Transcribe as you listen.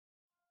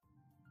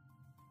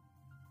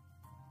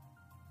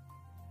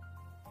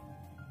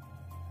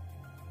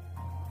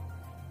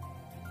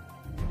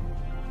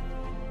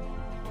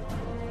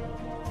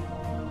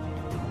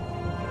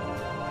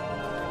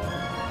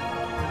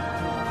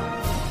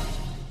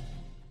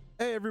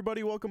Hey,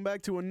 everybody, welcome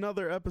back to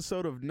another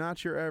episode of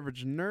Not Your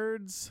Average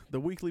Nerds, the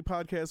weekly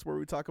podcast where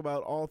we talk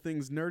about all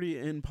things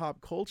nerdy in pop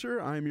culture.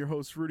 I'm your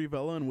host, Rudy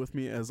Vella, and with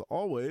me, as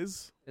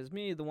always, is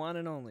me, the one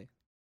and only.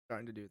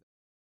 Starting to do that.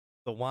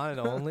 The one and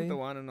only? The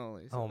one and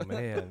only. Oh,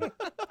 man.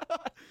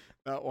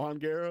 not Juan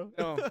Guerra.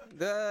 No,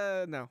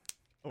 no.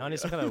 I need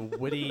some kind of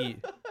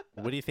witty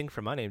thing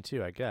for my name,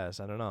 too, I guess.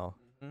 I don't know.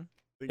 Mm-hmm.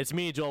 It's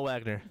me, Joel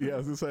Wagner. Yeah, I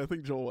was going to say, I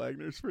think Joel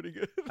Wagner's pretty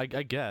good. I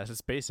guess.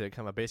 It's basic.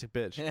 I'm a basic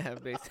bitch. Yeah,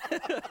 basically.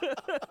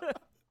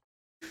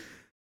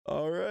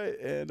 All right,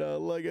 and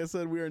like I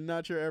said, we are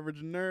Not Your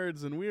Average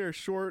Nerds, and we are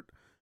short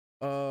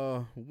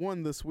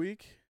one this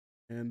week.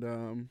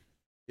 And,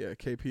 yeah,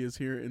 KP is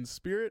here in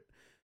spirit.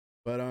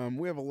 But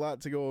we have a lot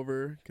to go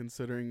over,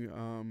 considering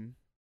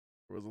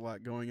there was a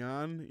lot going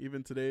on.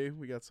 Even today,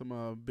 we got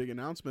some big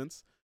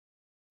announcements.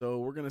 So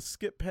we're going to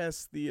skip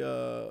past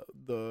the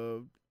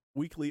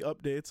weekly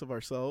updates of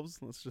ourselves.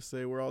 Let's just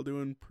say we're all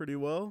doing pretty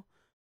well,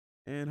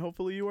 and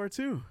hopefully you are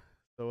too.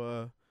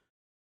 So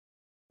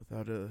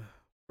without a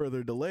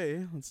further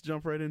delay, let's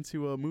jump right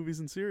into movies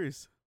and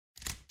series.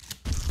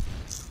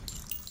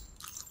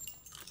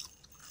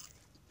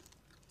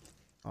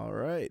 All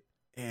right,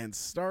 and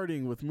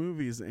starting with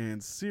movies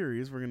and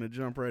series, we're going to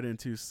jump right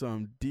into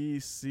some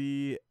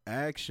DC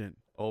action.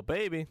 Oh,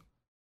 baby.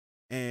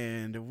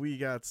 And we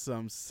got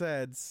some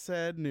sad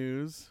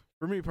news.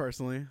 For me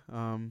personally,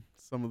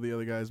 some of the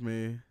other guys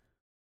may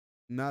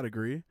not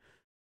agree,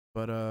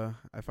 but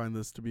I find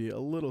this to be a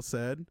little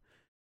sad.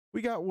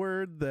 We got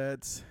word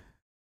that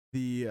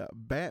the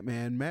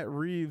Batman Matt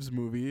Reeves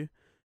movie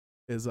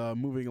is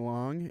moving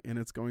along, and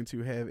it's going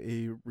to have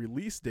a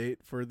release date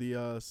for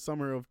the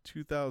summer of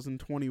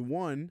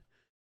 2021,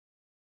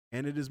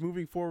 and it is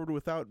moving forward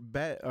without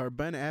Ben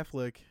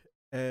Affleck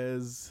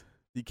as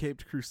the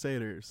Caped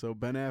Crusader. So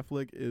Ben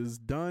Affleck is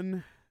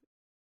done,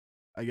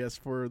 I guess,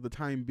 for the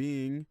time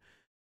being,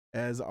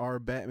 as our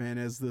Batman,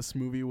 as this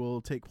movie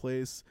will take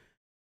place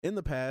in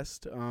the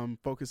past,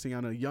 focusing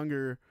on a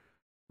younger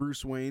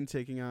Bruce Wayne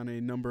taking on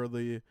a number of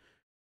the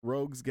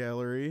Rogues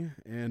Gallery.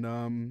 And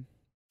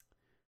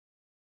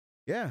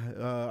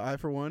I,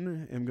 for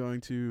one, am going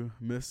to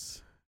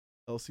miss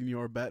El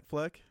Señor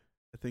Batfleck.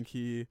 I think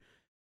he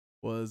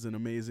was an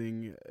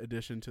amazing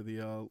addition to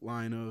the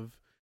line of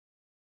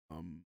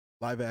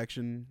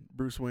live-action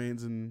Bruce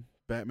Waynes and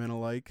Batman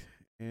alike.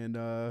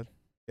 And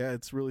yeah,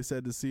 it's really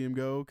sad to see him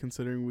go,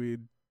 considering we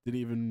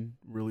didn't even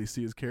really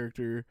see his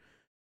character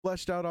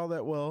fleshed out all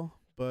that well.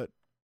 But,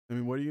 I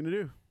mean, what are you going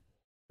to do?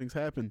 Things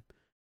happen.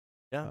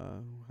 Yeah.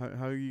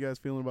 How are you guys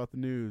feeling about the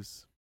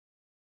news?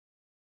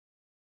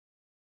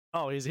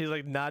 Oh, he's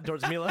like nod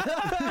towards me. Like,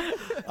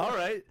 all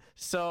right.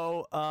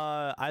 So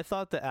I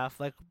thought that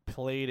Affleck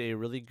played a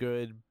really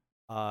good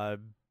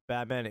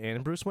Batman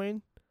and Bruce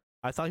Wayne.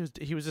 I thought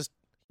he was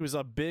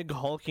a big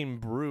hulking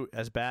brute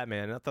as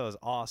Batman. I thought it was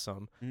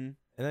awesome. Mm-hmm.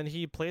 And then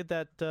he played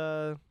that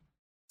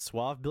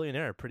suave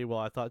billionaire pretty well,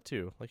 I thought,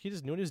 too. Like, he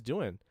just knew what he was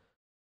doing.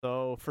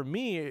 So, for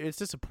me, it's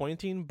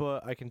disappointing,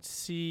 but I can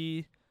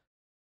see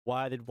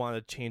why they'd want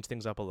to change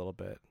things up a little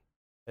bit.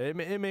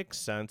 It makes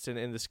sense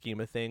in the scheme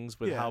of things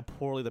with how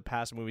poorly the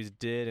past movies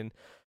did. And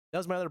that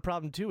was my other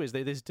problem, too, is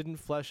they just didn't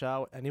flesh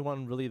out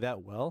anyone really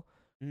that well.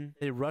 Mm-hmm.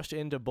 They rushed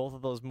into both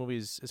of those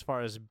movies as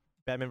far as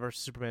Batman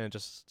vs. Superman and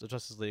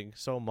Justice League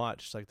so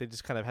much. Like, they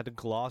just kind of had to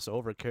gloss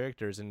over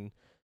characters, and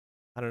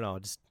I don't know,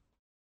 it just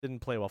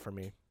didn't play well for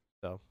me.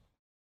 So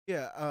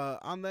yeah,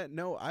 on that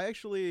note, I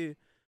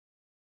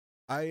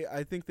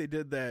think they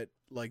did that.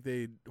 Like,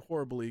 they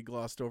horribly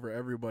glossed over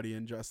everybody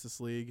in Justice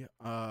League.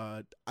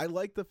 I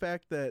like the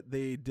fact that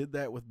they did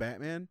that with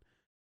Batman.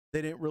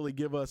 They didn't really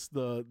give us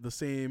the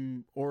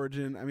same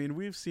origin. I mean,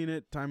 we've seen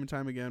it time and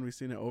time again. We've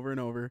seen it over and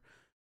over.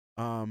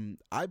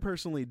 I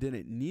personally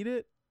didn't need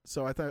it.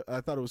 So I thought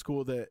it was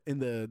cool that in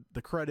the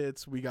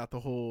credits we got the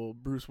whole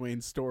Bruce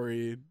Wayne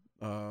story,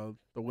 the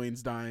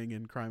Wayne's dying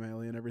and Crime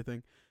Alley and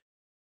everything.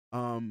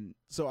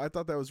 So I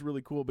thought that was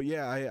really cool. But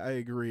yeah, I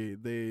agree.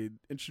 They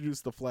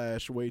introduced the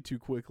Flash way too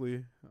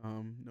quickly.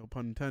 No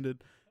pun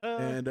intended.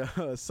 And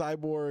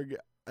Cyborg,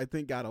 I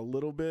think, got a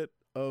little bit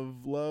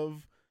of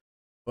love.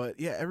 But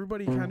yeah,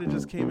 everybody kind of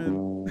just came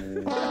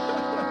in.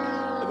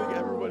 I think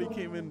everybody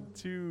came in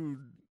too,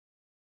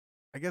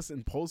 I guess,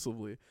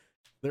 impulsively.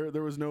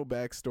 There was no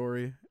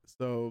backstory,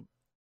 so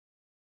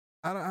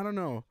I don't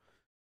know.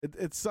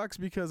 It sucks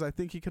because I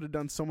think he could have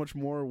done so much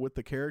more with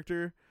the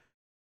character,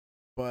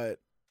 but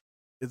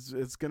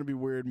it's gonna be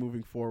weird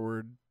moving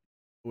forward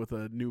with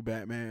a new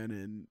Batman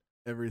and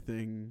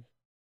everything,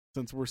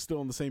 since we're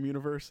still in the same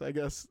universe, I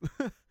guess.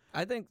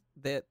 I think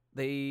that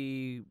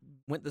they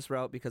went this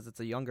route because it's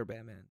a younger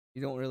Batman.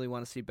 You don't really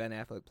want to see Ben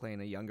Affleck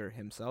playing a younger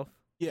himself.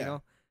 Yeah, you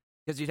know?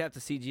 Because you'd have to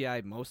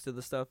CGI most of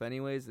the stuff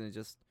anyways, and it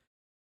just,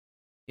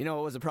 it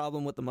was a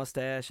problem with the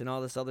mustache and all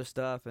this other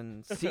stuff,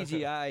 and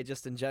CGI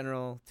just in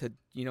general, to,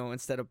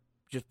 instead of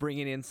just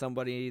bringing in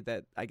somebody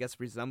that I guess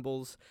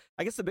resembles,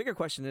 I guess the bigger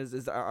question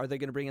is are they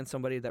going to bring in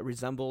somebody that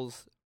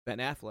resembles Ben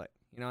Affleck?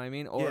 You know what I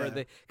mean? Or are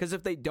they, because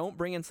if they don't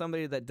bring in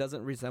somebody that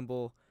doesn't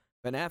resemble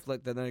Ben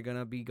Affleck, then they're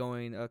gonna be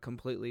going a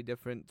completely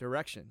different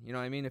direction. You know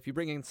what I mean? If you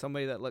bring in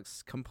somebody that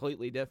looks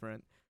completely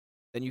different,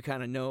 then you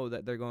kind of know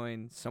that they're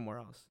going somewhere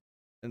else,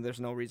 and there's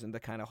no reason to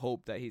kind of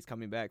hope that he's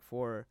coming back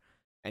for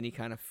any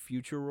kind of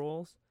future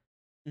roles.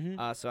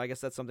 Mm-hmm. So I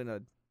guess that's something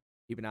to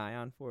keep an eye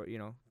on for,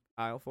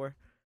 eye out for.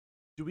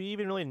 Do we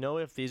even really know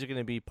if these are going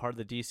to be part of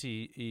the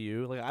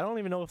DCEU? Like, I don't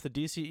even know if the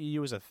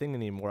DCEU is a thing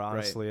anymore,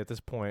 honestly, at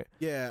this point.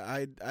 Yeah,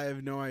 I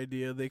have no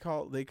idea. They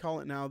call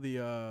it now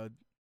the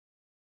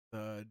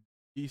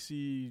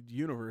DC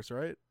universe,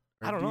 right?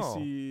 Or I don't know.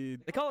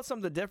 They call it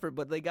something different,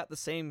 but they got the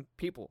same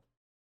people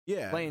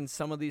playing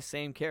some of these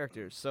same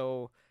characters.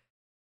 So,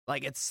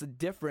 like, it's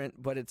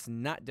different, but it's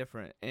not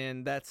different.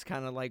 And that's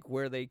kind of like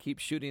where they keep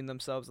shooting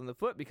themselves in the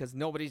foot because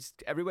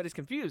everybody's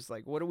confused.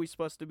 Like, what are we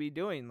supposed to be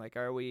doing? Like,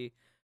 are we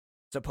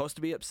supposed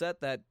to be upset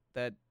that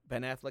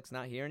Ben Affleck's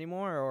not here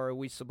anymore? Or are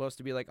we supposed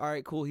to be like, all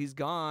right, cool, he's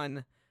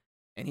gone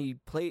and he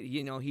played,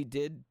 he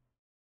did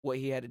what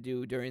he had to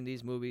do during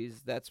these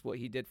movies. That's what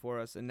he did for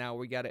us. And now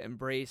we got to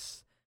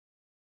embrace,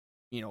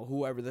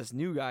 whoever this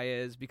new guy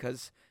is,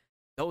 because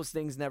those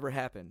things never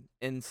happen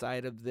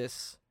inside of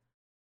this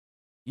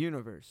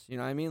universe. You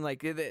know what I mean?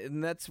 Like,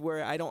 and that's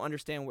where I don't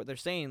understand what they're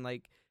saying.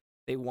 Like,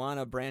 they want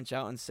to branch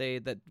out and say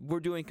that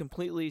we're doing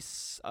completely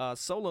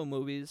solo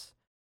movies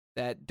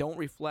that don't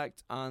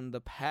reflect on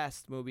the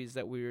past movies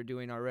that we were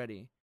doing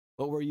already,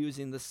 but we're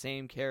using the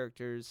same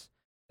characters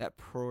that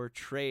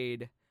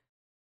portrayed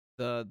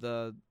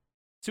the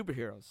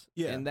superheroes.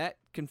 Yeah. And that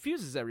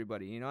confuses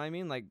everybody, you know what I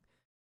mean? Like,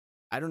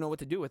 I don't know what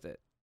to do with it.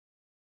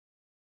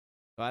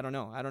 So I don't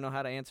know. I don't know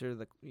how to answer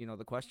the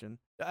question.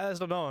 I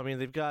just don't know. I mean,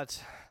 they've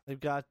got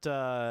Gal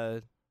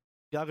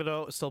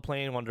Gadot still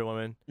playing Wonder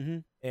Woman,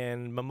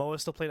 and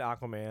Momoa still playing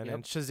Aquaman,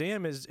 and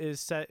Shazam is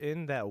set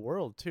in that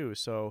world too.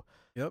 So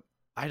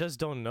I just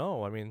don't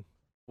know. I mean,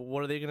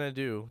 what are they gonna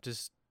do?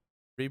 Just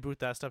reboot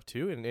that stuff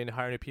too and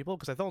hire new people?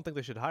 Because I don't think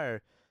they should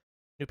hire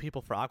new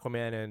people for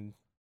Aquaman and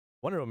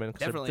Wonder Woman.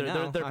 Definitely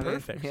they're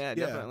perfect.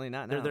 Definitely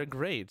not now. They're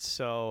great.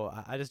 So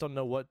I just don't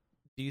know what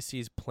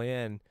DC's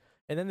plan.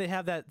 And then they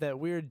have that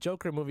weird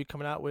Joker movie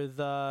coming out with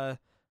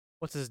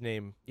what's his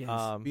name?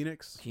 Yes.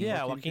 Phoenix.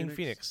 Joaquin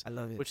Phoenix. I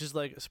love it. Which is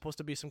like supposed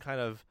to be some kind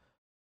of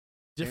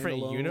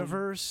different Standalone.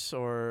 universe,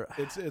 or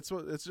It's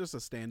just a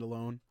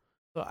standalone.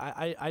 so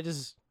I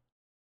just,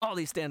 all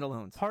these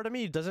standalones. part of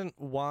me doesn't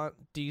want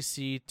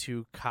DC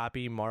to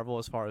copy Marvel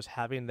as far as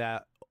having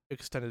that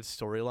extended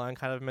storyline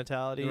kind of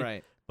mentality.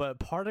 Right. But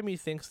part of me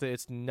thinks that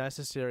it's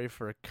necessary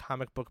for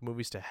comic book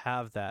movies to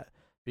have that.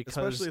 Because,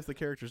 Especially if the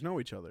characters know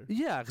each other.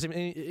 yeah, because I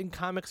mean, in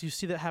comics you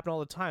see that happen all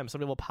the time.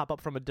 Somebody will pop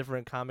up from a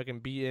different comic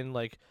and be in,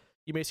 like,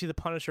 you may see the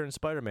Punisher in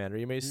Spider-Man, or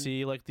you may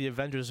see like the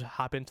Avengers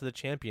hop into the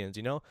Champions.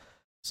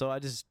 So I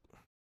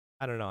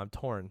don't know. I'm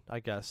torn, I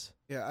guess.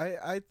 Yeah,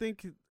 I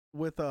think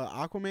with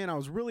Aquaman, I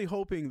was really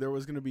hoping there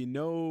was going to be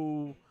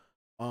no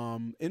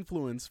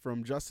influence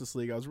from Justice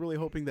League. I was really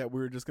hoping that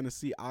we were just going to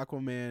see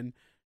Aquaman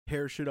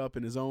hair shit up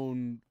in his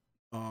own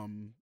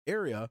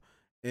area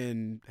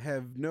and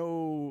have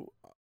no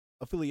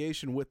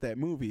affiliation with that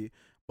movie.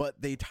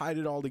 But they tied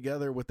it all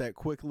together with that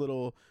quick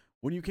little,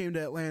 when you came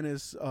to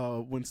Atlantis,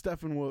 when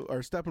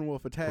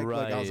Steppenwolf attacked,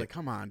 like, I was like,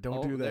 come on,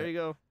 don't do that. There you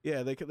go.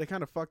 Yeah, they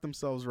kind of fucked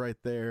themselves right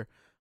there.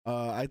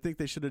 I think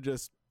they should have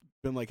just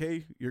been like,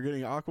 hey, you're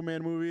getting an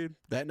Aquaman movie.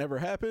 That never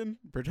happened.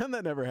 Pretend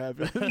that never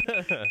happened.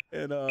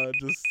 And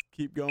just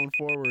keep going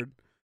forward.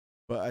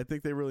 But I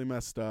think they really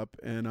messed up.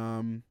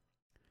 And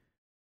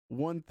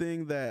one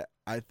thing that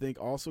I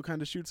think also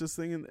kind of shoots this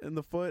thing in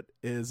the foot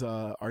is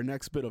our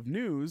next bit of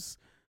news.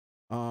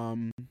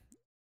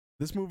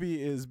 This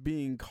movie is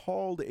being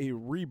called a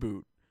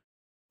reboot,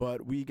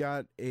 but we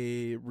got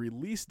a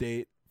release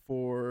date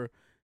for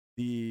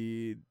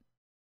the,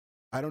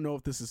 I don't know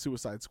if this is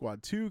Suicide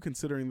Squad 2,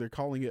 considering they're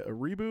calling it a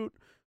reboot,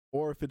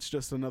 or if it's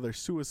just another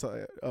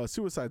Suicide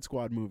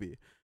Squad movie.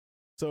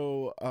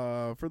 So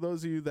for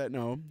those of you that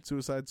know,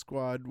 Suicide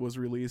Squad was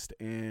released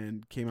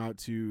and came out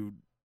to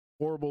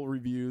horrible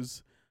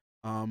reviews.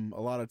 A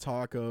lot of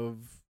talk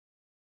of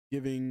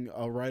giving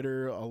a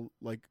writer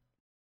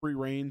free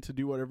reign to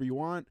do whatever you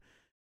want.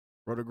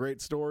 Wrote a great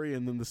story,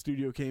 and then the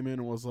studio came in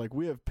and was like,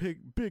 we have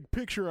big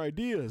picture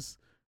ideas.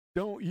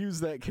 Don't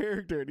use that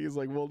character. And he's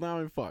like, well, now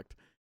I'm fucked.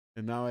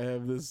 And now I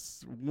have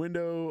this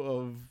window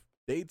of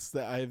dates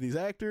that I have these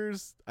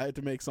actors. I had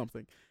to make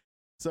something.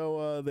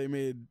 So they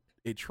made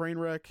a train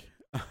wreck.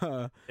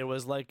 It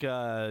was like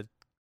a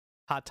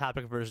Hot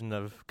Topic version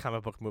of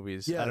comic book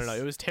movies. Yes. I don't know.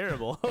 It was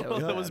terrible.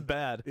 It was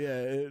bad. Yeah,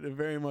 it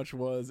very much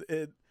was.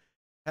 It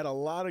had a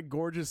lot of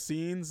gorgeous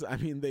scenes. I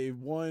mean, they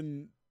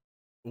won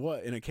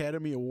an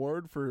Academy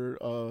Award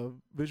for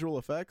visual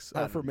effects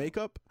or for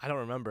makeup. I don't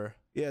remember.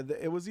 Yeah,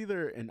 it was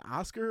either an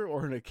Oscar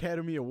or an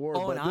Academy Award.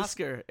 Oh,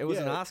 Oscar. It was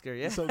an Oscar,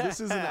 yeah. So this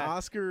is an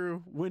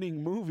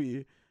Oscar-winning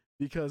movie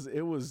because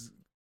it was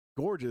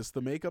gorgeous,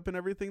 the makeup and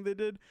everything they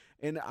did.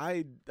 And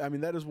I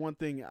mean, that is one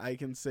thing I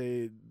can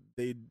say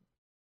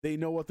they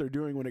know what they're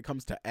doing when it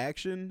comes to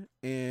action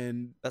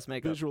and that's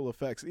makeup. visual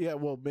effects. Yeah,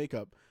 well,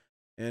 makeup.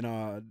 And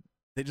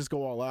they just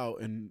go all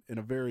out in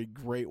a very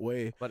great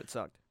way. But it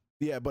sucked.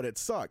 Yeah, but it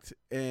sucked.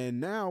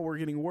 And now we're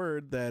getting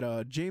word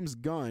that James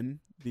Gunn,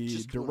 the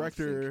Just when I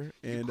director, think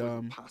you and couldn't go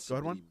ahead,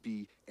 possibly one.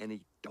 be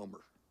any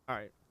dumber. All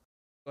right.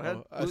 Go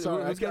ahead.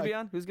 Sorry, Who's going to be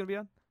on? Who's going to be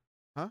on?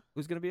 Huh?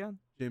 Who's going to be on?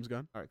 James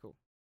Gunn. All right, cool.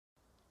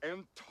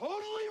 And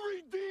totally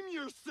redeem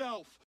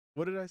yourself.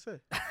 What did I say?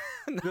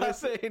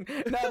 Nothing.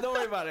 No, don't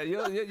worry about it.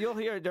 You'll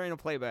hear it during the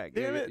playback.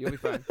 Damn it. You'll be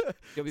fine.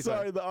 You'll be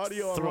Sorry, fine. the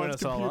audio on Throwing Ron's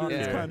us all computer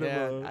off is here. kind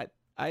of.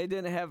 I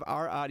didn't have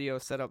our audio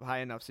set up high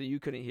enough, so you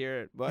couldn't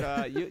hear it.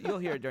 But you'll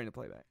hear it during the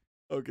playback.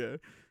 Okay.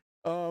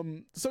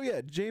 So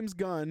yeah, James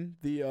Gunn,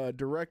 the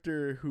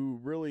director who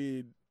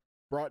really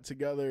brought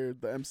together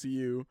the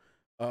MCU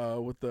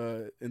with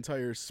the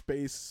entire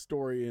space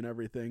story and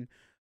everything.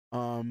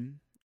 Of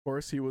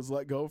course, he was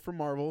let go from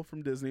Marvel,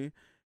 from Disney,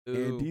 Ooh.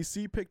 and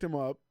DC picked him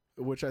up,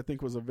 which I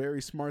think was a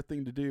very smart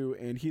thing to do,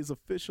 and he's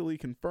officially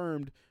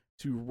confirmed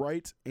to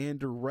write and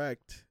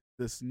direct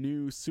this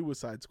new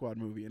Suicide Squad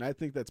movie, and I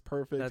think that's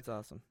perfect. That's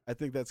awesome. I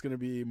think that's going to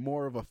be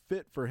more of a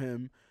fit for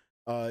him,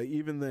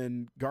 even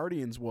than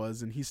Guardians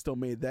was, and he still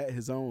made that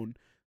his own.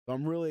 So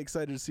I'm really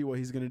excited to see what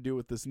he's going to do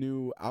with this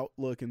new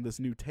outlook and this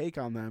new take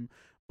on them.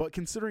 But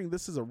considering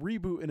this is a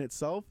reboot in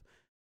itself,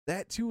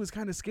 that too is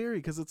kind of scary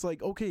because it's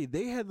like, okay,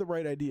 they had the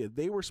right idea.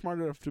 They were smart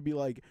enough to be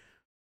like,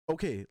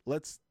 okay,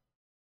 let's,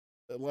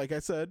 like I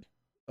said,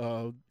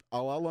 a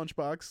la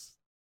Lunchbox,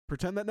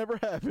 pretend that never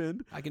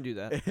happened. I can do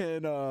that.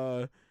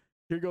 And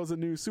here goes a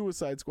new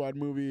Suicide Squad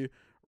movie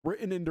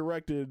written and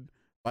directed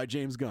by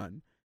James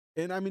Gunn.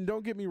 And I mean,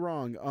 don't get me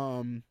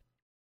wrong.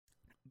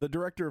 The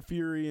director of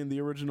Fury and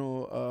the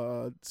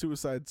original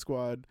Suicide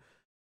Squad,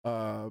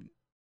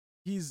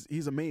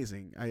 he's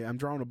amazing. I'm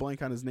drawing a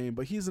blank on his name,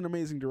 but he's an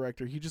amazing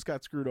director. He just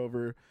got screwed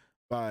over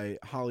by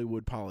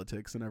Hollywood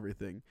politics and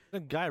everything.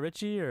 Guy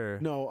Ritchie or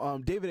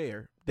No, David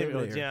Ayer. David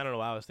Ayer. Yeah, I don't know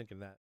why I was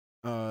thinking that.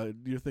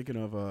 You're thinking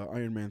of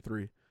Iron Man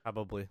 3.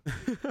 Probably.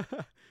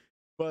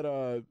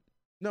 But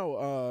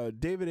no,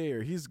 David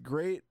Ayer, he's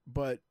great,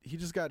 but he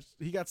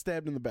got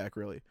stabbed in the back,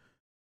 really.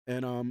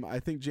 And I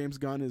think James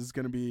Gunn is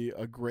going to be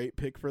a great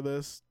pick for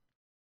this.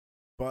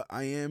 But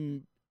I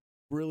am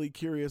really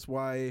curious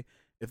why,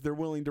 if they're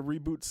willing to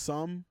reboot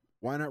some,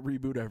 why not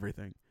reboot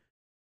everything?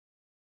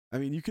 I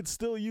mean, you could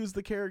still use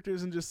the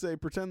characters and just say,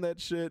 pretend that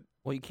shit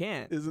Well, you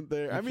can't. isn't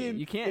there.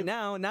 You can't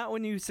now. Not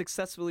when you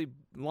successfully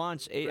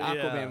launch a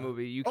Aquaman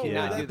movie. You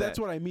cannot do that. That's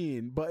what I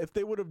mean. But if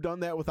they would have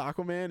done that with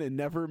Aquaman and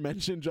never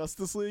mentioned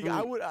Justice League,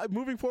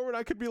 moving forward,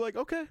 I could be like,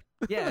 okay.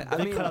 Yeah, I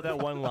They mean, cut out that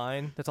one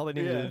line. That's all they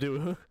needed Yeah. to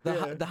do.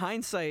 the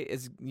hindsight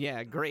is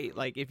great.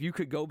 Like if you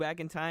could go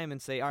back in time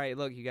and say, all right,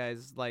 look, you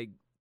guys, like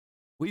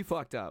we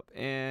fucked up,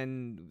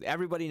 and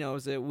everybody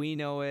knows it. We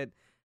know it.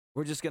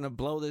 We're just gonna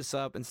blow this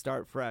up and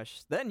start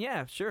fresh. Then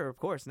yeah, sure, of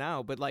course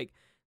now. But like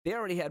they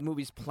already had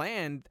movies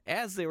planned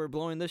as they were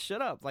blowing this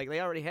shit up. Like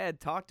they already had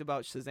talked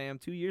about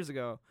Shazam 2 years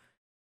ago.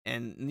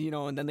 And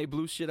and then they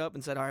blew shit up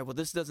and said, all right, well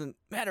this doesn't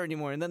matter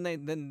anymore. And then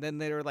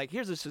they were like,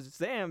 here's a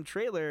Shazam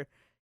trailer,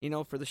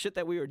 for the shit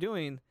that we were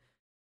doing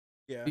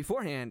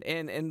beforehand.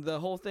 And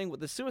the whole thing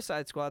with the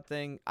Suicide Squad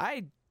thing,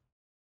 I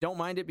don't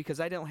mind it because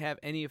I don't have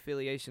any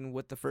affiliation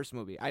with the first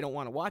movie. I don't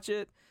want to watch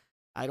it.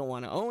 I don't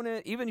want to own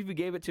it. Even if you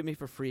gave it to me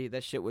for free,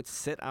 that shit would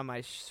sit on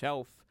my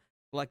shelf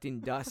collecting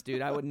dust,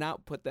 dude. I would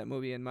not put that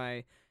movie in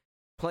my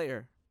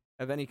player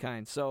of any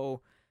kind.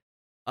 So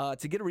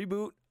to get a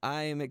reboot,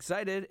 I am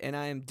excited, and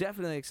I am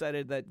definitely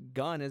excited that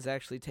Gunn is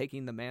actually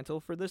taking the mantle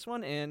for this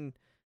one, and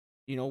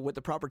with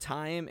the proper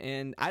time.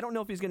 And I don't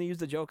know if he's going to use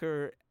the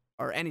Joker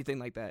or anything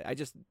like that. I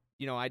just,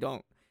 I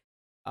don't.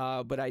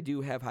 But I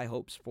do have high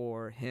hopes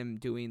for him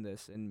doing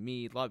this and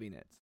me loving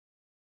it.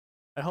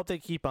 I hope they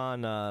keep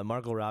on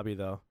Margot Robbie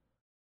though.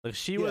 Like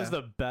she was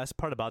the best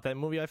part about that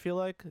movie. I feel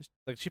like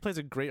she plays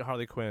a great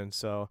Harley Quinn.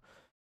 So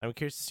I'm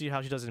curious to see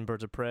how she does in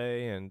Birds of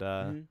Prey and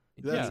and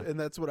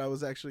that's what I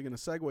was actually going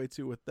to segue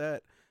to with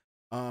that.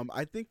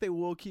 I think they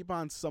will keep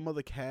on some of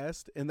the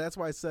cast, and that's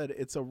why I said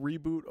it's a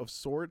reboot of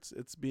sorts.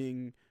 It's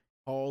being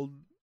called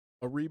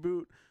a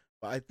reboot,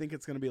 but I think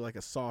it's going to be like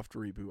a soft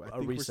reboot. I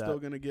think we're still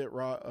going to get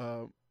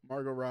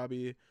Margot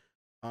Robbie.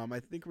 I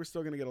think we're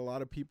still going to get a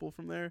lot of people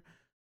from there.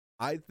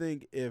 I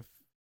think if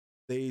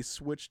they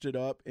switched it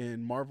up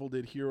and Marvel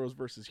did heroes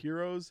versus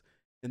heroes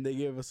and they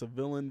gave us a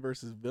villain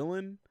versus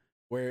villain,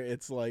 where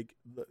it's like,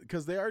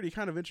 because they already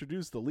kind of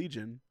introduced the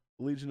Legion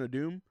of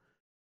Doom.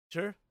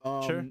 Sure.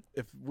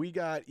 If we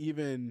got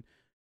even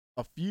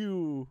a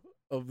few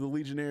of the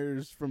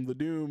Legionnaires from the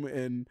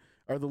Doom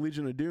or the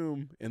Legion of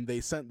Doom and they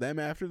sent them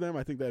after them,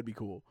 I think that'd be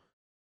cool.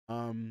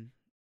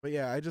 But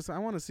yeah, I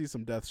want to see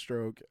some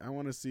Deathstroke. I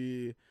want to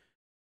see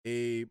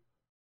a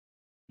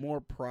more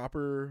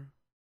proper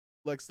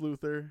Lex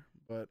Luthor,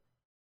 but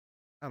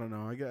I don't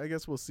know. I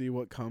guess we'll see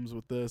what comes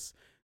with this.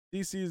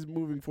 DC's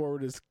moving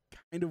forward is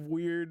kind of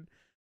weird.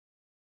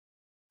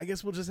 I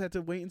guess we'll just have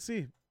to wait and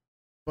see.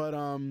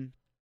 But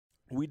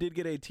we did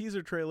get a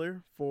teaser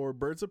trailer for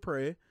Birds of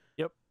Prey.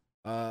 Yep.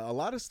 A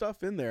lot of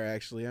stuff in there,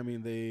 actually. I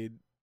mean, they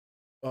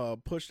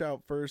pushed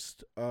out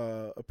first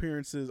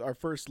appearances, our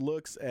first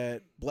looks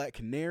at Black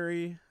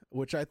Canary,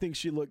 which I think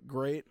she looked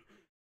great.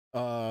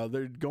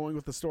 They're going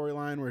with the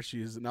storyline where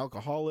she's an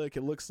alcoholic.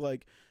 It looks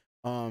like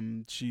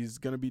she's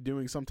gonna be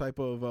doing some type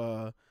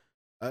of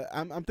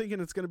I'm thinking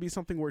it's gonna be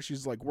something where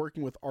she's like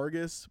working with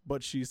Argus,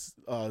 but she's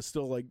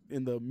still like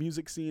in the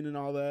music scene and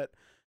all that.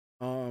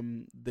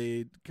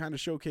 They kind of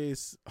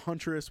showcase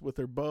Huntress with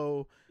her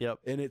bow. Yep.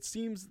 And it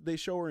seems they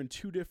show her in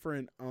two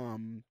different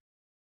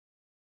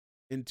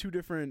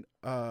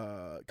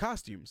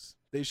costumes.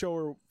 They show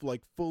her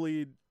like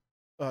fully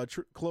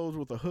clothed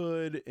with a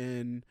hood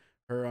and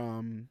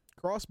her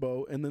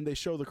crossbow, and then they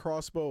show the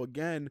crossbow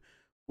again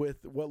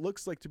with what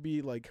looks like to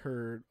be like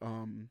her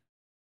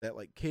that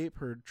like cape,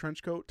 her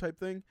trench coat type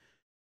thing.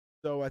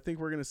 So I think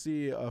we're gonna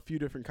see a few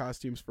different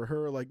costumes for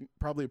her, like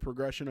probably a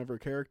progression of her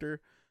character.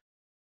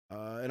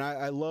 And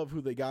I love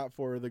who they got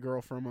for the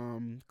girl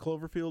from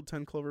Cloverfield,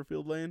 10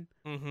 Cloverfield Lane,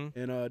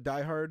 and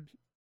Die Hard.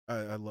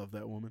 I love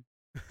that woman.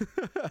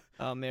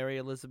 Mary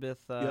Elizabeth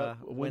Yep,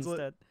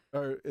 Winstead.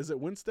 Or is it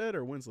Winstead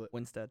or Winslet?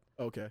 Winstead.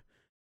 Okay.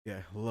 Yeah,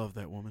 love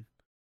that woman.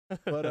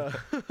 But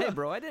Hey,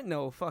 bro, I didn't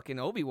know fucking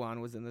Obi-Wan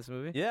was in this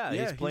movie. Yeah,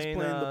 yeah, he's playing,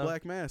 the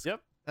Black Mask.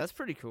 Yep. That's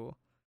pretty cool.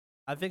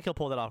 I think he'll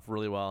pull that off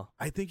really well.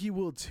 I think he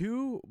will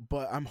too,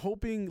 but I'm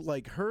hoping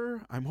like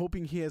her, I'm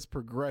hoping he has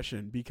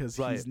progression because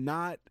he's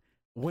not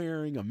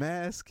wearing a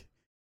mask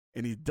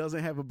and he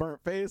doesn't have a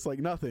burnt face, like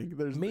nothing.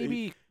 There's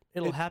Maybe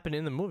it'll happen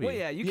in the movie. Well,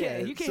 yeah, you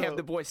can't have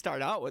the boy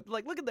start out with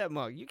like, look at that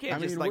mug. You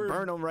can't just like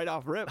burn him right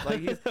off rip.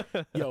 Like,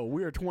 yo,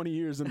 we're 20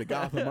 years into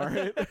Gotham, all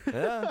right?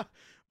 Yeah.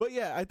 But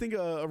yeah, I think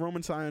a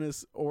Roman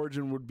Sionist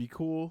origin would be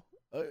cool.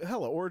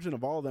 Hell, an origin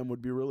of all of them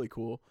would be really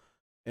cool.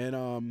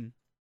 And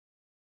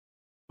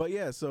but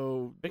yeah,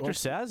 so Victor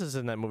Zsasz is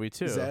in that movie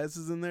too. Zsasz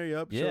is in there.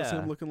 Yep, Yeah. shows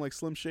him looking like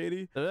Slim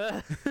Shady.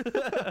 But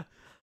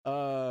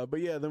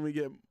yeah, then we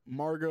get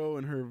Margot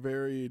and her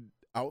very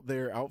out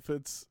there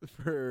outfits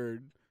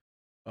for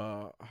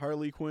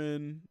Harley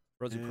Quinn,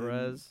 Rosie and-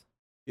 Perez.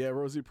 Yeah,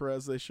 Rosie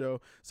Perez they show.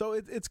 So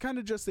it's kind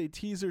of just a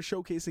teaser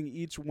showcasing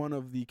each one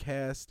of the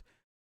cast.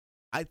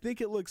 I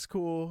think it looks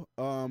cool.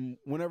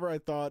 Whenever I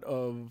thought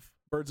of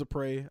Birds of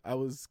Prey, I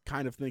was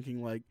kind of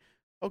thinking like,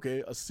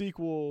 okay, a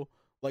sequel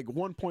like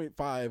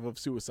 1.5 of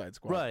Suicide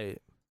Squad. Right.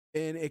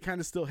 And it kind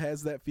of still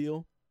has that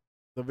feel.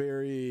 The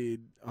very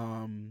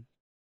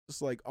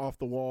just like off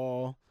the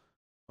wall,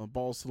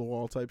 balls to the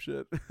wall type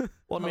shit.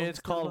 Well, I mean, Oh, it's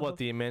called what,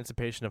 the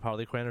Emancipation of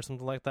Harley Quinn or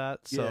something like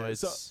that. So Yeah,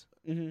 it's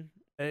so-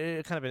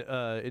 it kind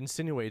of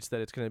insinuates that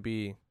it's going to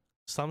be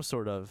some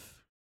sort of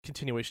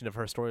continuation of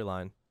her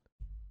storyline.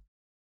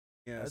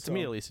 Yeah, To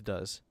me, at least, it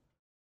does.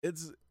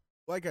 It's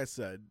like I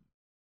said,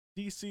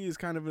 DC is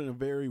kind of in a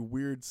very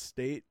weird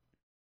state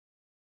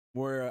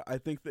where I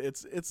think that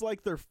it's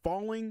like they're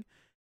falling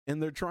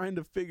and they're trying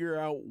to figure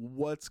out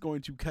what's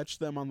going to catch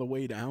them on the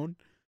way down,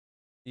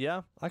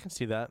 Yeah, I can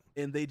see that.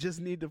 and they just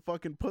need to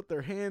fucking put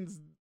their hands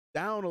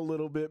down a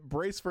little bit,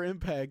 brace for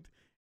impact,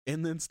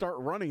 and then start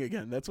running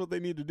again. That's what they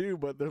need to do,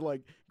 but they're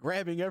like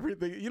grabbing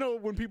everything. You know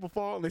when people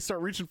fall and they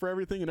start reaching for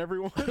everything and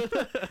everyone?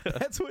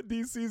 That's what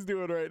DC's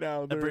doing right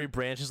now. Every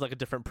branch is like a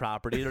different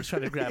property. They're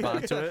trying to grab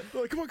onto it.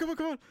 They're like, come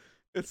on.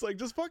 It's like,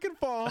 just fucking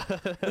fall.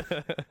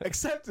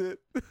 Accept it.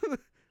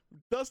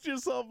 Dust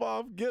yourself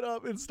off, get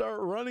up, and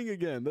start running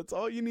again. That's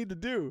all you need to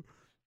do.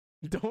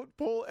 Don't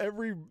pull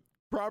every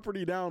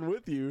property down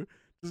with you.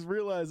 Just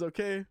realize,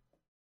 okay,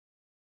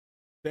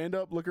 stand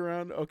up, look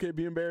around, okay,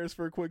 be embarrassed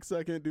for a quick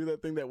second, do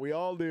that thing that we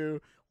all do,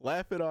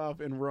 laugh it off,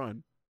 and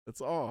run.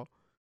 That's all.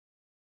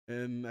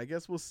 And I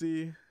guess we'll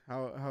see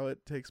how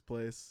it takes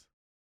place.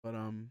 But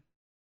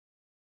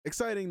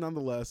exciting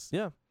nonetheless.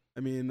 Yeah. I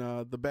mean,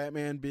 the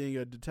Batman being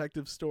a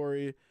detective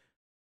story,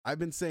 I've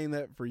been saying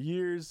that for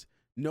years.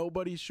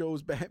 Nobody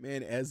shows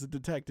Batman as a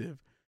detective.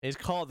 He's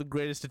called the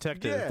greatest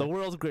detective, Yeah. the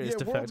world's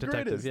greatest World's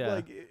detective. greatest. Yeah.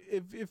 Like,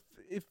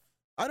 if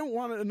I don't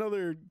want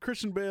another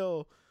Christian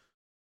Bale,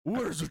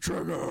 where's the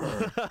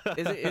trigger?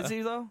 Is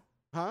he though?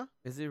 Huh?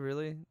 Is he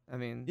really? I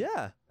mean,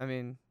 Yeah.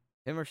 him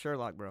or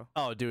Sherlock, bro.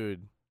 Oh,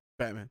 dude.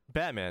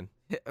 Batman.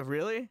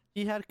 Really?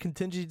 He had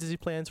contingency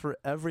plans for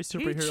every He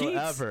superhero cheats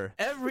ever.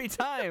 every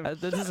time.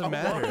 That doesn't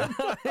matter.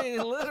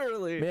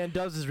 Literally. Man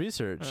does his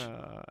research.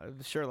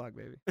 Sherlock,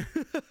 baby.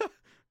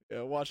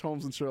 Yeah, watch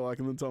Holmes and Sherlock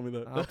and then tell me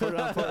that. I'll put it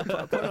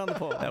on the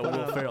poll. That Put it Will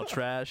on the Ferrell poll.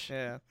 trash.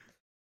 Yeah.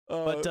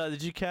 But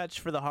did you catch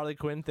for the Harley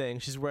Quinn thing?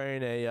 She's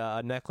wearing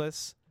a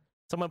necklace.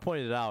 Someone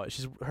pointed it out.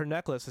 Her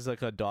necklace is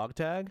like a dog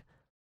tag,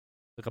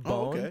 like a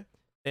bone. okay.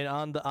 And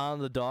on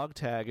the dog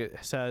tag it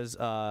says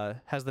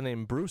has the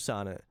name Bruce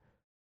on it.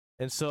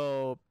 And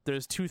so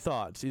there's two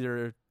thoughts.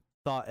 Either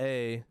thought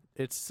A,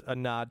 it's a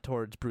nod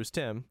towards Bruce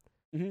Timm,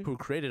 Mhm. who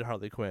created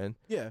Harley Quinn,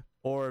 Yeah.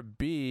 or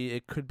B,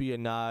 it could be a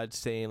nod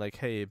saying like,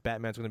 hey,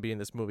 Batman's going to be in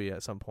this movie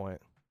at some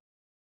point.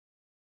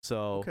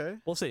 So Okay.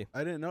 we'll see.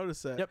 I didn't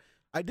notice that. Yep.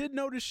 I did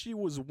notice she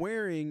was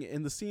wearing,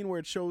 in the scene where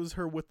it shows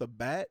her with the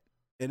bat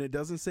and it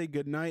doesn't say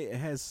goodnight, it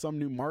has some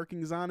new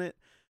markings on it.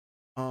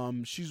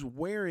 She's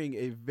wearing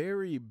a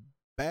very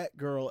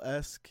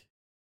Batgirl-esque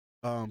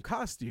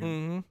costume.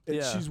 Mm-hmm. And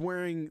Yeah. she's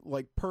wearing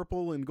like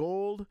purple and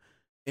gold,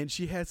 and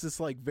she has this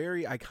like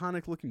very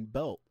iconic looking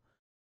belt.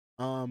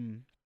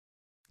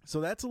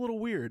 So that's a little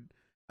weird.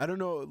 I don't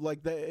know,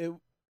 like that.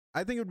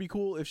 I think it would be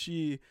cool if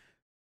she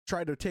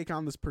tried to take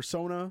on this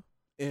persona,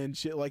 and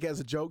she, like, as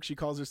a joke, she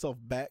calls herself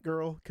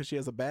Batgirl because she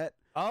has a bat.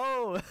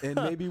 Oh, And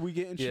maybe we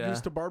get introduced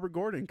Yeah. to Barbara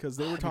Gordon because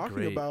they were That'd be talking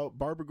great. about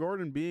Barbara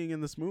Gordon being in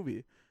this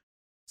movie.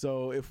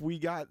 So if we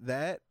got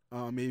that,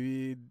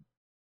 maybe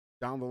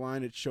down the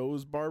line it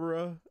shows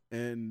Barbara,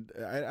 and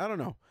I don't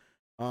know.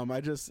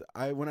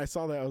 When I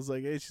saw that, I was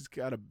like, hey, she's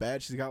got a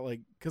bat. She's got,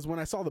 like, because when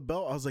I saw the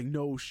belt, I was like,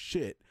 no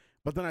shit.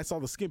 But then I saw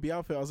the skimpy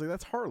outfit. I was like,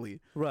 that's Harley.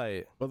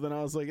 right. But then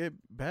I was like, hey,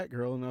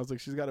 Batgirl, and I was like,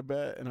 she's got a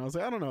bat, and I was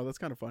like, I don't know, that's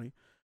kind of funny.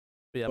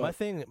 But yeah,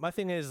 But- my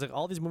thing is, like,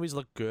 all these movies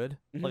look good.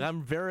 Mhm. Like,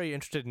 I'm very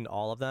interested in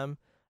all of them,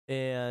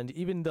 and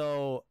even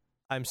though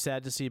I'm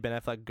sad to see Ben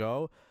Affleck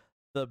go,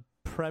 the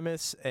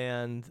premise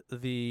and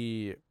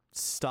the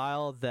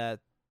style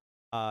that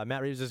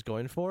Matt Reeves is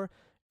going for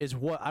is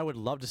what I would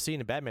love to see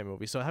in a Batman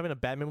movie. So having a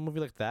Batman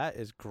movie like that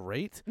is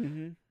great.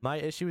 Mm-hmm. My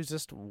issue is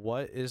just,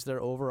 what is their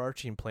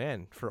overarching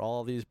plan for all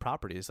of these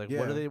properties? Like,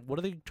 what Yeah.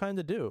 are they trying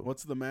to do?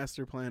 What's the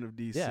master plan of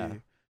DC? Yeah.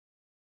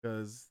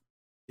 Because,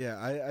 yeah,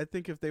 I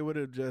think if they would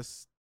have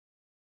just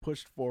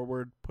pushed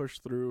forward,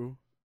 pushed through,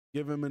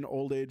 give him an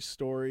old age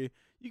story,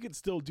 you could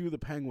still do the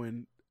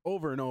Penguin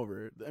over and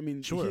over. I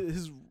mean, Sure.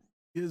 his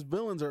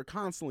villains are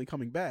constantly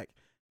coming back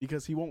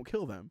because he won't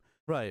kill them.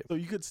 Right. So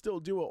you could still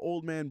do an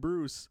old man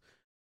Bruce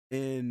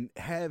and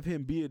have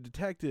him be a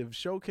detective,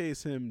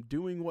 showcase him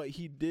doing what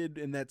he did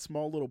in that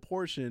small little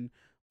portion,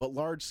 but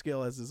large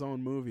scale as his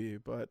own movie.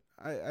 But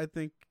I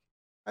think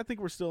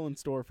we're still in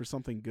store for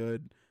something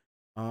good.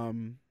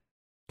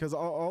 Because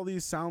all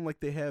these sound like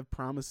they have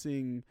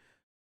promising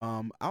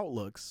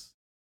outlooks,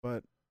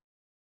 but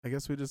I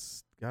guess we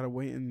just gotta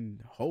wait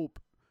and hope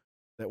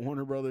that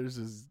Warner Brothers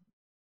is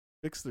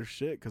fix their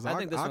shit. Because I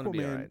think this one will be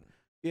Aquaman, alright.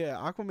 yeah,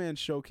 Aquaman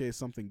showcased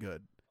something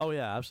good, Oh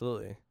yeah,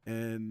 absolutely.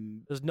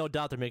 and There's no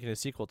doubt they're making a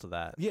sequel to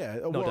that. yeah,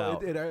 No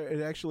doubt.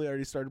 it actually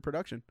already started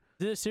production.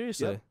 Did it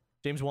seriously? Yep.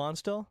 James Wan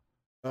still?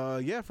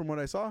 Yeah, from what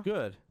I saw.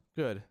 Good.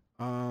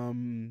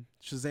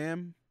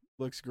 Shazam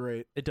looks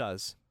great. It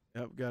does.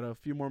 Yep, got a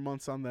few more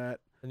months on that.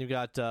 And you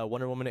got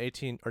Wonder Woman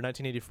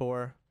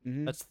 1984.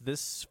 Mhm. That's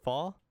this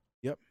fall.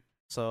 Yep.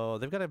 So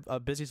they've got a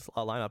busy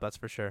lineup, that's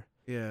for sure.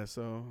 Yeah,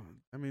 so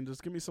I mean,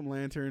 just give me some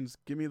lanterns,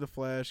 give me the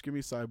Flash, give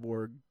me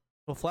Cyborg.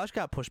 Well, Flash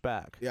got pushed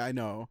back. Yeah, I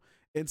know.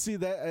 And see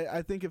that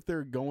I think if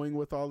they're going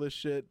with all this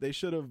shit, that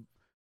should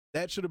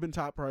have been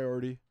top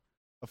priority.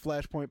 A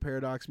Flashpoint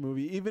Paradox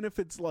movie, even if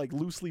it's like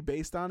loosely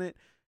based on it,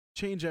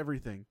 change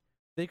everything.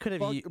 They could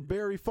have.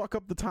 Barry, fuck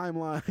up the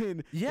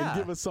timeline Yeah. and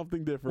give us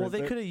something different. Well,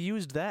 they could have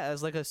used that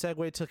as like a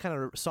segue to kind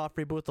of soft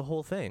reboot the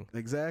whole thing.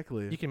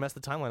 Exactly. He can mess the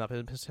timeline up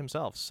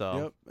himself.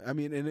 So Yep. I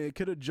mean, and it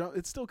could have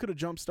it still could have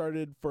jump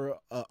started for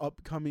a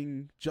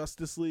upcoming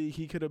Justice League.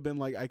 He could have been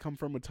like, I come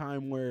from a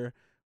time where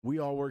we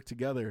all work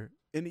together,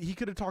 and he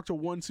could have talked to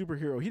one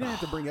superhero. He didn't have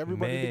to bring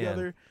everybody man.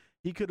 together.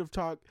 He could have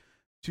talked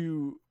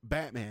to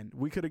Batman.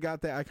 We could have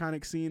got that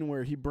iconic scene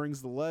where he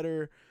brings the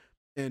letter,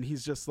 and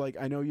he's just like,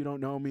 I know you don't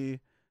know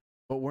me,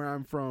 but where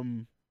I'm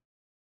from,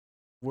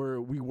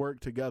 where we work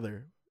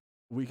together,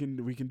 we can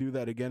do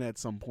that again at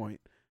some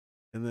point.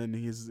 And then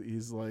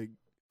he's like,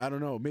 I don't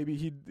know, maybe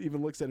he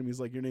even looks at him, he's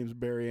like, your name's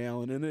Barry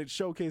Allen, and it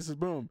showcases,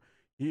 boom,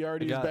 he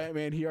already is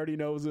Batman, he already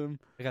knows him.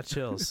 I got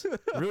chills.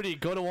 Rudy,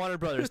 go to Warner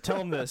Brothers. Tell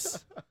him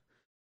this.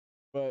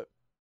 But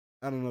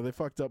I don't know, they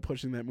fucked up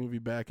pushing that movie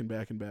back and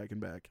back and back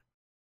and back.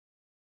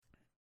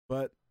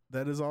 But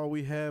that is all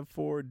we have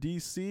for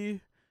DC.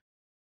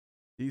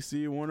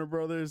 DC, Warner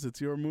Brothers,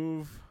 it's your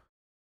move.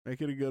 Make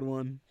it a good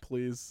one,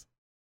 please.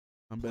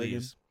 I'm begging.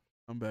 Please.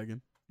 I'm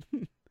begging.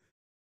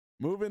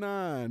 Moving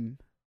on.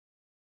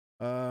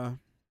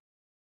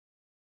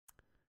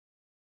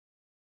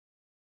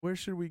 Where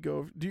should we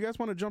go? Do you guys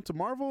want to jump to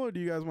Marvel, or do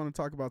you guys want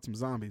to talk about some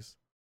zombies?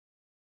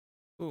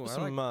 Ooh, I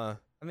Some,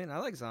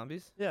 like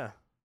zombies. yeah.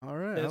 All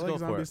right, Yeah, I let's like go for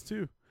zombies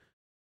too.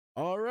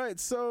 All right,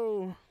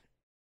 so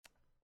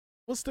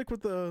we'll stick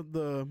with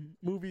the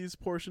movies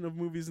portion of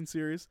movies and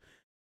series.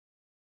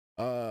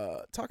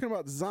 Talking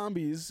about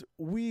zombies,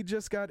 we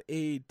just got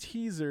a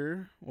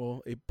teaser,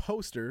 well, a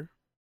poster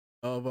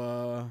of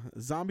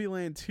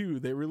Zombieland 2.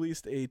 They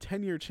released a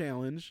 10-year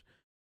challenge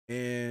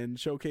and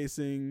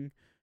showcasing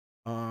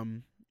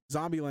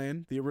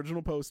Zombieland, the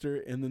original poster,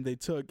 and then they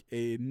took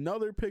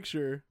another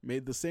picture,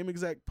 made the same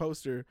exact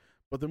poster,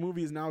 but the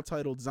movie is now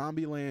titled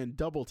Zombieland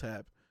Double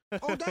Tap.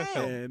 Oh, damn!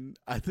 And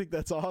I think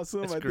that's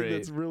awesome. That's I great. think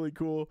that's really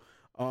cool.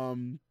 I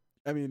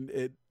mean,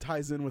 it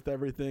ties in with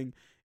everything.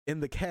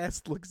 And the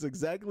cast looks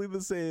exactly the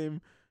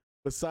same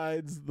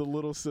besides the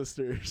little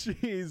sister.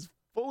 She's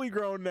fully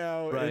grown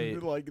now. Right.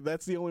 And like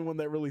that's the only one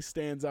that really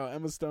stands out.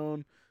 Emma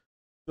Stone,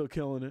 still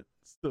killing it.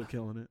 Still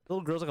killing it. The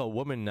little girl's like a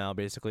woman now,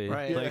 basically.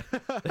 Right.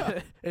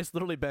 Like, it's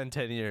literally been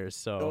 10 years.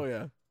 So Oh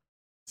yeah.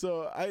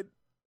 So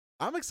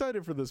I'm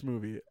excited for this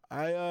movie.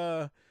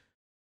 It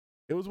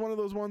was one of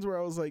those ones where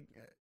I was like,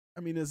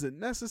 I mean, is it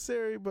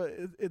necessary? But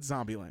it's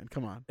Zombieland.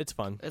 Come on. it's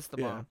fun. It's the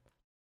Yeah. bomb.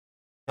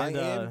 And,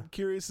 I am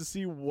curious to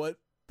see what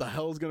the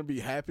hell is going to be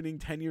happening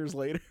 10 years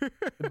later.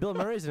 Bill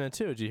Murray's in it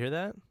too. Did you hear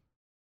that?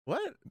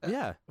 What?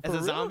 Yeah. As For a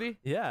real? zombie?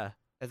 Yeah.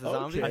 As a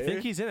zombie? Okay. I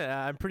think he's in it.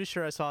 I'm pretty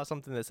sure I saw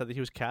something that said that he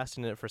was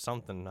casting it for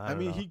something. I I don't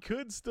mean, know. he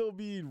could still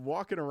be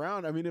walking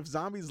around. I mean, if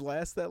zombies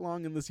last that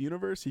long in this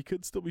universe, he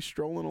could still be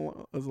strolling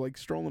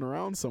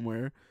around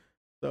somewhere.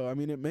 So, I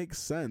mean, it makes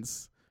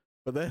sense.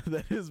 But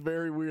that is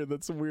very weird.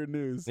 That's some weird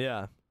news.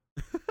 Yeah.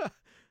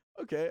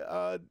 Okay.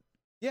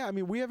 Yeah, I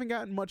mean, we haven't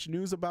gotten much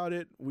news about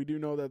it. We do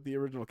know that the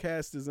original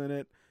cast is in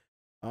it.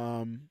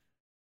 I'm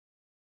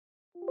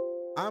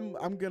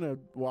gonna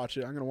watch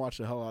it. I'm gonna watch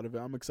the hell out of it.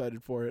 I'm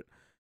excited for it.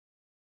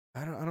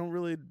 I don't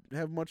really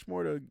have much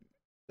more to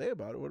say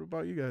about it. What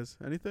about you guys?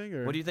 Anything?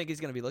 Or What do you think he's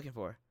going to be looking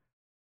for?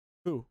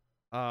 who?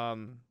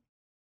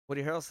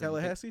 Woody Harrelson.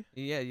 Tallahassee?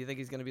 Yeah, you think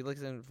he's going to be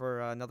looking for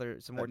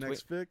some more That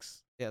next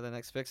fix? the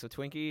next fix of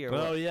Twinkie or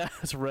Oh what? yeah,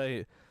 that's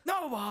right.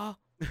 No ball.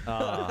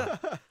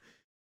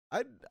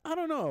 I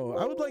don't know.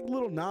 I would like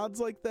little nods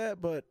like that,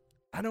 but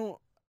I don't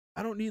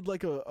need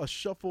like a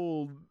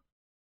shuffled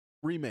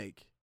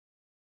remake.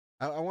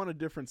 I want a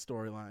different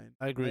storyline.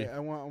 I agree. I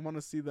want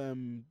to see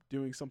them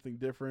doing something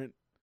different.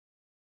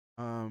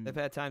 They've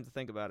had time to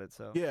think about it,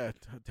 so. Yeah,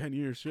 10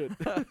 years, shit.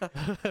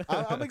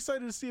 I'm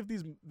excited to see if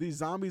these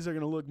zombies are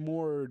gonna look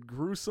more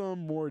gruesome,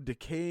 more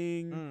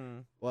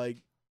decaying.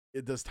 Like,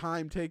 does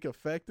time take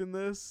effect in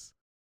this?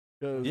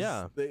 'Cause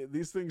Yeah.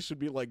 these things should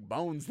be like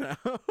bones now.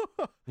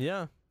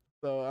 Yeah.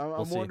 So I'm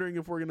We'll see. wondering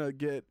if we're gonna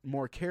get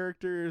more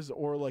characters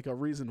or like a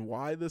reason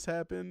why this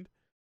happened.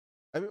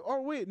 I mean,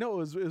 oh wait, no,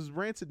 it was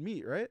rancid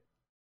meat, right?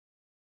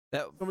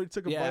 That, Somebody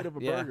took a yeah, bite of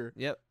a yeah, burger.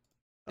 Yep.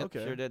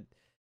 Okay. Sure did.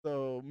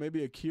 So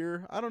maybe a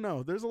cure. I don't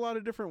know. There's a lot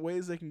of different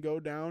ways they can go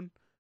down,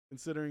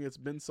 considering it's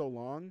been so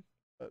long.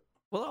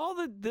 Well, all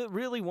that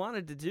really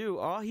wanted to do,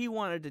 all he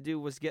wanted to do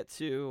was get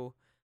to.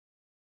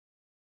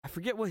 I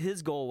forget what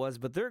his goal was,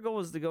 but their goal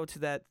was to go to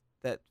that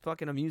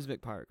fucking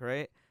amusement park,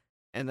 right?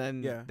 And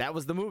then Yeah. that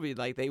was the movie.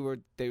 Like they were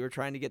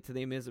trying to get to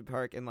the amusement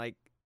park and like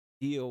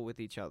deal with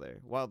each other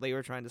while they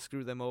were trying to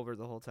screw them over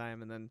the whole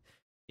time. And then,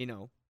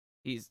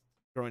 he's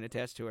growing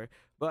attached to her.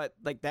 But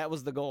like that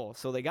was the goal.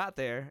 So they got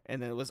there, and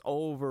then it was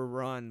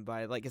overrun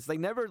by it's like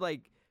never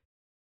like.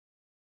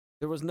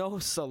 There was no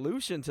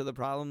solution to the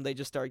problem. They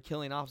just started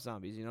killing off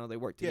zombies. They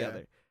worked Yeah.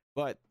 together.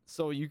 But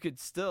so you could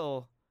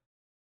still.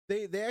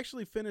 They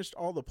actually finished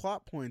all the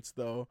plot points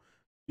though,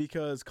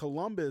 because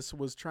Columbus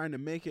was trying to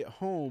make it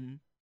home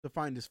to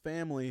find his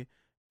family,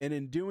 and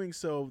in doing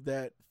so,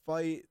 that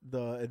fight,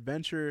 the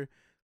adventure,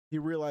 he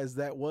realized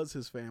that was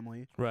his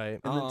family.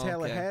 Right. And then Oh, okay.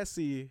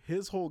 Tallahassee,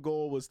 his whole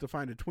goal was to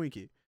find a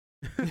Twinkie.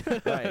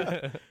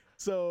 Right.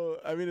 So,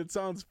 I mean, it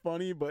sounds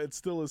funny, but it's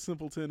still as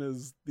simpleton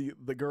as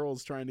the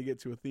girls trying to get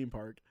to a theme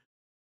park.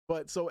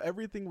 But so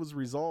everything was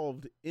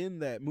resolved in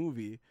that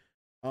movie.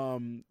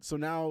 So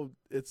now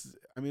it's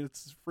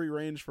free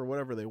range for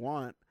whatever they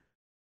want.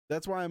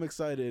 That's why I'm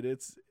excited.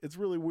 It's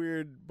really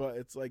weird, but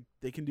it's like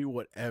they can do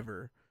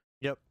whatever.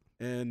 Yep.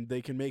 And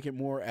they can make it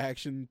more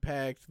action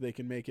packed. They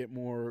can make it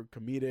more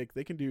comedic.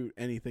 They can do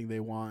anything they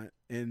want,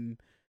 and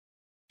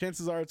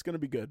chances are it's going to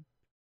be good.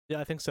 Yeah,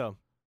 I think so.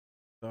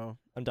 So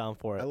I'm down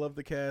for I it. love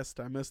the cast.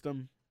 I missed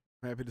them.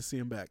 I'm happy to see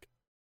them back.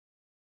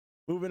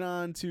 Moving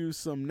on to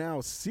some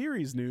now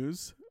series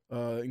news,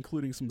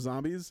 including some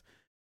zombies.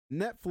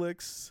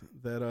 Netflix,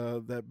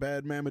 that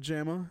bad mamma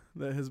jamma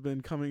that has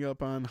been coming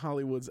up on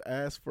Hollywood's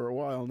ass for a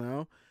while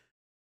now.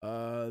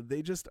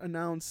 They just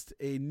announced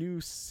a new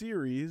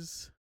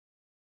series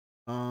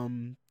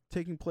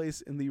taking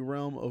place in the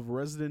realm of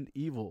Resident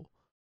Evil.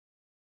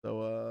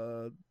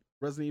 So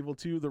Resident Evil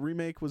 2, the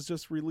remake, was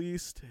just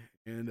released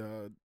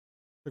and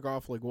took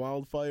off like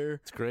wildfire.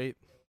 It's great.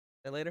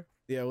 And later.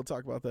 Yeah, we'll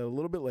talk about that a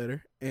little bit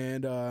later.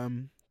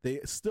 And they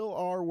still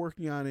are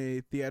working on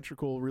a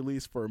theatrical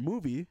release for a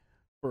movie,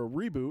 for a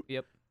reboot.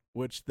 Yep.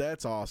 Which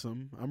that's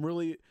awesome. I'm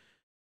really...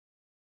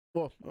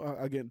 Well,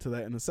 I'll get into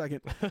that in a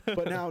second.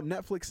 But now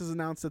Netflix has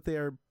announced that they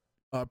are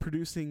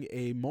producing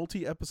a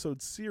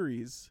multi-episode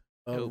series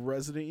of Nope.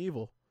 Resident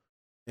Evil.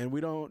 And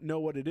we don't know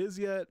what it is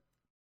yet.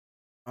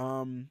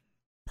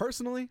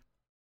 Personally,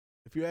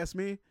 if you ask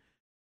me,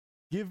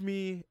 give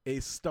me a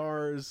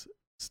Stars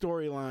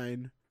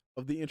storyline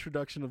of the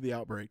introduction of the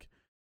outbreak.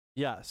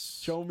 Yes.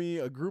 Show me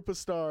a group of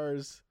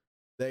stars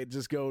that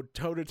just go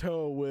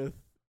toe-to-toe with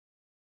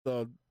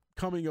the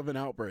coming of an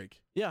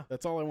outbreak. Yeah,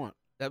 That's all I want.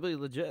 That'd be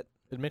legit.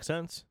 it makes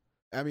sense.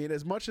 I mean,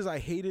 as much as I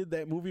hated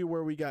that movie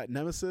where we got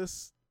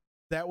Nemesis,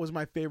 that was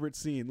my favorite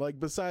scene. Like,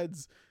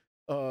 besides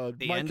The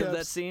Mike end of that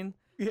Epps, scene.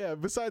 yeah,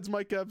 besides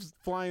Mike Epps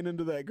flying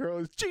into that girl,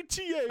 it's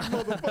GTA,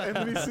 motherfucker. And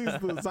then he sees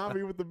the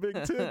zombie with the big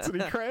tits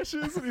and he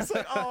crashes and he's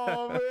like,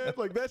 oh, man.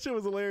 Like, that shit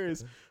was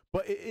hilarious.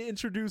 But it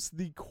introduced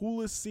the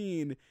coolest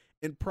scene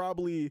in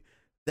probably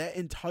that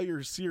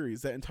entire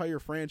series, that entire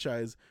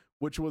franchise,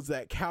 which was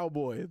that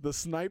cowboy, the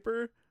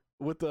sniper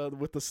with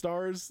the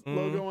stars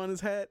logo on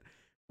his hat.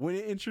 when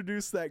it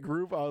introduced that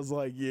group, I was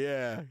like,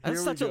 yeah, That's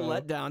here such we a go.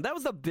 letdown. That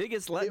was the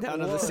biggest It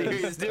letdown of the was.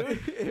 series, dude.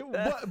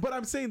 but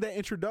I'm saying that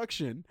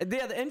introduction. And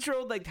yeah, the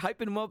intro, like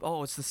hyping them up.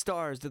 Oh, it's the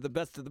stars. They're the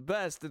best of the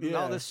best, and Yeah.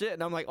 all this shit.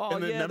 And I'm like, oh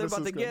And then yeah, they're about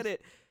to Nemesis get comes.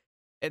 it.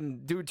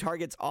 And dude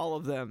targets all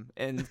of them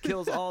and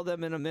kills all of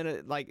them in a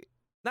minute. Like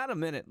not a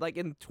minute, like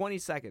in 20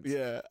 seconds.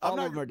 Yeah, all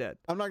of them are dead.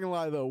 I'm not gonna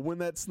lie though, when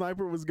that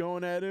sniper was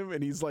going at him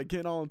and he's like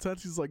getting all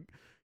intense, he's like,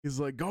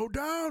 go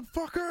down,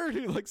 fucker. And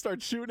he like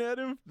starts shooting at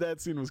him.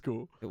 That scene was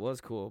cool. It was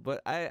cool,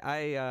 but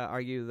I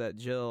argue that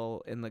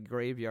Jill in the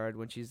graveyard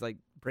when she's like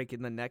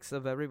breaking the necks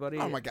of everybody.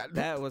 Oh my God.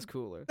 that was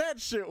cooler. That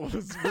shit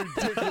was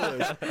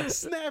ridiculous.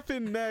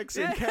 Snapping necks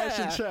and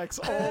cashing checks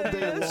all day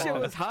that long. shit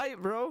was hype,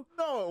 bro.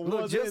 No, it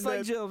Look wasn't. just And like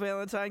that- Jill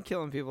Valentine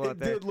killing people out It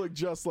there. did look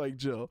just like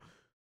Jill.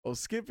 Oh,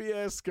 skippy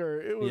ass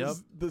skirt. It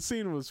was the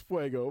scene was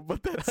fuego,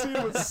 but that scene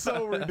was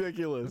so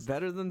ridiculous.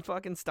 Better than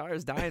fucking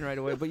stars dying right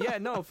away. But yeah,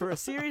 no, for a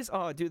series,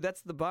 oh dude,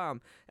 that's the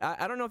bomb.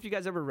 I don't know if you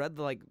guys ever read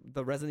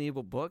the Resident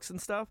Evil books and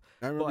stuff.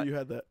 I remember But- you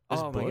had that.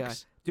 Oh my god,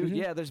 books? dude, Mhm.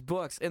 yeah, there's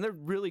books and they're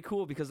really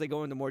cool because they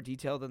go into more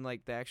detail than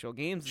like the actual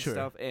games and Sure.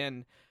 stuff.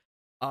 And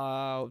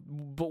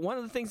but one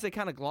of the things they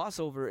kind of gloss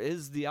over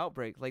is the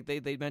outbreak. Like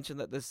they mentioned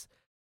that this,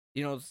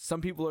 you know,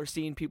 some people are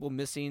seeing people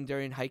missing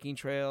during hiking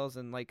trails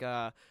and like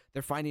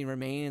they're finding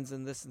remains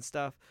and this and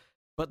stuff.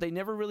 But they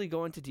never really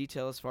go into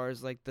detail as far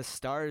as like the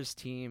STARS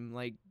team.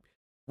 Like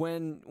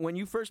when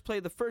you first play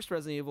the first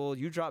Resident Evil,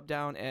 you drop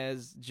down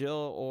as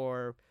Jill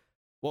or,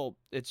 well,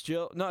 it's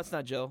Jill. No, it's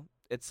not Jill.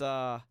 It's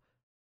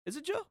is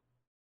it Jill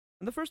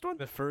in the first one?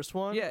 The first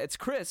one? Yeah, it's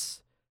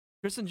Chris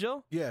and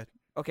Jill. Yeah.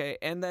 Okay,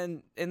 and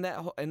then in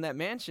that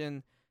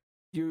mansion,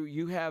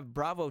 you have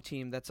Bravo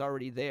team that's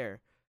already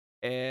there,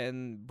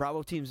 and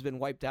Bravo team's been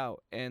wiped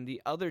out, and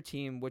the other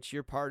team, which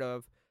you're part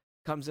of,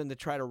 comes in to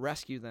try to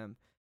rescue them,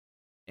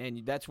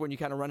 and that's when you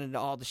kind of run into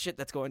all the shit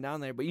that's going down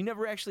there. But you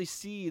never actually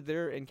see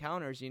their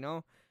encounters, you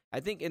know.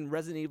 I think in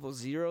Resident Evil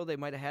 0 they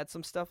might have had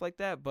some stuff like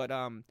that, but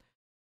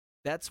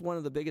that's one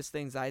of the biggest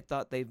things I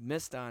thought they've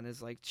missed on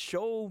is like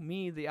show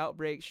me the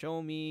outbreak,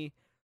 show me.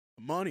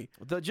 Money.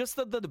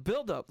 The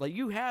build up, like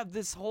you have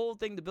this whole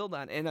thing to build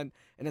on, and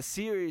a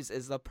series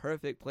is the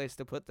perfect place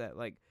to put that.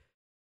 Like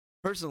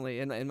personally,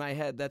 in my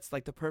head, that's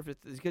like the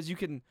perfect because you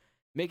can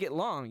make it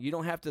long. You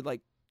don't have to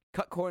like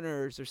cut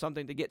corners or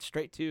something to get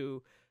straight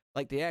to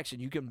like the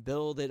action. You can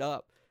build it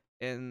up,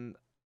 and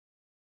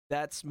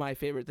that's my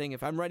favorite thing.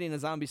 If I'm writing a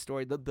zombie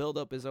story, the build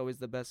up is always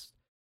the best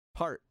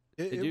part.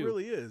 It do.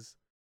 really is.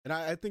 And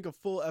I think a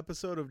full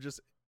episode of just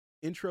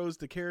intros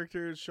to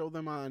characters, show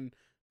them on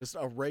just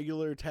a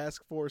regular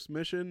task force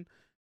mission,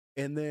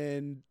 and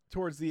then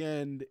towards the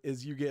end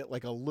is you get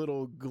like a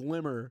little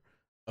glimmer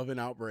of an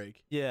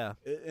outbreak. Yeah.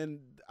 And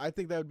I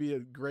think that would be a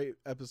great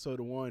episode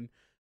of one.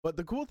 But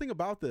the cool thing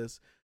about this,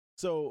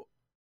 so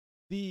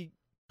the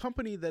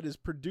company that is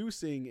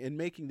producing and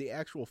making the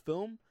actual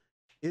film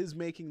is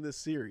making this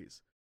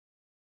series.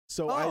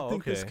 So I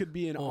think this okay. could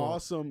be an Oh.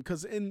 awesome,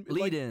 because in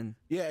Lead like, in.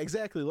 yeah,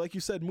 exactly. Like you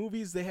said,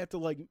 movies, they have to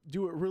like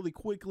do it really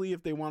quickly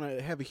if they want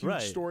to have a huge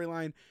Right.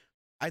 storyline.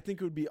 I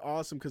think it would be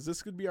awesome because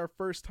this could be our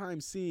first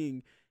time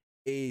seeing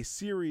a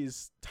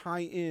series tie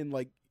in.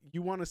 Like,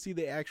 you want to see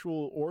the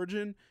actual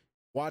origin,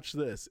 watch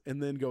this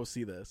and then go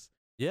see this.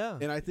 Yeah.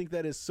 And I think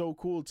that is so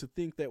cool to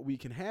think that we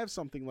can have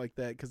something like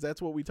that, because that's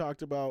what we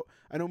talked about.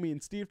 I know me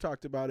and Steve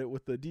talked about it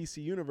with the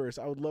DC Universe.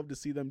 I would love to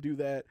see them do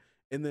that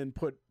and then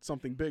put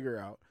something bigger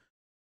out.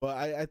 But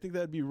I think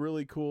that'd be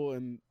really cool.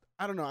 And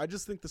I don't know. I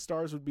just think the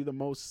STARS would be the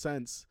most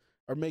sense,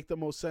 or make the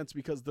most sense,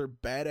 because they're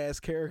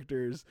badass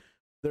characters.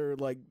 They're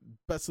like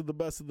best of the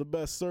best of the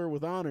best, sir,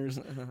 with honors.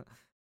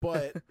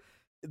 But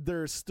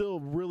they're still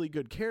really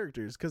good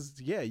characters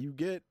because, yeah, you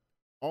get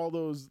all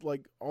those,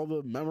 like, all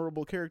the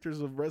memorable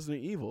characters of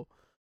Resident Evil.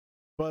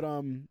 But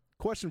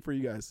question for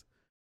you guys.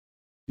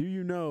 Do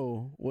you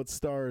know what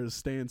STARS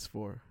stands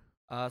for?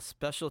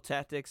 Special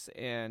Tactics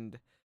and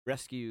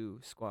Rescue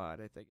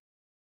Squad, I think.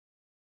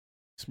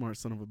 Smart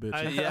son of a bitch.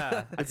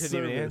 I It's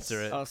couldn't even service.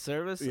 answer it. Oh,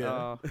 service?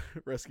 Yeah.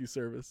 Rescue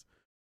service.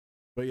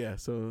 But yeah,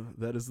 so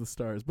that is the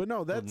STARS. But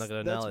no, that's nugget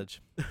of that's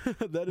knowledge.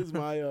 that is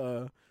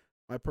my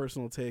my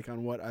personal take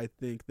on what I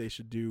think they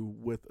should do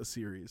with a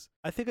series.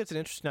 I think it's an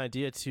interesting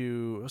idea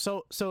to.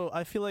 So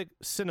I feel like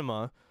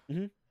cinema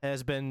Mhm.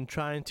 has been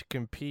trying to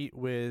compete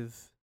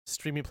with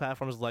streaming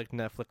platforms like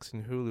Netflix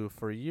and Hulu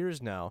for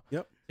years now.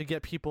 Yep. To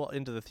get people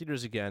into the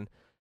theaters again.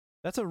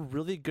 That's a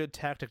really good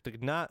tactic to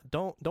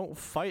don't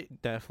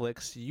fight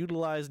Netflix.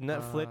 Utilize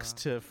Netflix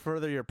to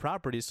further your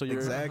property. So you're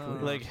Exactly.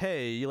 like,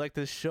 hey, you like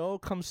this show?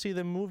 Come see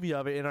the movie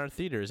of it in our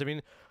theaters. I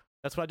mean,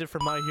 that's what I did for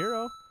My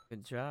Hero.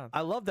 Good job.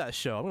 I love that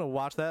show. I'm gonna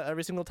watch that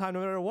every single time,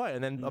 no matter what.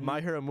 And then a Mhm.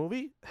 My Hero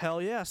movie, hell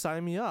yeah,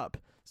 sign me up.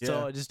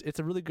 So it's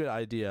a really good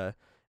idea.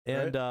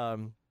 And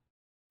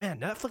man,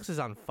 Netflix is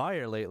on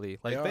fire lately.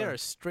 Like they are. are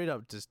straight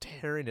up just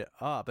tearing it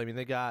up. I mean,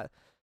 they got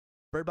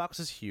Bird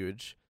Box is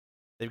huge.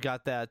 They've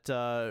got that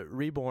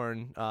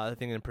Reborn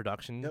thing in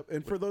production. Yep.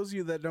 And for those of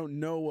you that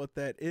don't know what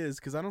that is,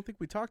 because I don't think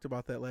we talked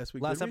about that last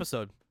week. Last did we?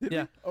 episode. Did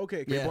Yeah. we?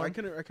 Okay. Yeah. Well, I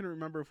couldn't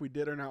remember if we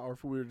did or not, or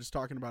if we were just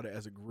talking about it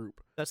as a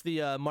group. That's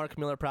the Mark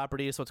Miller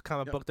property. So it's a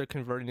comic Yep. book they're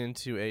converting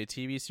into a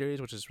TV series,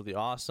 which is really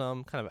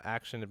awesome. Kind of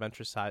action,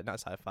 adventure side,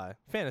 not sci-fi,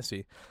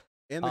 fantasy.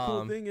 And the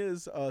cool thing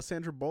is,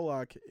 Sandra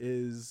Bullock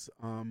is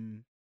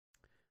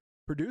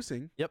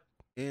producing. Yep.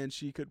 And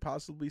she could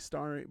possibly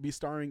be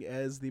starring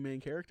as the main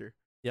character.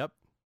 Yep.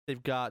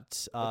 They've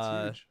got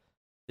That's huge.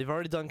 they've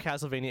already done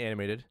Castlevania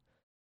animated.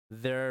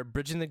 They're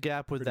bridging the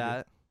gap with Pretty good.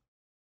 that.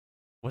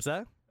 What's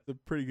that? It's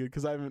pretty good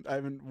because I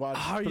haven't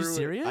watched. Are you through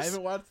serious? It. I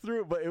haven't watched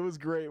through it, but it was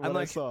great what I'm I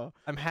like- saw.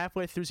 I'm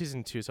halfway through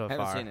season 2 so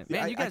Haven't far. seen it. Yeah,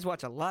 Man, I- you guys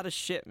watch a lot of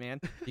shit, man.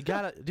 You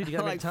gotta make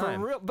Like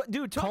time. for real. But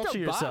dude, talk Culture to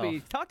yourself.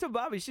 Bobby. Talk to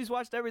Bobby. She's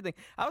watched everything.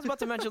 I was about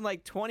to mention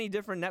like 20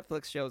 different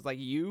Netflix shows. Like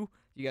you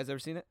guys ever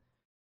seen it?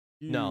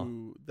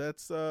 No.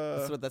 That's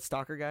That's with that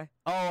stalker guy.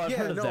 Oh, I've Yeah,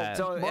 heard of no, that.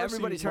 So Marcy-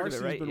 everybody's heard of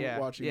it, Marcy's right? been Yeah,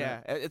 watching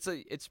yeah.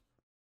 It's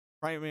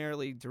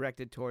primarily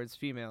directed towards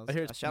females. I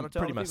hear it's shout out to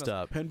all pretty the messed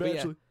females. up. Penn But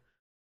yeah. Badgley.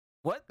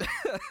 What?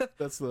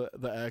 That's the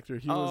actor.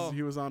 He Oh.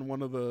 was on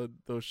one of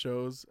those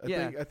shows.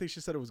 Yeah. I think she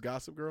said it was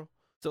Gossip Girl.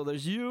 So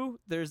there's you.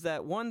 There's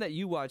that one that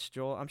you watched,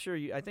 Joel. I'm sure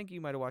you. I think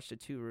you might have watched it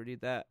too, Rudy.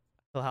 That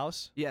Hill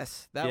House.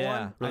 yes, that Yeah,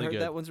 one. I really heard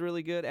good. that one's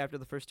really good. After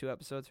the first 2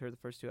 episodes, heard the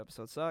first 2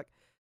 episodes suck.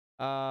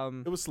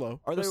 It was slow.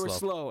 Or they was were slow.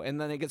 slow, and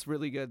then it gets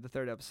really good the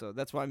 3rd episode.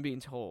 That's what I'm being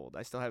told.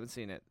 I still haven't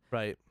seen it.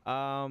 Right.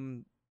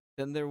 Then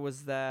there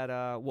was that.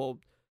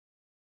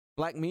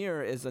 Black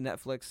Mirror is a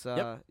Netflix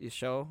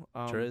show.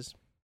 Sure is.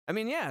 I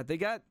mean, yeah,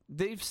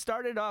 they've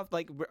started off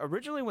like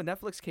originally when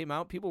Netflix came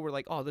out, people were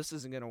like, "Oh, this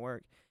isn't gonna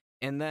work,"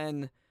 and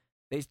then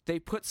they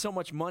put so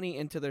much money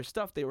into their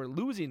stuff, they were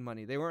losing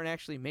money. They weren't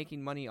actually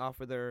making money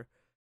off of their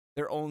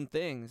own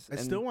things. I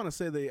And still want to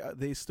say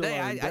they still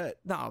are in debt.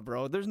 nah,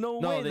 bro. There's no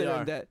No, way they they're are.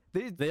 in debt.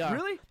 They are.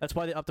 Really, That's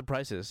why they upped the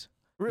prices.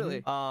 really.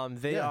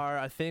 They Yeah. are,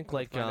 I think,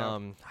 like find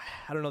out.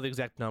 I don't know the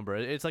exact number.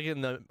 It's like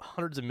in the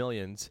hundreds of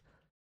millions.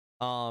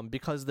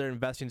 Because they're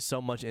investing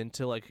so much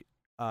into like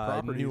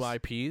new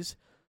IPs.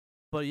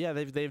 But yeah,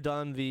 they've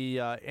done the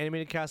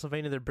animated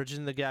Castlevania. They're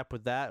bridging the gap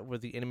with that,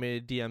 with the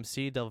animated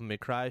DMC Devil May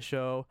Cry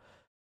show.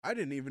 I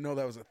didn't even know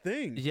that was a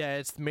thing. Yeah,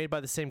 it's made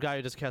by the same guy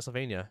who does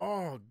Castlevania.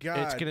 Oh God.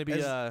 It's gonna be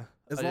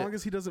as long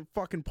as he doesn't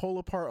fucking pull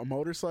apart a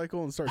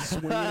motorcycle and start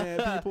swinging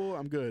at people,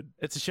 I'm good.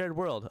 it's a shared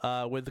world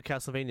with the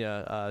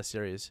Castlevania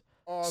series.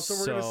 Oh, so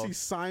we're gonna So- see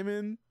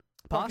Simon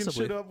fucking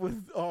Possibly. shit up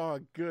with. Oh,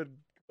 good.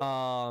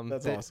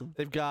 That's awesome.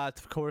 They've got,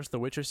 of course, the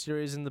Witcher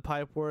series in the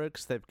pipe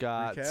works. They've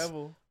got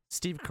Cavill.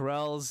 Steve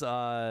Carell's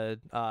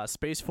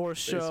Space Force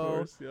Space show.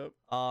 Force,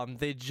 Yep.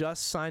 They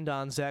just signed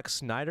on Zack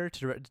Snyder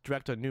to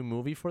direct a new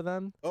movie for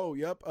them. Oh,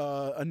 yep.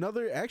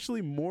 Another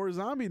actually more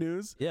zombie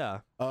news.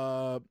 Yeah.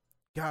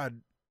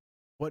 God,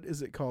 what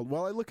is it called?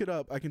 While I look it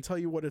up, I can tell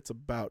you what it's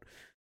about.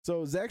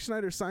 So Zack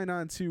Snyder signed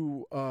on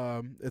to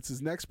it's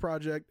his next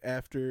project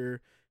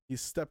after he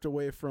stepped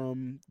away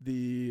from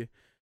the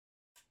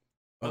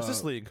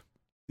Justice League.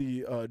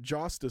 the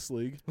Justice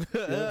League.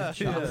 Yeah.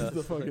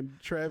 The fucking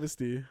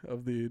travesty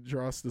of the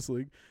Justice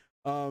League.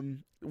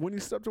 When he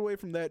stepped away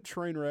from that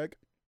train wreck,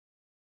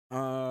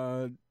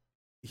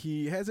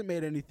 he hasn't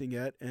made anything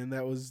yet, and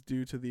that was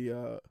due to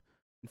the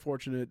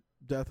unfortunate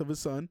death of his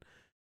son.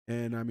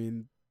 And I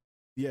mean,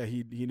 yeah,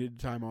 he needed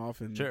time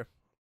off, and Sure.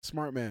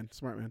 smart man.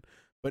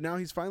 But now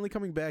he's finally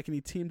coming back, and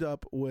he teamed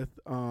up with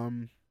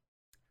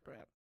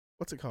Crap.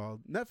 what's it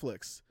called?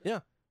 Netflix.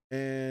 Yeah.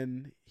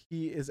 And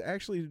he is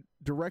actually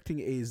directing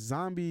a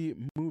zombie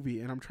movie,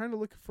 and I'm trying to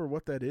look for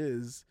what that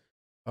is,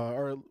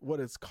 or what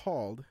it's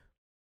called.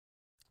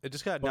 It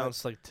just got But-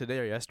 announced like today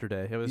or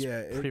yesterday. It was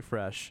Yeah, pretty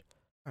fresh.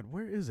 God,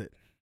 where is it?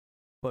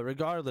 But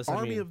regardless, I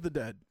Army mean, of the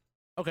Dead.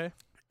 okay.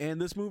 And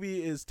this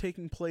movie is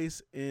taking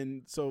place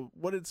in, so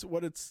what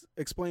it's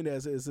explained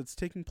as is it's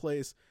taking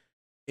place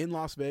in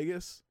Las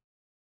Vegas,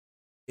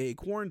 a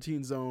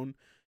quarantine zone,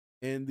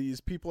 and these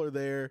people are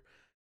there,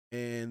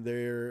 and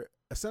they're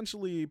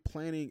essentially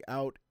planning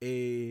out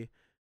a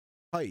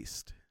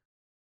heist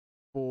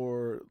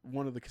for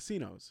one of the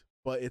casinos,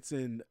 but it's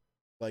in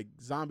like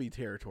zombie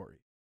territory.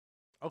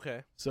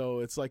 Okay. So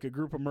it's like a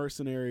group of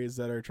mercenaries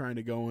that are trying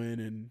to go in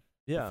and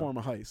Yeah. perform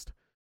a heist.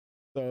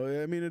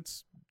 So I mean,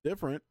 it's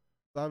different.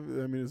 I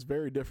mean, it's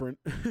very different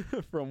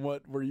from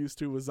what we're used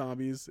to with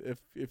zombies.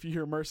 If you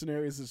hear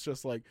mercenaries, it's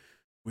just like,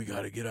 we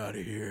got to get out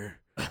of here.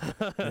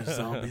 There's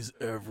zombies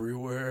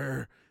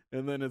everywhere.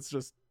 And then it's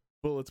just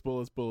bullets,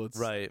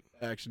 Right.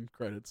 action,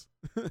 credits.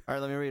 All right,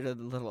 let me read a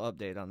little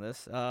update on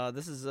this.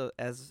 This is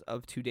as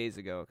of 2 days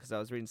ago because I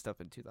was reading stuff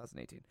in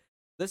 2018.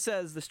 This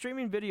says the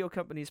streaming video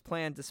companies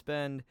plan to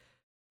spend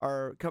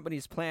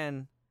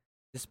 $10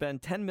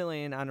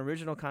 million on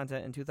original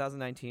content in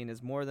 2019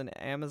 is more than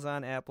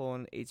Amazon, Apple,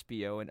 and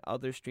HBO and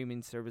other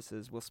streaming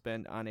services will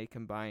spend on a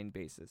combined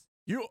basis.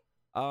 You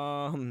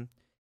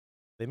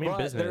They mean But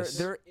business.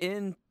 They're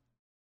in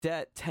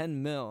debt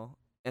 10 mil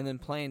and then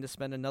planning to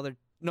spend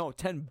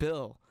 10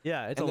 bill.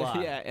 yeah, it's and a they're-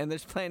 lot. Yeah, and they're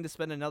planning to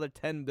spend another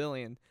 10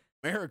 billion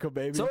America,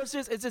 baby. So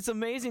it's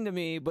amazing to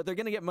me, but they're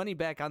gonna get money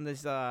back on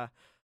this.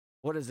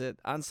 What is it?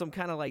 On some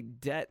kind of like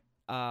debt.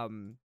 I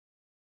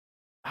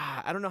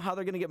don't know how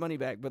they're gonna get money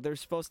back, but they're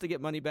supposed to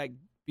get money back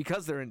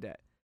because they're in debt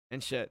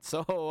and shit.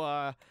 So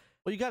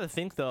Well, you got to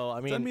think though. I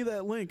mean, Send me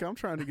that link. I'm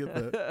trying to get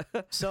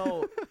that.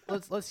 so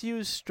let's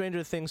use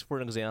Stranger Things for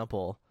an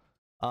example.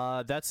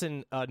 That's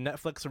a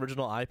Netflix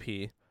original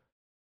IP,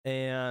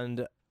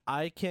 and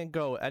I can't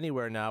go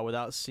anywhere now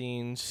without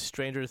seeing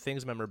Stranger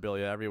Things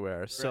memorabilia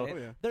everywhere. So Right. Oh,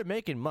 yeah. they're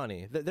making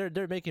money.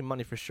 They're making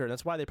money for sure.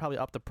 That's why they probably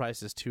upped the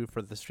prices too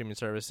for the streaming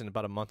service in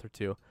about a month or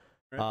two.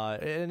 Right.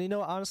 And you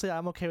know, honestly,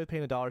 I'm okay with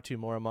paying $1 or $2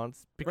 more a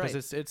month because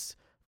Right. it's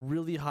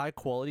really high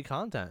quality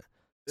content.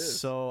 It is.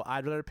 So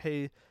I'd rather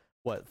pay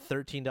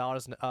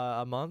 $13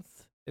 a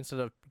month instead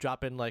of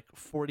dropping like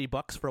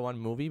 $40 for one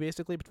movie,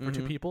 basically for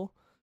two Mhm. people.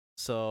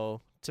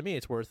 So to me,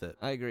 it's worth it.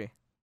 I agree.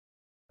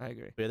 But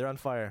yeah, they're on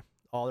fire.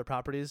 All their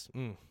properties.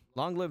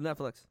 Long live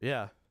Netflix.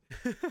 Yeah,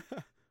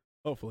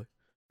 Hopefully.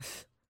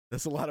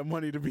 That's a lot of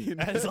money to be in.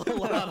 that's a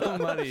lot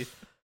of money.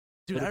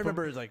 Dude, But I if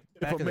remember like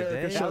back in the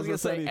America day, I shows was gonna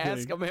us say, anything.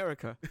 ask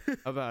America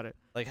about it.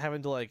 like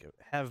having to like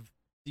have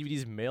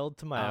DVDs mailed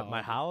to my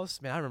Oh. house.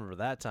 Man, I remember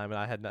that time, and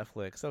I had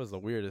Netflix. That was the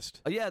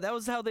weirdest. Oh, yeah, that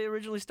was how they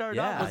originally started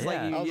Yeah, off. Was like,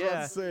 yeah. I was yeah.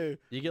 about to say,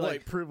 You get like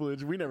like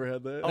privilege. We never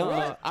had that. No,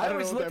 Oh, I don't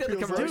always know what looked at that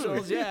the feels like.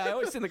 commercials. Yeah, I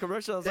always seen the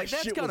commercials. I was That like,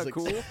 that's shit kind was of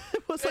cool. it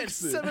was like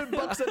expensive.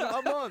 $7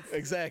 a month.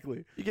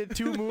 Exactly. You get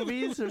 2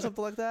 movies or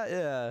something like that.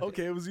 Yeah.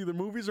 Okay, it was either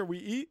movies or we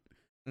eat.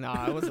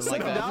 Nah, it wasn't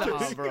like that. $7?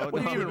 Nah, bro.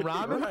 What, no, you even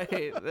ramen? Right.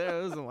 It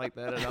wasn't like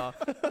that at all.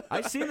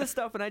 I seen the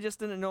stuff and I just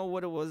didn't know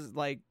what it was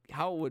like,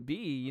 how it would be,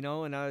 you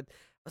know, and I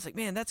was like,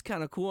 man, that's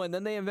kind of cool. And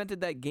then they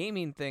invented that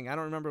gaming thing. I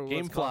don't remember what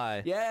it's called.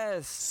 GameFly.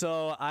 Yes.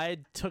 So I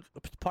took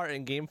part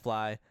in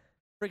GameFly.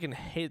 Freaking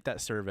hate that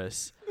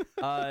service.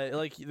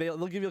 Like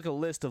they'll give you like a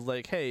list of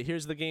like, hey,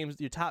 here's the games,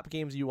 your top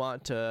games you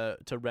want to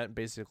rent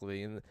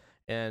basically,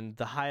 and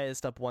the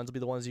highest up ones will be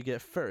the ones you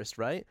get first,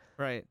 right?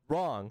 Right.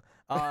 Wrong.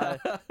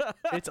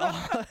 It's all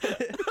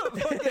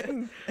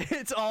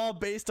it's all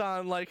based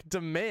on like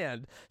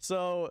demand.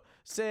 So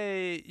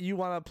say you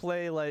want to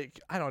play like,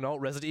 I don't know,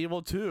 Resident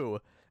Evil 2,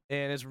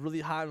 and it's really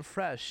hot and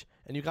fresh,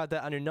 and you got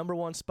that on your number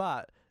 1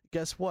 spot.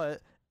 Guess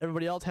what?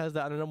 Everybody else has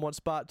that on their number 1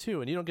 spot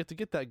too, and you don't get to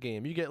get that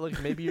game. You get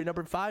like maybe your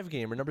number 5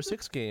 game or number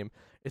 6 game.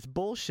 It's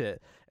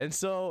bullshit. And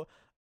so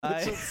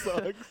That shit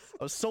sucks.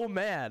 I was so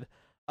mad.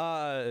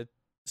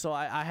 So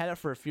I had it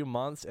for a few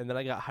months, and then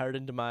I got hired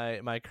into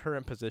my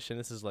current position.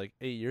 This is like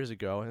 8 years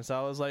ago, and so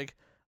I was like,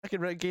 I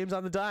can rent games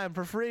on the dime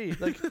for free,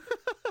 like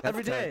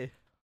every tight. day.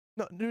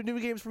 No, new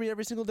games for me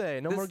every single day.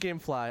 No more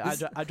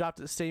GameFly. I dropped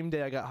it the same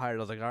day I got hired. I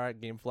was like, all right,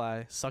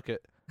 GameFly, suck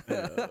it.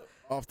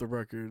 Off the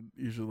record,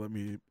 you should let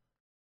me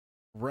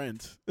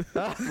rent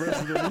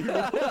Resident Evil.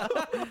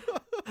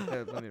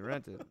 Yeah, let me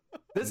rent it.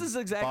 This is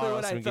exactly Borrow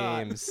what I some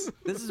thought. games.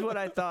 This is what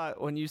I thought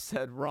when you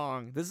said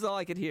wrong. This is all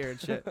I could hear and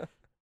shit.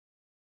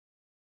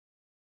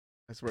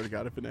 I swear to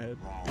God, if it had.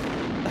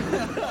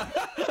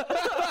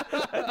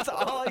 That's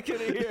all I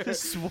could hear.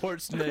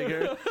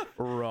 Schwarzenegger.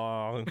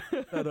 Wrong.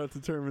 Shout out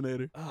to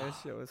Terminator. That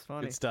shit was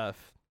funny. Good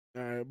stuff.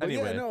 All right, but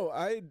Anyway. yeah,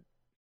 no,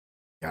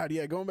 God,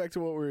 yeah, going back to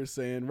what we were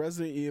saying,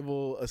 Resident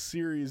Evil, a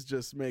series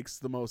just makes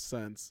the most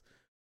sense.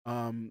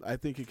 I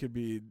think it could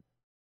be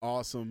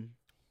awesome,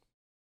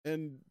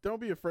 and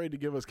don't be afraid to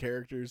give us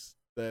characters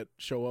that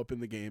show up in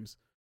the games.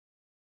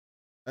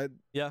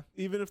 Yeah.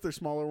 Even if they're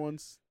smaller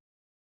ones,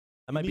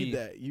 I might be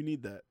You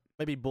need that.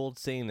 might be bold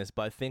saying this,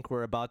 but I think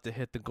we're about to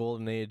hit the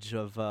golden age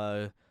of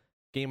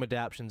game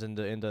adaptions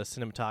into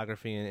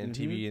cinematography and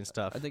TV and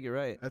stuff. I think you're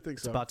right. I think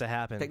it's so. about to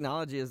happen.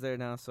 Technology is there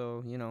now,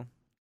 so you know.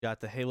 You got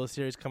the Halo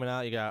series coming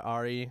out. You got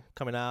Ari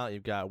coming out.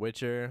 You've got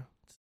Witcher.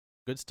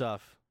 Good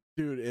stuff.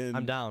 Dude, and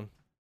I'm down.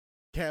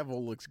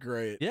 Cavill looks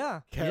great.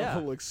 Yeah. Cavill Yeah.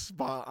 looks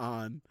spot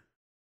on.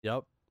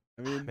 Yep.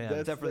 I mean, Man. that's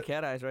Except for the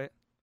cat eyes, right?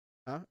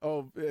 huh?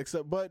 Oh,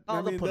 except, but Oh,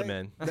 I they'll mean, put that,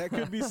 him in. that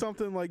could be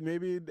something like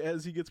maybe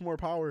as he gets more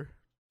power.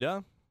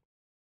 Yeah.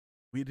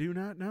 We do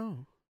not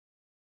know.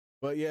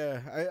 But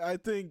yeah, I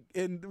think,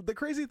 and the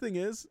crazy thing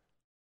is,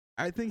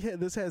 I think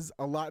this has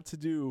a lot to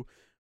do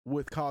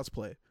with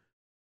cosplay.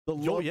 The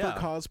love yeah. for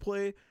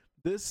cosplay,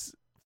 this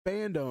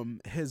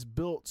fandom has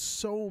built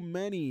so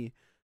many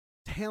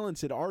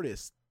talented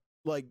artists,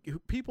 like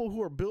people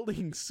who are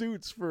building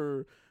suits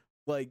for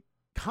like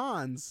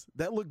cons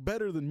that look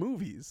better than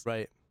movies.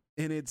 Right.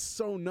 And it's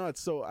so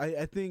nuts. So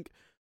I think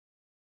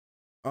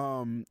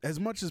as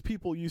much as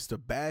people used to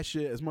bash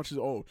it, as much as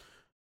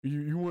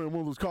you wearing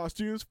one of those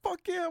costumes?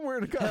 Fuck yeah, I'm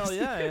wearing a costume. Hell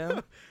yeah, I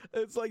am.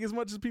 It's like as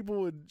much as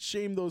people would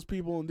shame those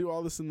people and do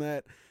all this and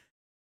that,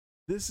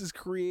 this is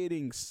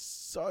creating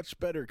such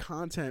better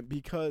content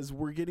because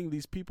we're getting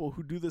these people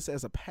who do this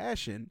as a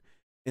passion,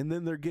 and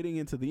then they're getting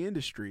into the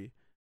industry,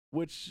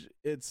 which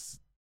it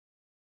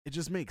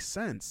just makes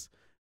sense.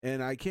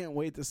 And I can't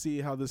wait to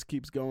see how this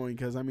keeps going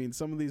because, I mean,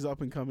 some of these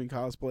up-and-coming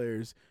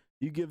cosplayers,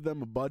 you give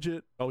them a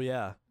budget, Oh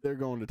yeah. they're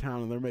going to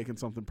town and they're making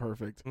something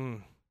perfect.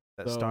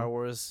 That So- Star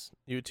Wars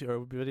YouTube or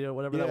video,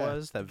 whatever that Yeah.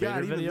 was, that God,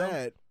 Vader even video.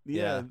 that.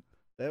 Yeah,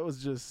 that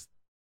was just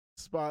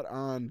spot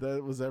on.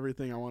 That was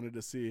everything I wanted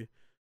to see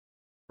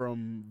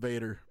from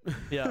Vader.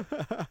 Yeah.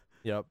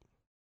 Yep.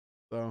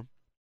 So,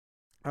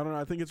 I don't know.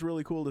 I think it's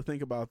really cool to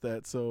think about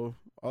that. So,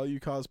 all you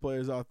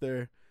cosplayers out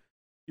there,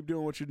 keep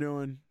doing what you're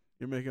doing.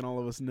 You're making all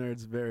of us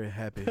nerds very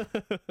happy.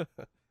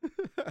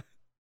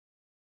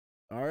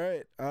 All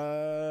right.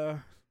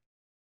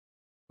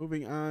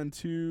 Moving on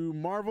to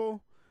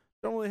Marvel.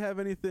 Don't really have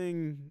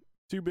anything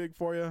too big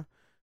for you,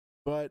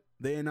 but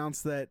they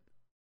announced that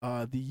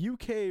the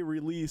UK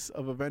release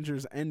of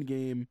Avengers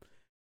Endgame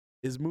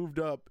is moved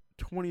up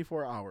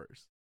 24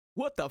 hours.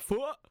 What the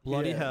fuck?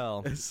 Bloody Yeah.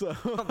 hell. So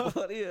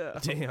Bloody hell.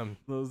 Damn.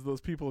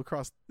 those people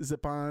across the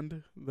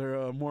pond,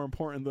 they're more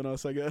important than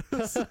us, I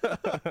guess.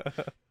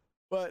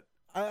 But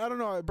I don't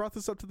know. I brought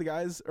this up to the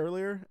guys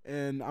earlier,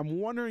 and I'm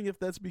wondering if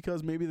that's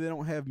because maybe they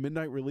don't have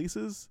midnight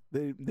releases.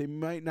 They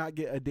might not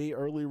get a day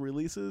early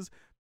releases,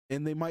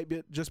 and they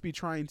might just be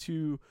trying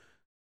to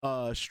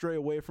stray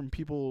away from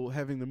people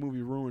having the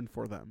movie ruined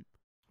for them.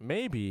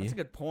 Maybe. That's a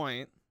good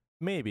point.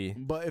 Maybe.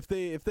 But if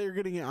they're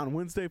getting it on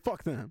Wednesday,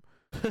 fuck them.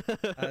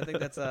 I think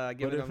that's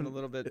giving if them a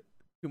little bit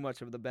too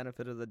much of the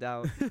benefit of the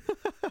doubt.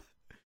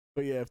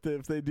 But yeah, if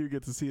they do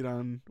get to see it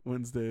on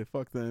Wednesday,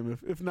 fuck them.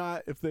 If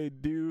not, if they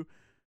do,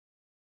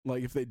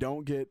 like if they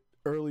don't get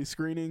early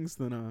screenings,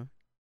 then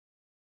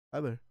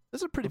either.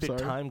 There's a pretty I'm big sorry.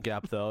 time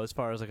gap, though, as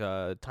far as like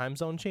a time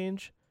zone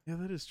change. Yeah,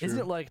 that is true. Isn't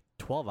it like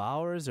 12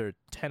 hours or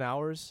 10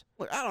 hours?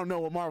 Look, I don't know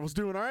what Marvel's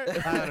doing. All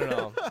right. I don't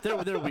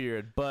know. They're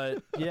weird,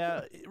 but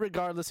yeah.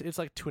 Regardless, it's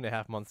like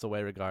 2.5 months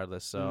away.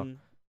 Regardless, so Mhm.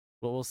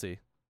 we'll see.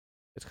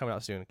 It's coming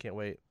out soon. Can't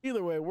wait.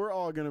 Either way, we're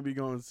all gonna be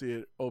going to see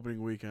it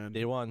opening weekend.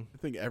 Day one. I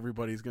think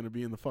everybody's gonna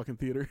be in the fucking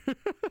theater.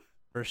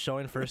 First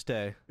showing, first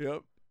day.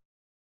 Yep.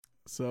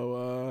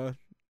 So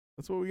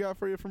that's what we got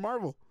for you from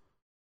Marvel.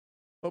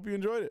 Hope you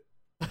enjoyed it.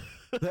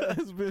 That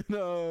has been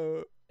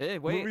Hey,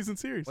 wait. movies and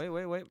series.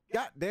 Wait.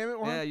 God damn it,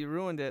 Juan. Yeah, you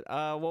ruined it.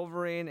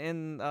 Wolverine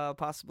in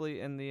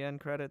possibly in the end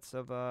credits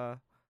of the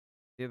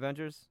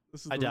Avengers.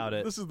 This is I doubt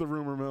it. This is the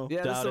rumor mill.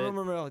 Yeah, this is Doubt the it.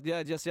 rumor mill.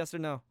 Yeah, just yes or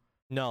no.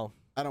 No,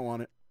 I don't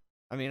want it.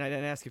 I mean, I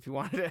didn't ask if you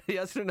wanted it.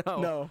 Yes or no.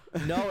 No.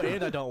 no,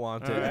 and I don't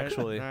want All to right.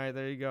 actually. All right,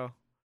 there you go.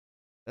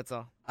 That's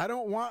all. I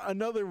don't want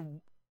another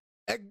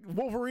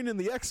Wolverine in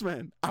the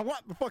X-Men. I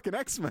want the fucking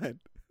X-Men.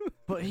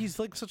 But he's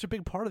like such a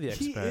big part of the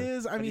He X-Men.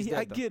 is. I But mean, he's dead,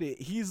 I though. get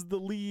it. He's the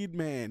lead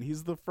man.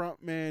 He's the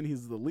front man.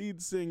 He's the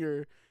lead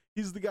singer.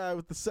 He's the guy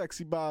with the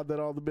sexy bob that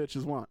all the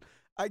bitches want.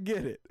 I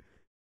get it.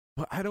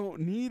 But I don't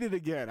need it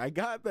again. I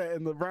got that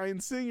in the Bryan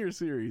Singer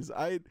series.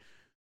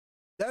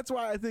 That's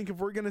why I think if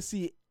we're going to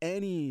see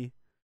any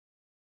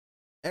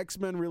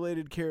X-Men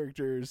related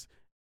characters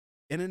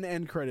in an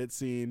end credit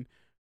scene,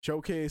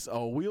 showcase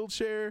a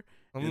wheelchair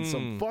and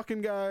some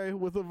fucking guy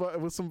with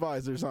with some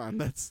visors on.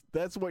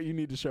 That's what you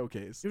need to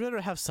showcase. You'd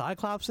rather have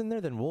Cyclops in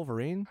there than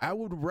Wolverine? I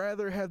would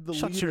rather have the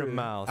Shut leader. your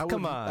mouth. I would,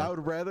 Come on. I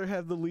would rather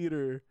have the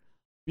leader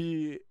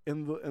be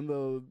in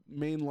the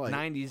main light.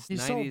 90s.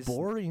 He's 90s. so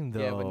boring, though.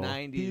 Yeah, but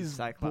 90s He's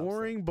Cyclops.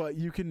 boring, but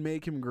you can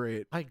make him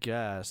great. I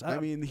guess. I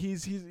mean,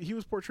 he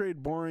was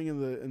portrayed boring in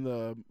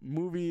the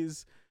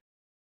movies,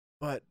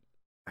 but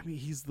I mean,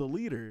 he's the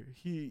leader.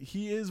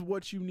 He is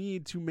what you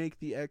need to make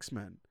the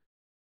X-Men.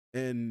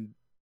 And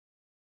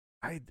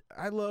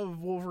I love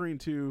Wolverine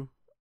too.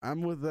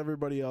 I'm with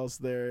everybody else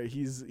there.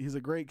 He's a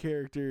great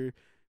character.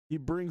 He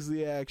brings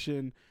the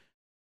action.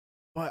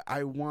 But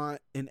I want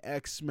an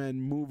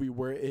X-Men movie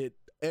where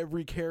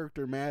every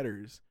character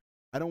matters.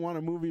 I don't want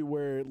a movie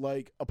where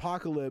like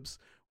Apocalypse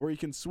where you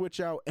can switch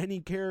out any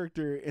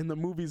character and the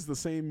movie's the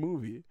same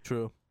movie.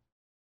 True.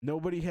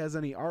 Nobody has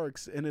any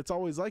arcs, and it's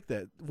always like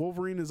that.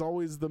 Wolverine is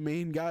always the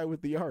main guy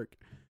with the arc.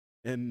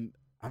 And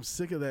I'm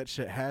sick of that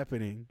shit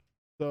happening.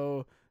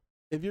 So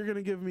if you're going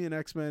to give me an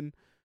X-Men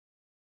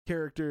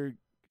character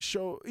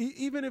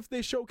even if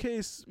they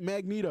showcase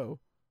Magneto,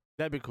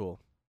 That'd be cool.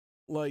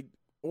 like,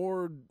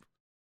 or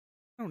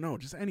I don't know,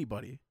 just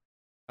anybody.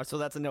 So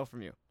that's a no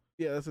from you.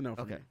 Yeah, that's a no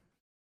for Okay. me.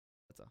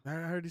 That's all. I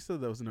already said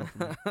that was a no for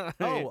me.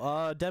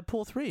 Oh,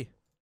 Deadpool 3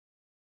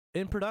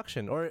 in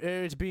production, or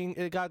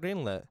it got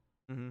greenlit.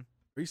 Mm-hmm.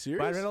 Are you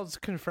serious? Ryan Reynolds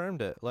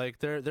confirmed it. Like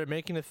they're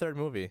making a third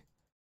movie.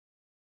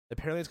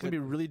 Apparently, it's gonna be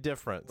really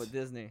different. With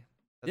Disney.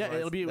 That's Yeah, why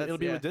it'll be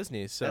yeah. with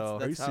Disney. So Are you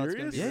how it's gonna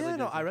serious? be yeah, really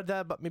no, I Disney. read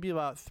that maybe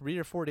about 3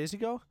 or 4 days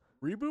ago.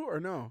 Reboot or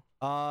no?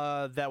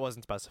 That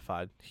wasn't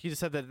specified. He just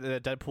said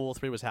that Deadpool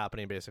 3 was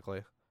happening,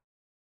 basically.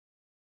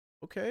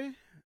 Okay.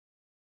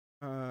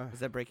 Is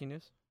that breaking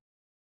news?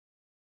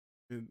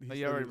 He Oh, said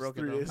you already was broke it.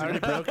 3 though. days I already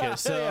ago. broke it,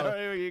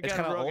 so You It's kinda kind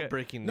of broke old it.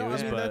 breaking No,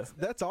 news, I mean but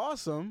that's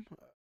awesome.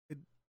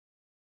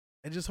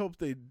 I just hope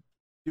they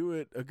do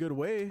it a good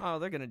way. Oh,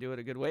 they're gonna do it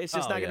a good way. It's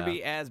just Oh, not gonna yeah.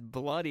 be as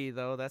bloody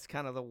though. That's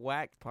kind of the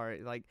whacked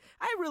part. Like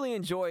I really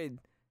enjoyed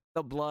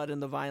the blood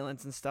and the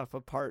violence and stuff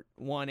of part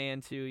 1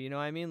 and 2. You know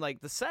what I mean?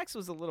 Like the sex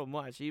was a little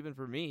much even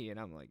for me, and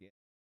I'm like, yeah,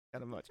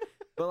 kind of much.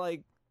 But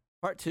like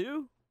part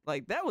 2,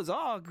 like that was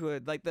all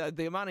good. Like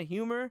the amount of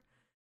humor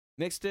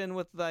mixed in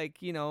with like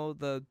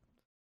the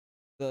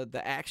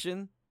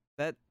action.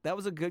 That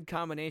was a good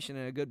combination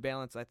and a good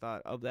balance, I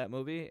thought, of that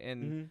movie.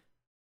 And Mhm.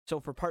 So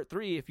for part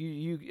 3, if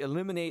you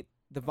eliminate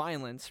the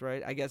violence,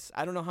 right? I guess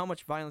I don't know how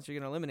much violence you're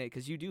gonna eliminate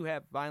because you do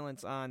have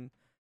violence on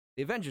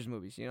the Avengers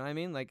movies. You know what I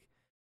mean? Like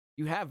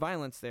you have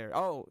violence there.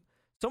 Oh,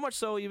 so much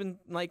so even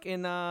like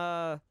in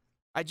I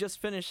just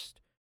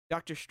finished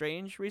Doctor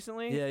Strange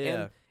recently. Yeah, yeah.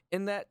 And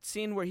in that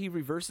scene where he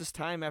reverses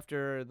time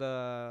after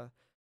the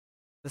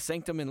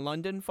Sanctum in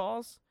London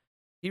falls,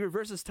 he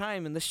reverses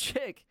time and this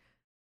chick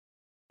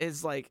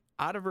is like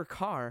out of her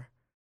car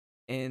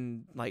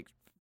and like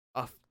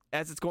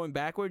as it's going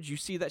backwards, you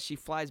see that she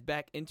flies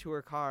back into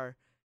her car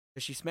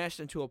because she smashed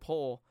into a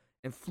pole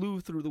and flew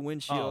through the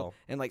windshield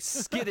and like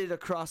skidded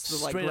across the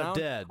like Straight up ground.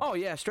 dead. Oh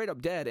yeah, straight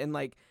up dead. And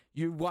like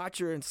you watch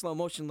her in slow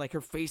motion, like her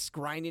face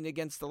grinding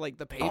against the like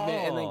the pavement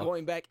and then Oh.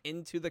 going back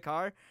into the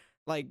car.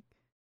 Like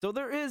so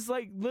there is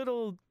like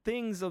little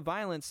things of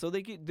violence. So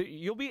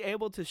you'll be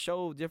able to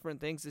show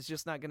different things. It's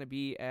just not going to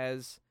be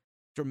as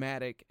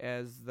dramatic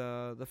as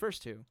the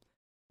first two.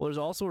 Well, there's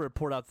also a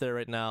report out there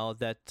right now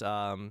that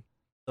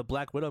the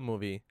Black Widow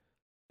movie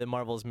that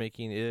Marvel's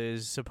making is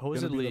Gonna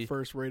supposedly be the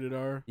first rated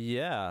R.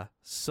 yeah.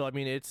 So I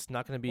mean, it's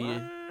not going to be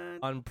What?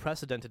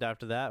 unprecedented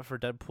after that for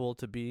Deadpool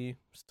to be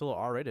still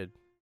R-rated.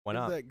 Why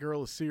Give not? that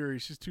girl a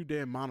series. She's too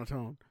damn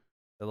monotone.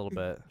 A little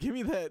bit. Give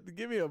me that.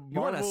 Give me a You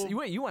want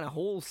Marvel. you want a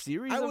whole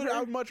series? I of would. her? I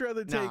would much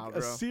rather take Nah, a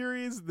bro.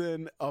 series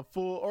than a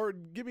full, or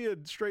give me a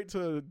straight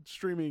to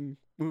streaming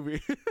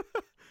movie.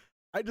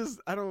 I don't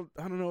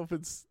know if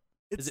it's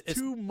It's-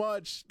 too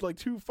much, like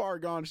too far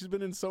gone. She's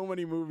been in so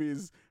many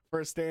movies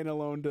for a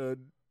standalone to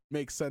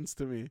make sense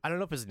to me. I don't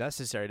know if it's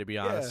necessary to be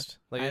honest.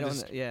 Like I it don't.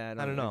 just- Yeah,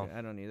 I don't know.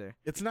 I don't either.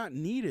 It's not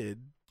needed.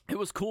 It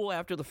was cool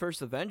after the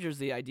first Avengers,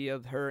 the idea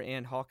of her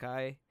and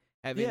Hawkeye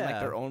having like Yeah.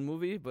 their own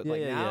movie, but Yeah,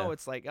 like yeah, now yeah.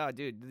 it's like, oh,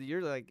 dude,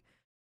 you're like,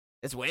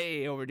 it's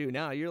way overdue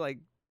now. You're like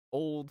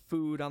old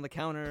food on the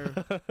counter.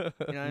 You know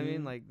what I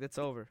mean? Like it's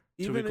over.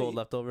 Too many cold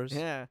leftovers.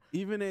 Yeah.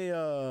 Even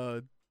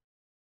a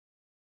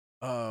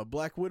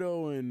Black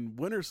Widow and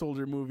Winter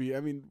Soldier movie. I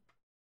mean,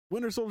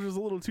 Winter Soldier's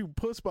a little too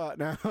pussbot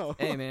now.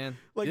 Hey man.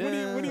 Like when he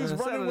was Yeah, running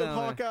settle with down there.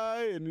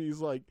 Hawkeye and he's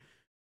like,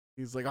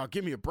 oh,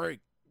 give me a break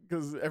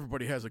because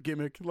everybody has a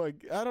gimmick.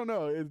 Like I don't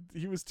know,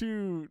 he was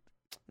too.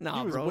 Nah,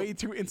 he was bro. way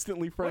too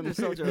instantly friendly.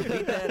 Winter Soldier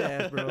beat that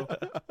ass, bro.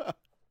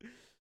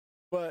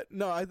 But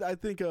no, I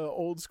think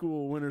old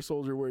school Winter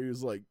Soldier where he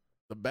was like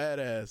the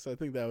badass. I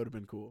think that would have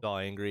been cool. All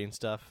angry and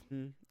stuff.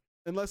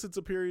 Unless it's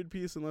a period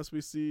piece, unless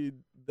we see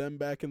them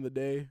back in the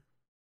day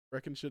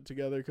wrecking shit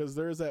together, because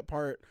there is that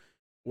part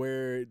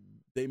where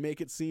they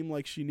make it seem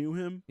like she knew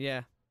him.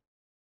 Yeah.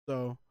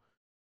 So,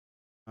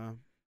 I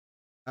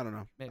don't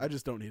know. Maybe. I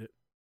just don't need it.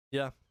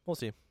 Yeah, we'll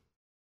see.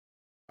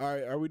 All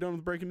right, are we done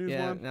with breaking news?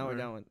 Yeah. Juan? Now we're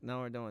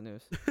Or- done with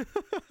news.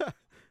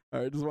 All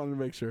right, just wanted to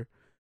make sure.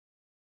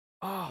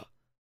 Oh.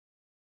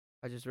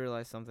 I just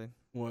realized something.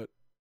 What?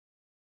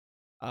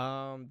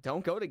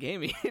 Don't go to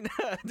gaming.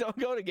 Don't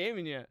go to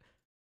gaming yet.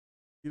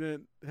 You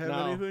didn't have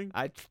No, anything?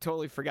 I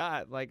totally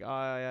forgot. Like,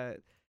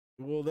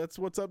 Well, that's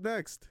what's up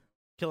next.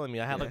 Killing me.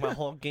 I have like my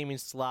whole gaming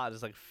slot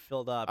is like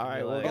filled up. All and right,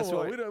 you're well, like, guess oh,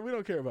 well, what? we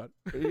don't care about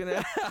it. you're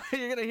gonna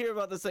you're gonna hear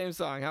about the same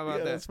song. How about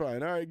Yeah, that? that's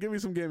fine. All right, give me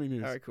some gaming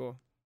news. All right, cool.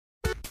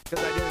 Because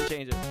I didn't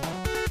change it.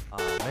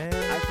 oh man.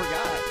 I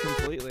forgot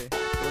completely.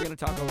 So we're gonna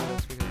talk over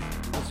this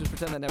because let's just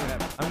pretend that never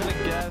happened. I'm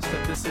gonna guess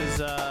that this is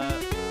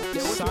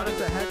which Sonic one?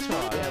 the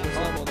Hedgehog. Yeah, which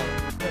level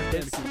though?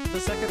 It's the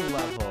second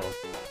level.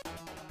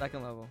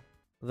 Second level.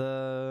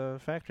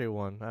 The factory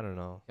one. I don't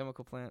know.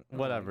 Chemical plant. Oh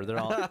Whatever, my they're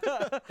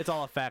God. It's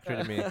all a factory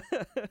to me.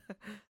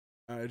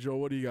 All right, Joel,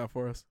 what do you got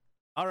for us?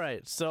 All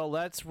right, so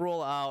let's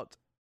roll out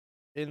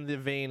in the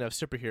vein of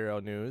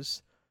superhero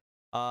news.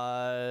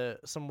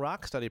 Some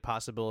Rocksteady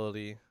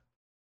possibility.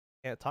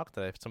 Can't talk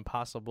today. Some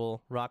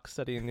possible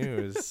Rocksteady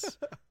news.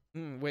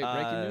 Wait,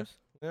 breaking news?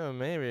 Yeah,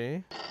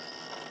 maybe.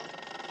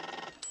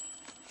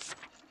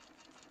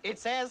 It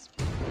says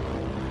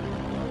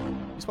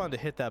Just wanted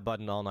to hit that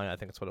button all night. I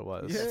think that's what it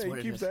was. Yeah, what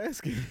he it keeps is.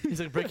 asking. He's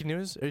like, breaking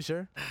news? Are you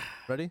sure?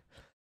 Ready?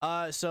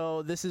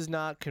 So this is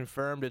not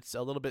confirmed. It's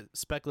a little bit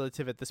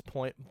speculative at this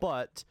point,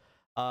 but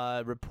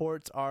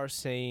reports are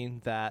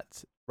saying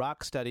that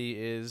Rocksteady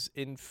is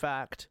in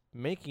fact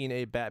making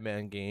a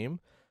Batman game.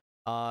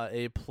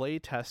 A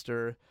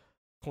playtester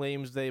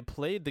claims they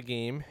played the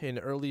game in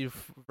early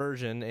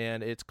version,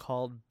 and it's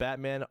called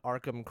Batman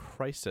Arkham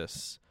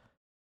Crisis.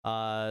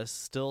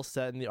 Still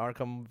set in the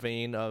Arkham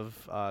vein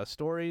of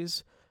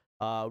stories.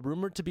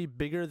 Rumored to be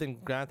bigger than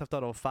Grand Theft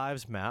Auto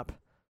 5's map.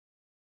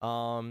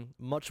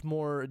 Much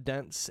more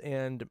dense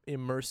and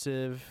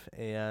immersive,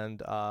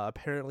 and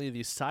apparently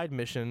the side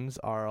missions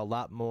are a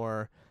lot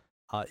more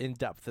in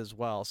depth as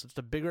well. So it's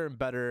a bigger and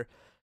better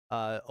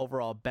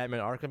overall Batman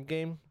Arkham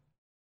game.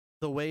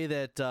 The way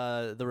that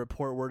the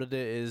report worded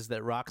it is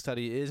that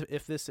Rocksteady is,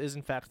 if this is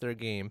in fact their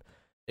game,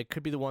 it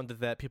could be the one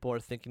that people are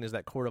thinking is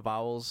that Court of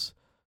Owls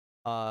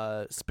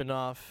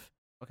spin-off.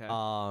 Okay.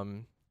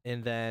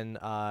 And then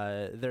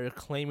they're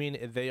claiming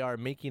they are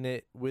making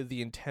it with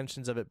the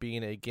intentions of it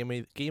being a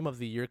game of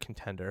the year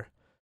contender.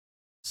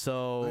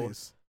 So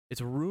Nice.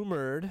 it's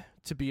rumored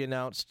to be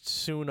announced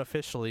soon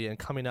officially and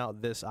coming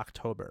out this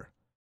October.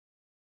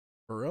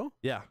 For real?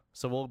 Yeah,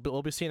 so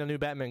we'll be seeing a new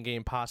Batman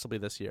game possibly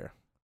this year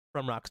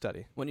from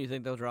Rocksteady. When do you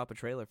think they'll drop a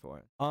trailer for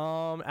it?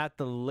 At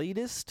the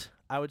latest,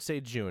 I would say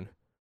June,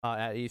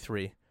 at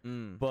E3.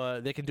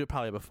 But they can do it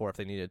probably before if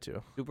they needed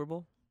to. Super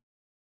Bowl?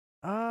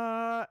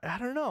 I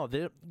don't know.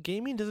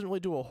 Gaming doesn't really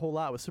do a whole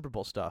lot with Super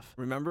Bowl stuff.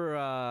 Remember,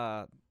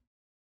 I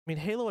mean,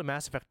 Halo and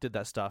Mass Effect did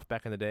that stuff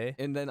back in the day.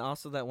 and then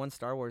also that one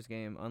Star Wars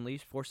game,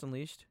 Force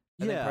Unleashed?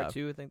 I think Yeah. part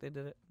 2, I think they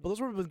did it. But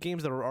those were with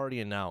games that were already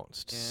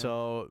announced. Yeah.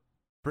 So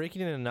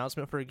breaking an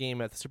announcement for a game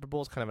at the Super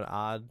Bowl is kind of an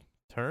odd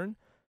turn.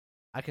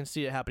 I can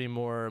see it happening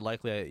more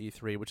likely at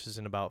E3, which is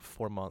in about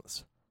 4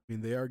 months. I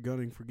mean, they are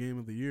gunning for Game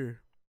of the Year.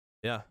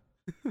 Yeah,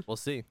 we'll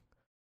see.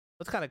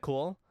 That's kind of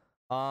cool.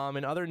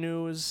 In other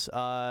news,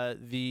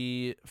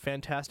 the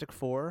Fantastic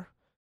Four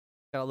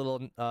got a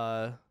little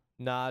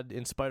nod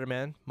in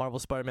Spider-Man, Marvel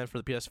Spider-Man for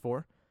the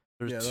PS4.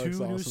 There's Yeah, that 2 looks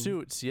new awesome.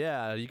 suits.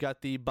 Yeah, you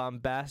got the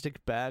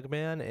Bombastic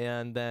Bagman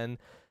and then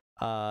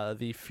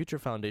the Future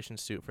Foundation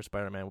suit for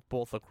Spider-Man.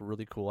 Both look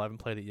really cool. I haven't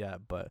played it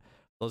yet, but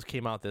those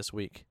came out this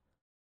week.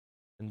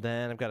 And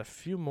then I've got a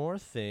few more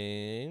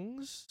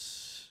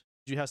things.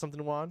 Do you have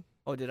something, Juan?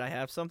 Oh, did I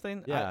have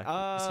something?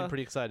 Yeah, you seem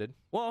pretty excited.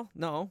 Well,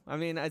 no. I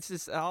mean, it's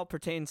just it all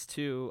pertains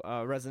to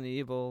Resident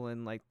Evil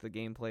and like the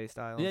gameplay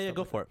style. and Yeah, stuff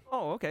go like for it. that.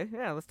 Oh, okay.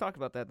 Yeah, let's talk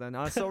about that then.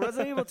 So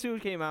Resident Evil 2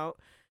 came out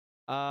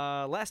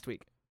last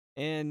week,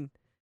 and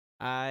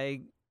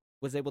I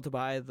was able to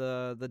buy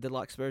the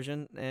deluxe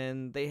version,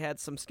 and they had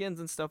some skins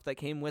and stuff that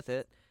came with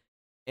it.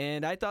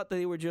 And I thought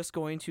they were just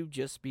going to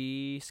just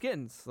be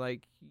skins,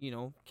 like,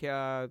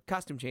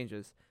 costume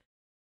changes.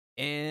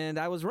 And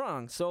I was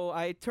wrong. So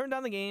I turned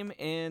on the game,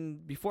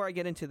 and before I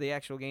get into the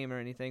actual game or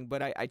anything,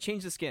 but I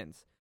changed the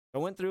skins. I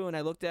went through and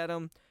I looked at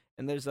them,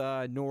 and there's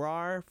a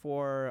Noir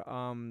for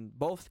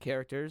both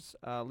characters,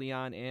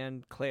 Leon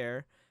and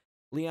Claire.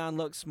 Leon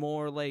looks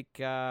more like,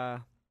 I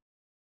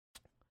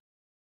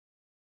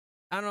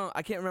don't know,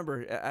 I can't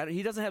remember.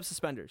 He doesn't have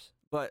suspenders,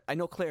 but I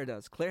know Claire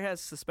does. Claire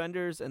has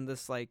suspenders and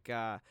this, like,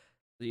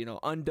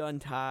 undone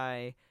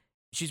tie.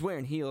 She's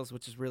wearing heels,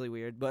 which is really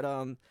weird, but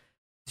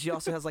she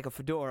also has like a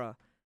fedora,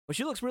 but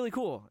she looks really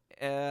cool.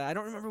 I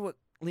don't remember what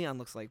Leon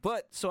looks like,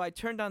 but so I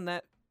turned on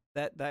that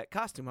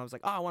costume. I was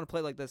like, oh, I want to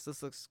play like this.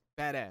 This looks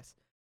badass.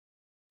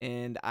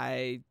 And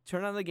I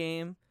turned on the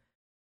game,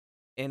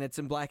 and it's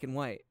in black and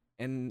white.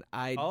 And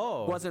I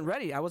wasn't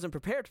ready. I wasn't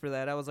prepared for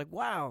that. I was like,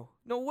 wow,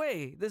 no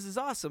way. This is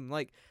awesome.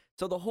 Like,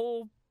 so the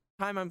whole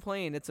time I'm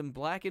playing, it's in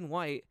black and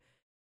white,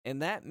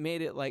 and that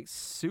made it like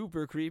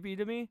super creepy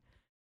to me,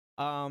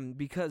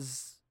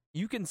 because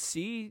you can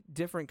see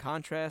different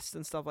contrasts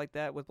and stuff like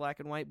that with black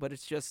and white, but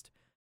it's just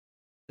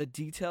the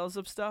details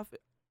of stuff.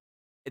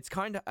 It's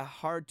kind of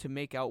hard to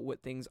make out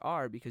what things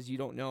are because you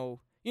don't know.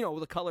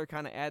 The color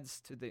kind of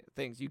adds to the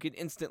things. You can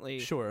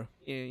instantly,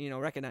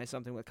 recognize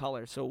something with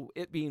color. So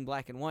it being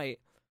black and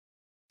white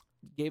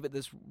gave it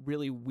this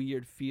really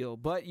weird feel.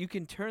 But you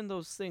can turn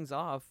those things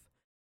off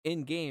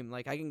in game.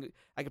 Like I can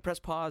press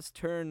pause,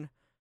 turn,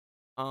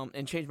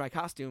 and change my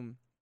costume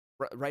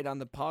right on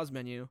the pause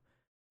menu.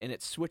 And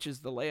it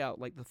switches the layout,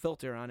 like the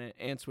filter on it,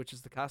 and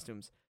switches the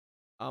costumes.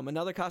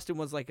 Another costume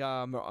was like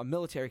a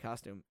military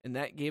costume, and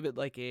that gave it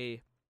like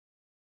a.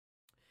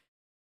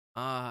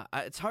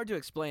 It's hard to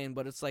explain,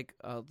 but it's like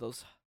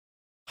those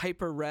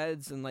hyper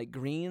reds and like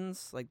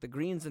greens. Like the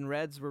greens and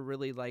reds were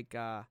really like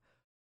kind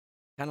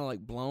of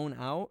like blown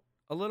out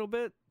a little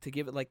bit to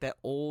give it like that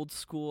old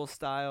school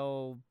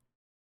style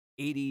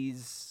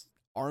 80s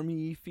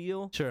army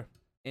feel. Sure.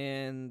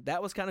 And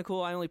that was kind of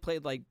cool. I only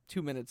played like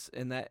 2 minutes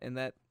in that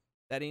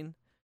setting.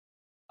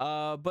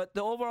 But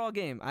the overall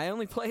game, I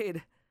only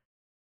played,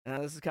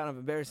 and this is kind of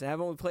embarrassing,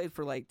 I've only played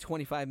for like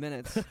 25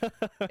 minutes,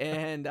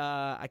 and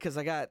because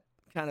I got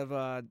kind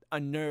of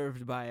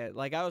unnerved by it.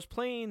 Like I was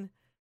playing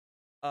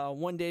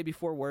one day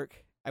before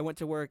work, I went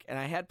to work, and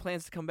I had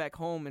plans to come back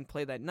home and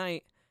play that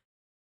night,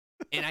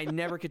 and I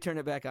never could turn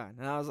it back on.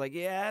 And I was like,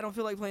 yeah, I don't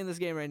feel like playing this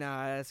game right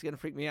now. It's going to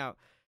freak me out.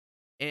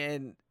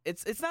 And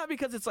it's not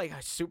because it's like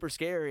super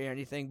scary or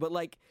anything, but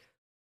like,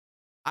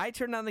 I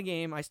turned on the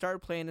game, I started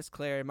playing as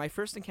Claire. My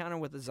first encounter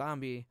with a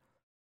zombie,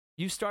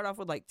 you start off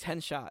with like 10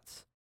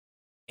 shots.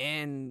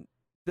 And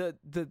the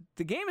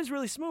game is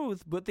really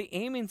smooth, but the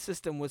aiming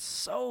system was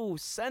so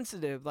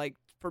sensitive, like,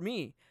 for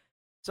me.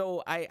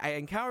 So I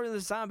encountered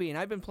this zombie, and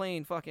I've been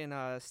playing fucking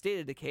State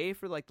of Decay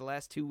for like the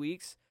last 2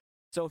 weeks.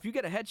 So if you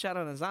get a headshot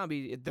on a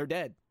zombie, they're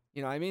dead.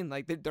 You know what I mean?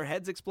 Like, their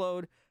heads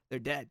explode, they're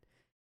dead.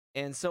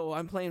 And so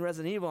I'm playing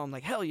Resident Evil, I'm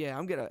like, hell yeah,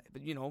 I'm gonna,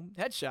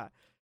 headshot.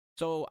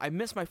 So I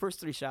missed my first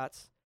 3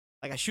 shots.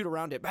 Like, I shoot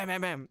around it, bam,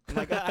 bam, bam. And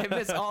like, I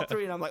missed all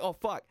 3, and I'm like, oh,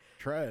 fuck.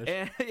 Trash.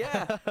 And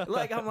yeah,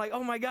 like, I'm like,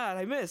 oh my God,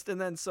 I missed. And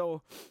then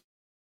so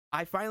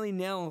I finally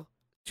nail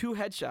 2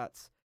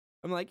 headshots.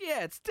 I'm like,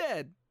 yeah, it's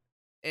dead.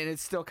 And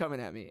it's still coming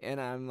at me.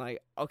 And I'm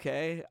like,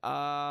 okay.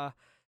 I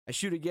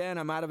shoot again,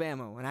 I'm out of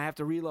ammo, and I have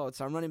to reload.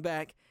 So I'm running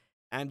back.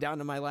 I'm down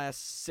to my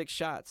last 6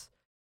 shots.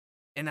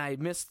 And I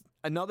missed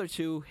another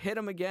 2, hit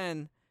him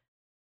again,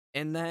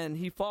 and then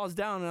he falls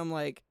down, and I'm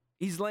like,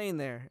 he's laying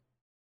there.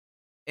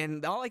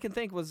 And all I can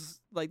think was,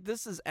 like,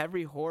 this is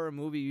every horror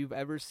movie you've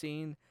ever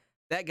seen.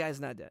 That guy's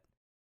not dead.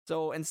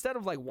 So instead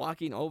of, like,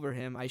 walking over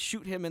him, I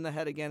shoot him in the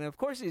head again. And of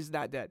course he's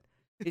not dead.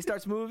 He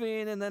starts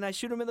moving, and then I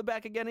shoot him in the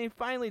back again, and he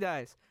finally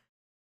dies.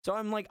 So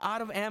I'm, like,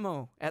 out of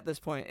ammo at this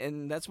point,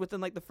 and that's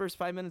within, like, the first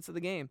 5 minutes of the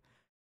game.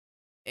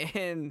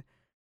 And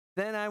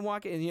then I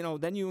walk in, you know,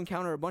 then you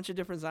encounter a bunch of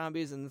different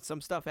zombies, and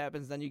some stuff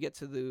happens. Then you get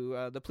to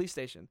the police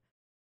station.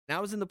 And I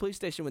was in the police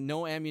station with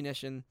no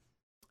ammunition,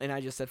 and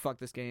I just said, fuck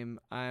this game.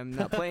 I'm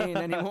not playing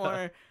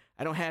anymore.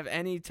 I don't have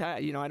any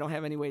time, you know, I don't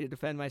have any way to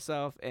defend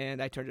myself,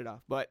 and I turned it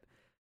off. But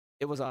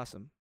it was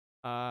awesome.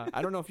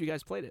 I don't know if you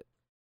guys played it.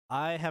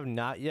 I have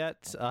not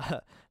yet.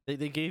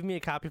 They gave me a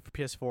copy for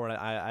PS4, and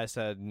I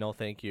said no,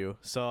 thank you.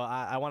 So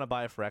I want to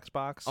buy it for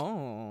Xbox.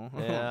 Oh,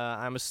 Yeah,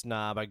 I'm a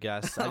snob, I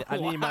guess. I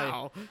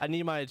Wow.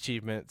 need my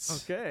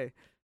achievements. Okay.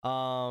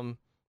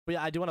 But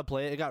yeah, I do want to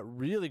play it. It got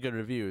really good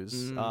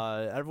reviews.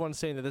 Mm. Everyone's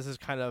saying that this is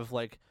kind of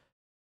like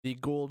the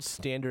gold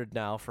standard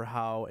now for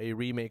how a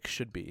remake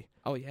should be.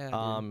 Oh yeah.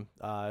 Dude.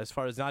 As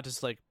far as not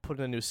just like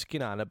putting a new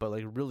skin on it, but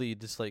like really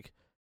just like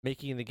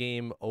making the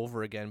game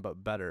over again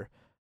but better.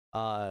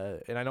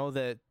 And I know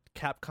that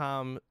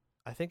Capcom,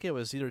 I think it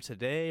was either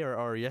today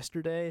or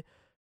yesterday,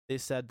 they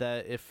said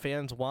that if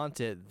fans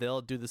want it,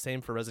 they'll do the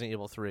same for Resident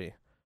Evil 3.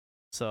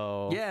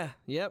 So Yeah.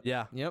 Yep.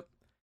 yeah, Yep.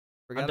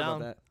 I'm Forgot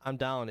down. about that. I'm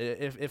down.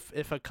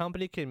 If a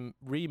company can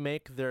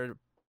remake their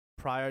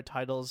prior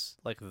titles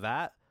like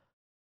that,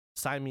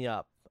 sign me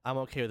up. I'm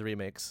okay with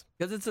remakes.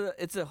 Because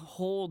it's a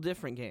whole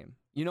different game.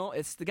 You know,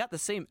 it's got the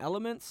same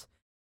elements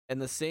and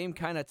the same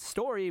kind of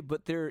story,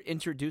 but they're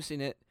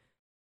introducing it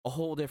a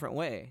whole different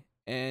way.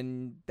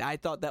 And I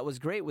thought that was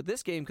great with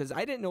this game because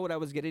I didn't know what I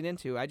was getting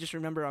into. I just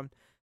remember on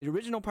the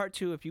original part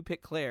 2, if you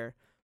pick Claire,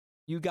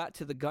 you got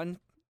to the gun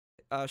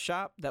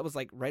shop that was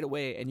like right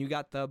away, and you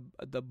got the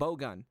bow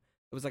gun.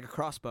 It was like a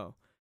crossbow.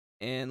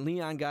 And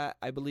Leon got,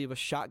 I believe, a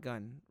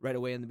shotgun right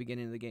away in the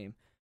beginning of the game.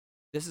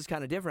 This is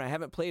kind of different. I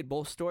haven't played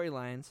both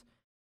storylines,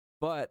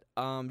 but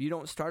you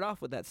don't start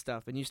off with that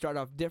stuff, and you start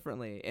off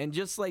differently. And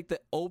just like the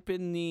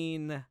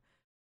opening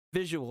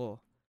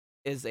visual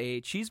is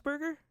a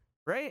cheeseburger,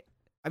 right?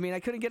 I mean,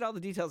 I couldn't get all the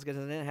details because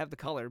I didn't have the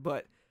color,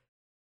 but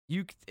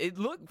it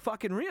looked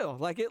fucking real.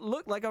 Like, it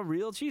looked like a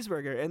real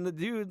cheeseburger. And the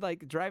dude,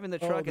 like, driving the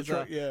truck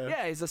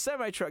yeah. he's a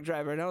semi-truck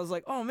driver. And I was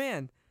like, oh,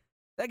 man,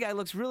 that guy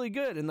looks really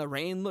good. And the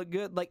rain looked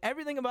good. Like,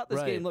 everything about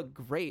this game looked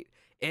great.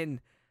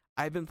 And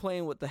I've been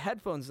playing with the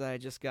headphones that I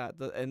just got,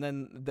 and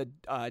then the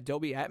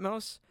Dolby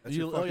Atmos.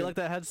 You like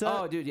that headset?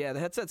 Oh, dude, yeah, the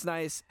headset's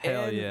nice.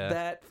 Hell and yeah.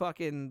 that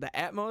fucking, the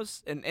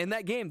Atmos, and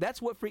that game,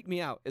 that's what freaked me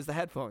out, is the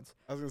headphones.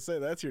 I was gonna say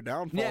that's your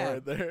downfall Yeah.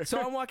 right there.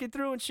 So I'm walking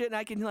through and shit, and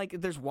I can, like,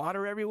 there's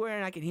water everywhere,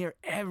 and I can hear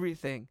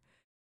everything.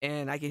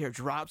 And I can hear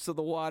drops of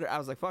the water. I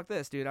was like, fuck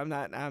this, dude.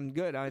 I'm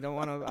good. I don't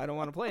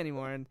want to play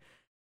anymore.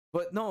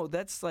 But no,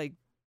 that's like,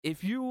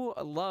 if you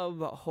love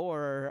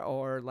horror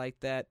or like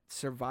that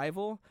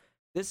survival,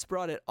 this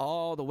brought it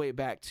all the way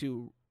back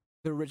to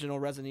the original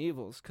Resident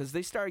Evils, because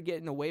they started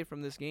getting away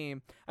from this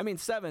game. I mean,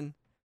 7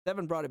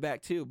 brought it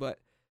back too, but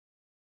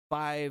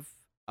 5,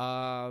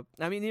 I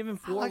mean, even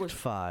 4 I liked was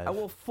 5.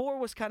 well, 4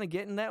 was kind of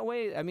getting that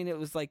way. I mean, it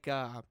was like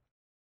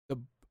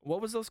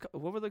what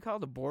were they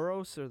called? The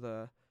Boros or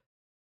the,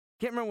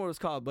 can't remember what it was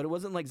called, but it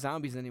wasn't like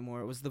zombies anymore.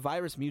 It was the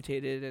virus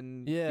mutated,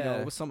 and you know,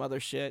 it was some other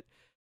shit.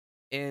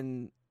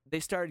 And they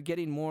started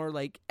getting more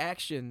like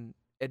action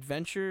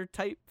adventure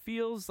type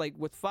feels. Like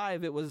with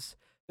 5, there was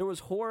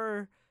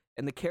horror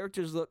and the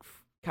characters looked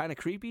kind of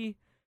creepy,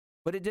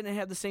 but it didn't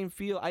have the same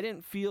feel. I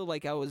didn't feel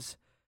like I was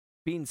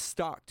being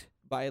stalked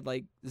by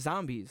like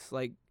zombies,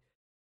 like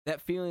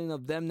that feeling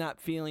of them not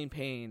feeling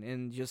pain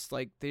and just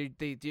like they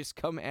just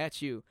come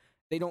at you.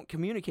 They don't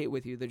communicate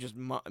with you. They're just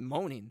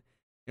moaning.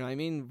 You know what I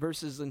mean?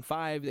 Versus in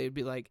 5, they'd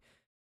be like,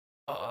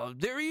 "Oh,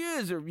 there he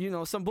is," or you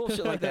know, some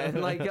bullshit like that.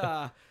 And like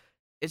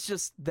it's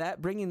just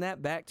that, bringing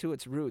that back to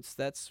its roots.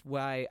 That's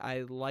why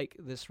I like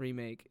this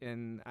remake,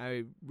 and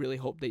I really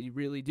hope that you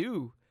really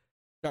do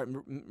start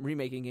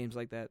remaking games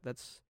like that. But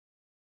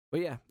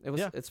yeah,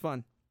 it's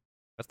fun.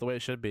 That's the way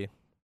it should be.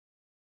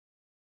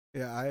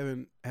 Yeah, I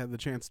haven't had the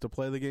chance to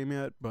play the game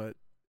yet, but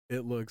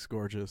it looks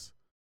gorgeous.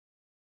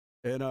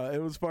 And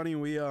it was funny.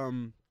 We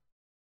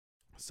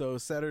so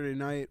Saturday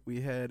night we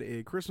had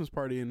a Christmas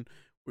party, and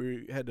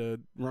we had to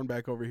run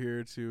back over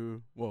here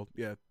to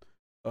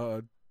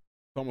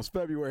almost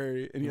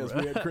February, and yes,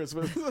 we had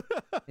Christmas.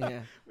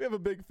 Yeah. We have a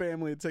big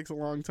family. It takes a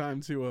long time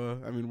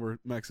to I mean, we're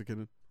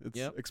Mexican. It's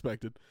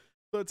expected.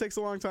 So it takes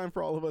a long time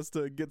for all of us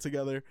to get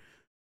together.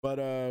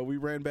 But we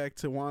ran back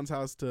to Juan's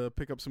house to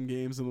pick up some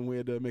games, and then we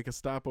had to make a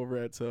stop over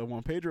at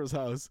Juan Pedro's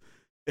house.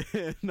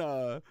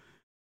 And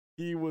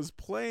he was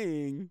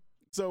playing.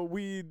 So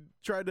we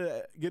tried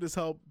to get his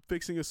help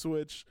fixing a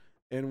Switch,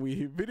 and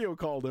we video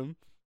called him.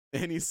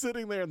 And he's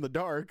sitting there in the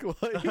dark,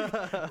 like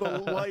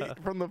the light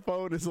from the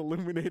phone is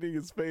illuminating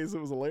his face.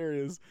 It was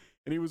hilarious.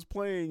 And he was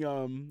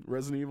playing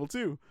Resident Evil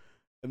 2.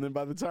 And then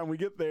by the time we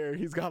get there,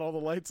 he's got all the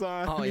lights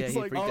on. Oh, yeah, he's he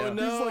like, freaked out.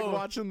 He's like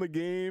watching the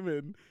game,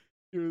 and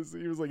He was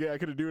like, yeah, I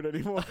couldn't do it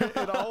anymore.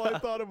 And all I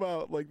thought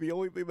about, like, the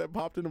only thing that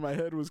popped into my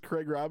head was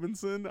Craig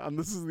Robinson on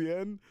This Is the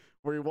End,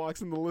 where he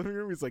walks in the living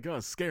room. He's like, oh,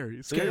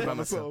 scary by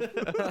myself.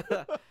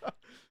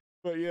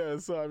 But yeah,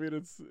 so I mean,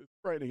 it's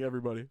frightening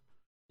everybody.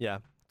 Yeah,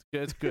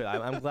 it's good.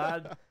 I'm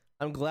glad.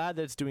 I'm glad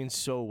that it's doing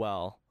so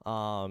well.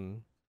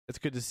 It's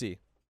good to see.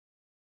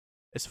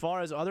 As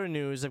far as other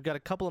news, I've got a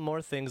couple of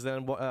more things,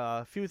 then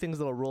a few things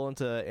that'll roll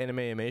into anime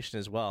animation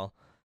as well.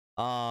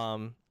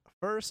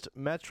 First,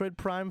 Metroid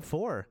Prime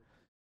 4.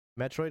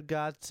 Metroid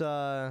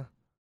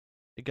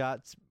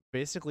got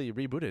basically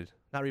rebooted.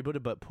 Not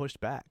rebooted, but pushed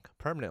back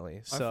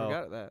permanently. So, I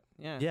forgot that.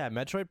 Yeah. Yeah,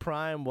 Metroid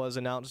Prime was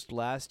announced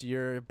last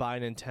year by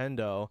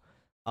Nintendo,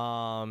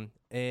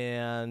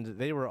 and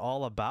they were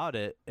all about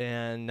it.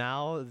 And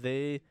now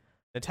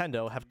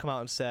Nintendo have come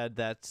out and said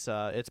that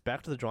it's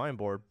back to the drawing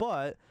board.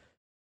 But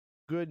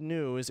good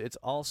news, it's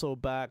also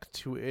back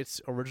to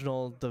its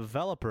original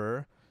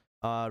developer,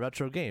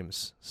 Retro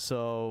Games.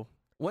 So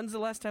When's the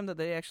last time that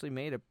they actually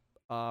made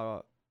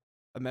a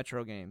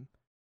Metro game?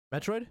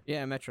 Metroid?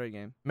 Yeah, a Metroid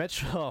game.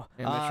 Metro.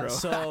 Yeah, Metro.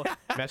 So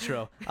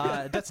Metro.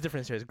 That's a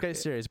different series. Great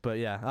series, but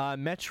yeah.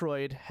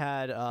 Metroid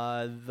had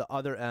the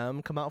Other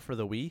M come out for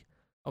the Wii,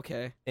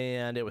 Okay.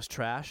 and it was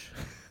trash.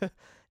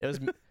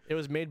 it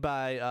was made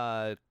by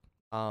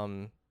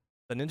the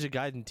Ninja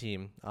Gaiden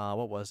team.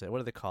 What was it? What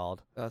are they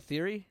called?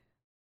 Theory?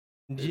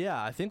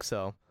 Yeah, I think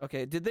so.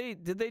 Okay. Did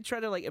they try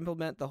to like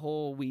implement the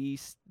whole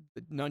Wii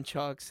the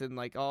nunchucks and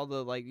like all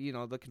the like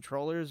the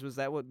controllers? Was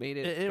that what made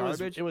it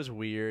garbage? It was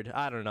weird.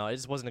 I don't know. It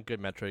just wasn't a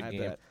good Metroid I game.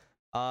 bet.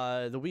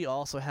 The Wii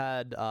also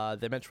had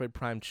the Metroid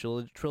Prime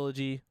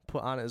trilogy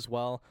put on it as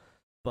well.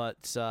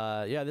 But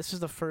yeah, this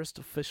is the first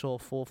official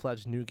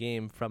full-fledged new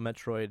game from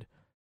Metroid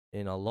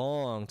in a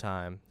long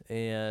time,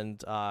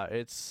 and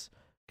it's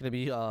gonna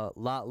be a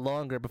lot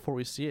longer before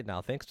we see it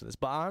now, thanks to this.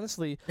 But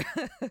honestly,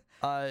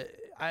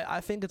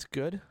 I think it's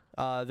good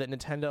that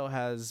Nintendo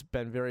has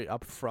been very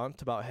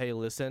upfront about, hey,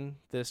 listen,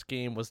 this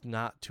game was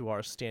not to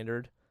our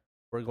standard.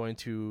 We're going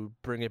to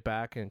bring it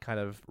back and kind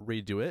of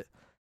redo it.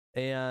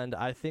 And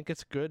I think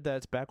it's good that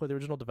it's back with the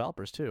original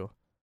developers too.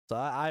 So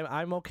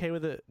I'm okay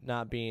with it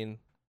not being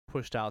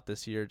pushed out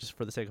this year just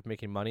for the sake of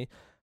making money.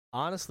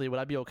 Honestly, what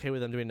I'd be okay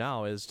with them doing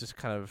now is just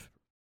kind of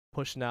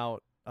pushing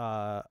out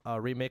a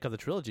remake of the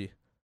trilogy.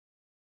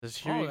 Just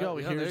here you go.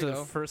 Here's the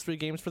first 3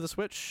 games for the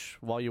Switch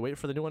while you wait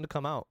for the new one to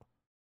come out.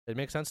 It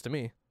makes sense to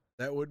me.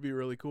 That would be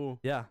really cool.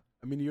 Yeah.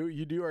 I mean,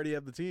 you do already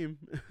have the team.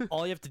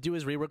 All you have to do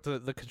is rework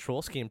the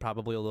control scheme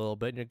probably a little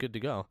bit, and you're good to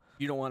go.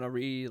 You don't want to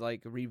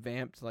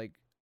revamped like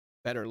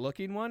better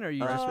looking one, or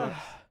you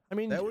I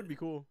mean, that would be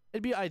cool.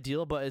 It'd be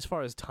ideal, but as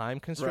far as time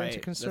constraints are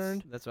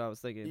concerned, that's what I was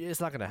thinking. it's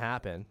not going to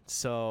happen.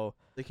 So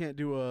They can't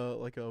do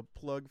a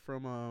plug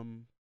from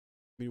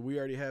I mean, we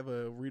already have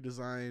a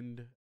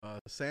redesigned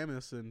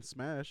Samus in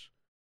Smash.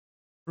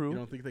 True. You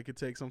don't think they could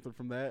take something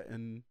from that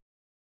and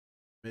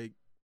make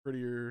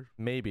prettier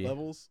maybe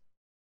levels?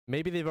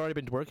 Maybe they've already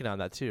been working on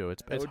that too.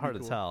 It's would hard be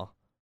to cool. tell.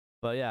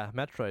 But yeah,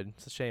 Metroid.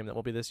 It's a shame that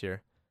won't be this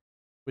year.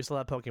 We still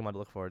have Pokemon to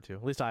look forward to.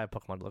 At least I have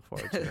Pokemon to look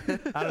forward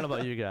to. I don't know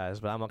about you guys,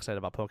 but I'm excited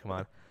about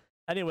Pokemon.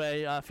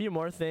 Anyway, a few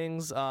more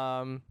things.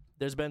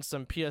 There's been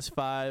some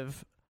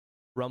PS5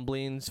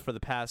 rumblings for the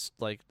past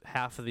like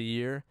half of the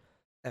year.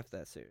 F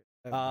that series.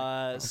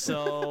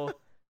 So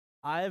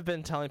I've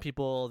been telling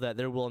people that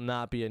there will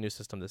not be a new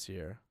system this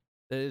year.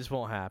 It just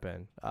won't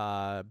happen.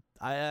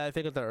 I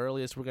think at the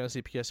earliest we're going to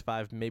see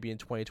PS5 maybe in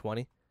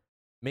 2020.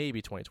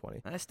 Maybe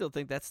 2020. I still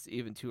think that's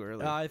even too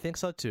early. I think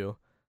so too.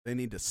 They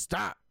need to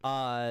stop.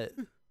 A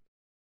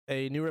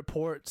new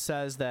report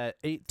says that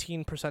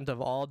 18%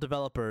 of all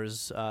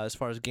developers, as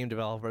far as game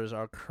developers,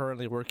 are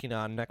currently working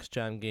on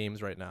next-gen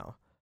games right now.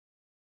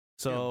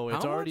 So How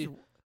it's already much?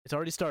 it's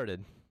already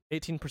started.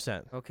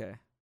 18%. Okay.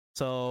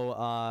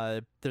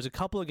 So there's a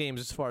couple of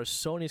games as far as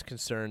Sony's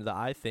concerned that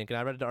I think, and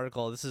I read an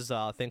article. This is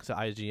thanks to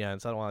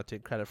IGN, so I don't want to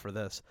take credit for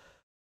this.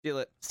 Steal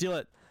it. Steal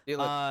it. Steal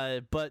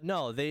it. But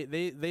no,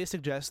 they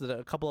suggest that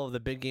a couple of the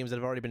big games that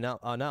have already been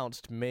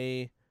announced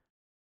may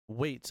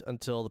wait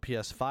until the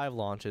PS5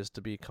 launches to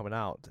be coming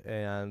out.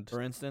 And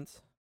For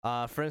instance.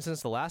 The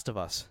Last of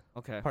Us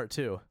Okay. Part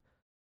 2, which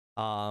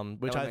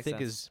would I make think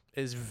sense.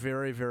 is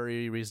very,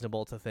 very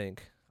reasonable to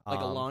think. Like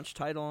a launch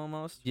title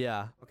almost.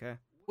 Yeah. Okay.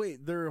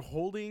 Wait, they're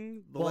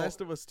holding The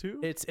Last of Us 2?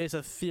 It's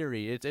a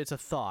theory. It's a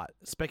thought,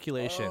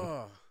 speculation.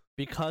 Ugh.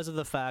 Because of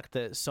the fact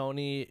that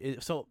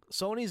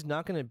Sony's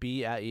not going to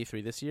be at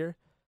E3 this year,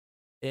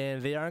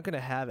 and they aren't going to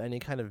have any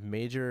kind of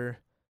major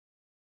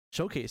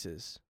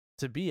showcases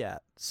to be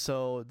at.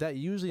 So that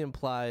usually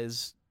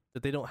implies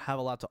that they don't have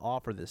a lot to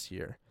offer this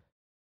year.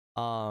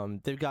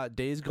 They've got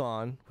Days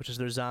Gone, which is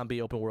their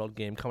zombie open world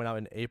game, coming out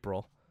in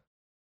April,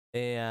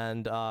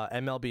 and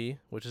MLB,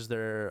 which is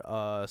their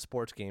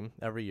sports game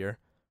every year.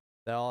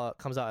 That all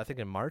comes out, I think,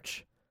 in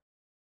March.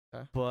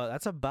 Okay. But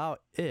that's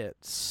about it.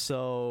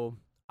 So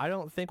I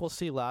don't think we'll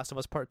see Last of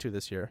Us Part 2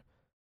 this year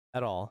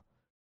at all.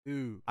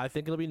 Dude. I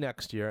think it'll be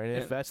next year. And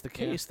if that's the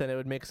case, then it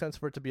would make sense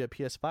for it to be a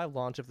PS5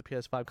 launch if the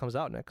PS5 comes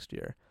out next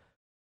year.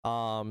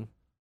 The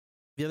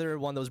The other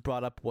one that was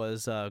brought up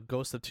was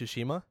Ghost of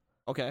Tsushima.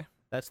 Okay.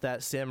 That's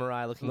that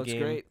samurai-looking Looks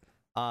game. great.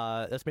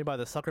 That's made by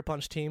the Sucker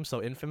Punch team,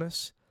 so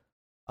Infamous.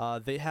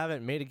 They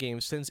haven't made a game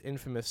since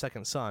Infamous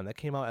Second Son. That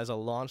came out as a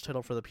launch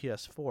title for the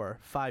PS4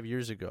 5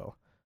 years ago.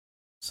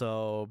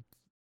 So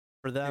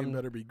for them, Game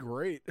better be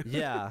great.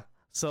 yeah.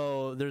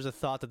 So there's a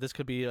thought that this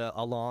could be a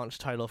launch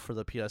title for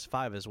the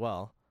PS5 as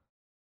well.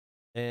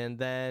 And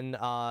then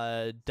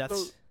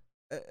Death's...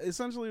 So,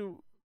 essentially,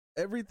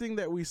 everything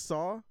that we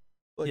saw,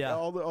 like Yeah.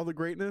 all the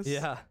greatness,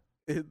 yeah.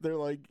 they're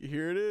like,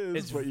 here it is,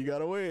 It's- but you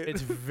gotta wait.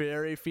 It's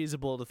very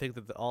feasible to think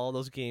that all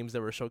those games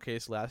that were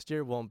showcased last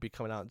year won't be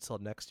coming out until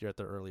next year at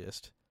the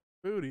earliest.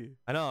 booty.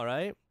 I know,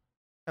 right?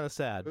 Kind of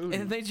sad. Booty.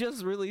 And they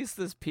just released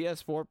this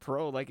PS4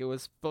 Pro like it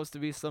was supposed to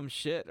be some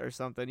shit or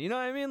something. You know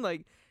what I mean?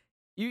 Like,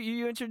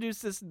 you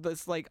introduced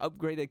this like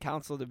upgraded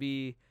console to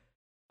be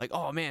like,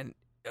 oh man,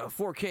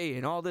 4K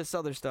and all this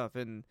other stuff.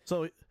 And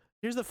So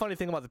here's the funny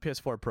thing about the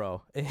PS4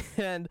 Pro,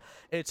 and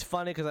it's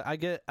funny because I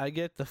get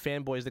the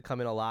fanboys that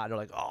come in a lot and they're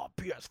like, oh,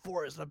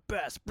 PS4 is the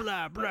best,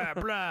 blah blah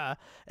blah,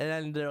 and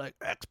then they're like,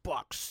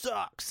 Xbox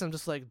sucks. I'm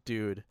just like,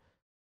 dude,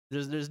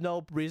 there's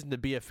no reason to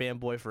be a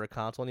fanboy for a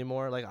console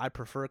anymore. Like, I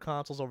prefer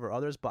consoles over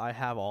others, but I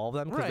have all of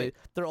them because Right.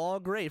 they're all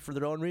great for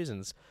their own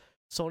reasons.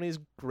 Sony's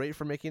great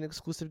for making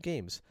exclusive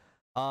games.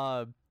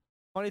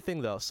 Funny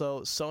thing though,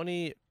 so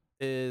Sony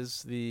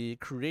is the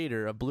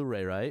creator of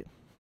Blu-ray, right?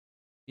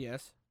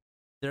 yes.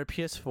 Their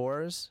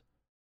PS4s,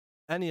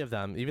 any of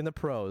them, even the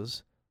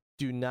Pros,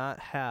 do not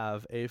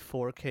have a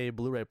 4K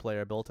Blu-ray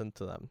player built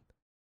into them.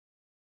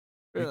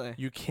 Really?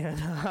 You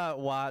cannot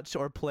watch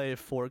or play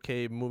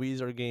 4K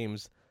movies or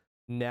games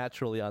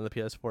naturally on the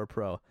PS4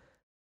 Pro.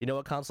 You know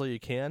what console you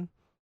can?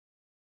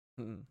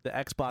 Hmm. The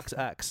Xbox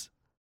X.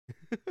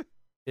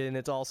 And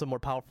it's also more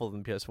powerful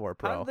than PS4 How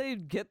Pro. did they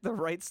get the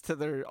rights to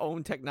their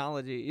own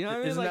technology? You know what I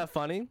mean? Isn't Like, that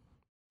funny?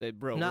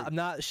 bro, I'm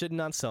not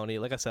shitting on Sony.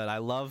 Like I said, I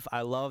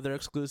love their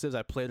exclusives.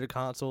 I play their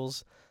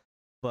consoles,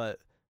 but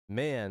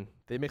man,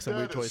 they make some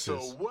weird That is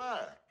choices. so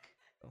whack.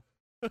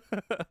 You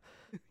tell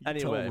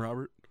Anyway. 'em,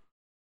 Robert.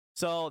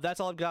 So that's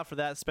all I've got for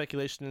that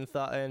speculation and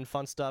thought and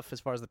fun stuff as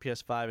far as the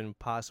PS5 and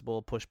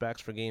possible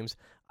pushbacks for games.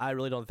 I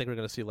really don't think we're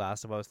going to see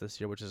Last of Us this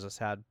year, which is a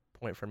sad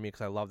point for me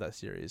because I love that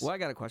series. well, I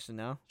got a question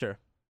now. Sure.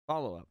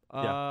 Follow up.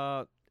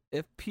 Yeah.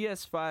 If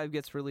PS5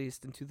 gets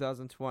released in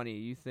 2020,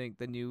 you think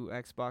the new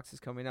Xbox is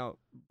coming out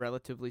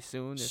relatively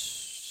soon?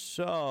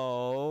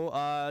 So,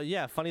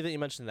 yeah, funny that you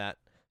mentioned that.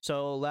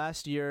 So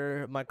last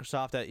year,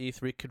 Microsoft at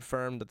E3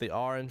 confirmed that they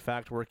are in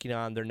fact working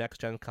on their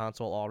next-gen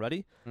console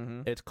already.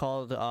 Mm-hmm. It's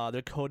called,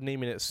 they're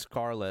codenaming it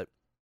Scarlet.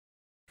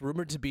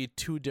 Rumored to be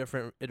 2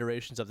 different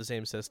iterations of the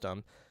same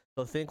system.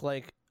 So think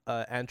like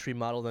entry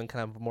model, then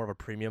kind of more of a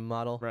premium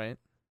model. Right.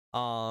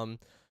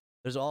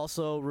 There's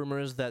also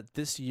rumors that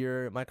this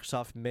year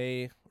Microsoft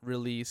may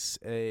release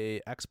a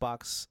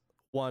Xbox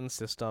One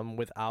system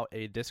without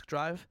a disk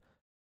drive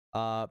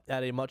at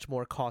a much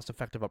more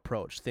cost-effective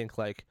approach. Think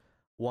like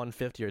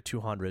 150 or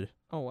 200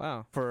 Oh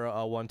wow. for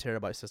a 1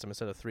 terabyte system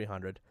instead of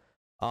 300.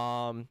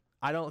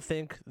 I don't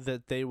think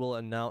that they will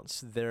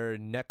announce their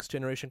next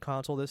generation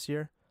console this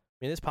year.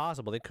 I mean, it's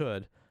possible they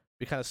could.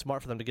 Be kind of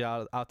smart for them to get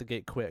out the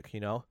gate quick, you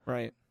know.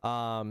 Right.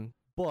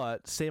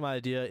 But same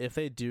idea. If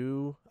they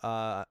do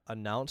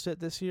announce it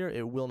this year,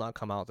 it will not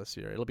come out this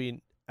year. It'll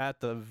be at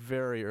the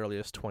very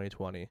earliest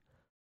 2020.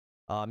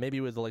 Maybe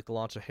with like the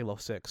launch of Halo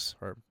 6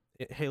 or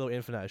Halo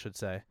Infinite, I should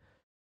say.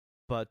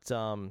 But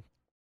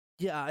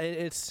yeah,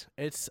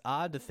 it's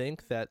odd to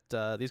think that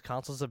these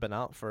consoles have been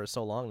out for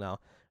so long now.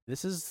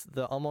 This is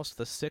almost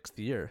the 6th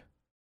year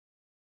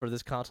for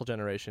this console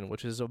generation,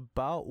 which is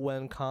about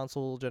when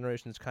console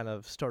generations kind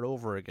of start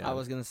over again. I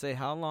was gonna say,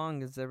 how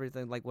long is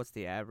everything? Like, what's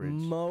the average?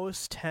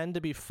 Most tend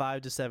to be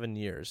 5 to 7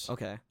 years.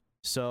 Okay.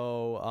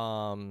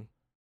 So,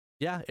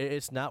 yeah,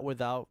 it's not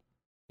without,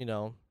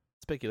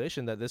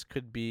 speculation that this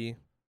could be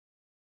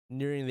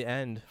nearing the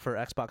end for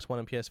Xbox One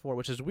and PS4,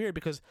 which is weird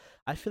because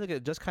I feel like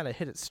it just kind of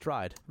hit its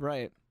stride.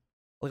 Right.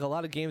 Like a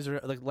lot of games are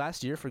like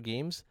last year for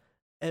games,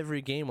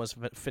 every game was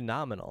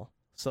phenomenal.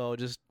 So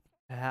just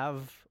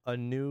have a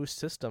new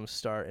system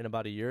start in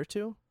about a year or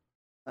two.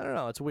 I don't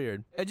know. It's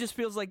weird. It just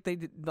feels like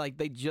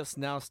they just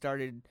now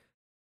started,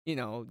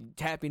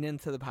 tapping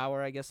into the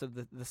power, I guess, of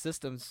the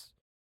systems,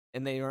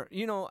 and they are,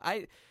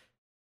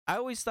 I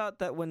always thought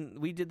that when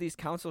we did these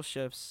console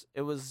shifts,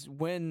 it was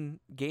when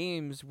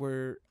games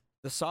were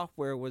the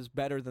software was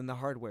better than the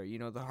hardware.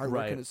 The hardware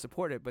Right. couldn't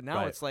support it, but now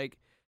Right. it's like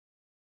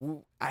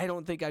I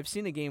don't think I've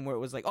seen a game where it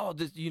was like, oh,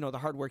 this, the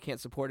hardware can't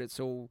support it,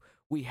 so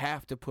we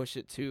have to push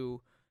it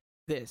to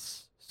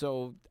this.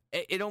 So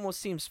it almost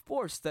seems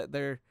forced that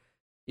they're,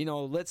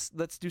 let's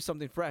do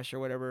something fresh or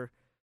whatever.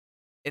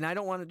 And I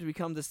don't want it to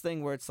become this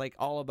thing where it's like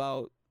all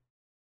about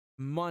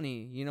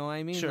money. You know what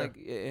I mean? Sure. Like,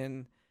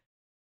 and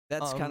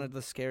that's kind of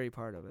the scary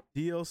part of it.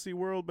 DLC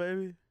world,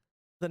 baby.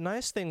 The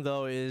nice thing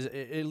though is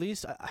at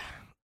least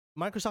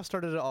Microsoft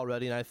started it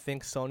already, and I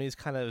think Sony's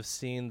kind of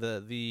seen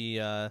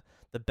the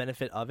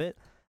benefit of it.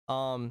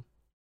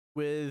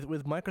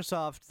 With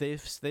Microsoft,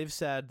 they've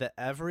said that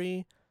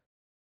every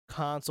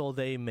console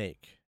they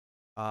make,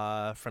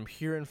 from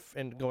here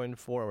and going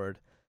forward,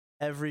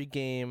 every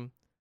game,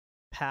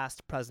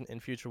 past, present,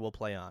 and future, will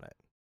play on it.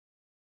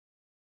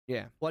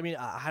 Yeah. Well, I mean,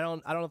 I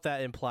don't know if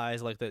that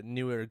implies like the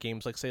newer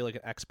games, like say like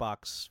an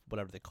Xbox,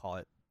 whatever they call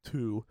it,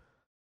 2.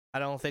 I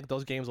don't think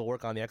those games will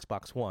work on the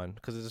Xbox One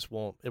because it just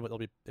won't. It'll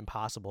be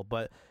impossible.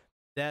 But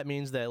that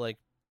means that like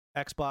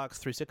Xbox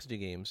 360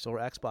 games or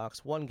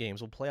Xbox One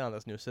games will play on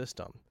this new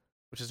system,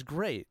 which is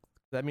great.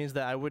 That means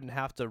that I wouldn't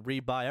have to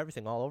re-buy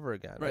everything all over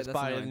again. Right, Just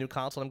buy a new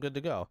console and I'm good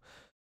to go.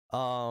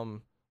 PS5,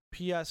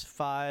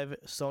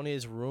 Sony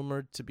is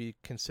rumored to be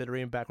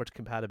considering backwards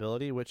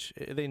compatibility, which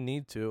they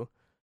need to.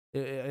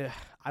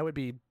 I would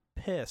be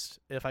pissed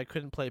if I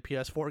couldn't play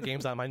PS4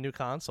 games on my new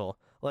console.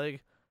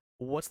 Like,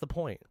 what's the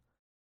point?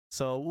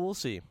 So we'll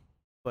see.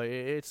 But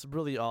it's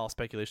really all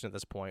speculation at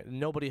this point.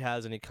 Nobody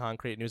has any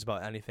concrete news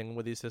about anything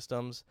with these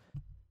systems.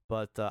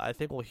 But I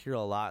think we'll hear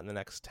a lot in the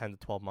next 10 to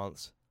 12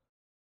 months.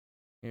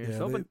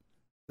 Yeah,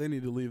 they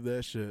need to leave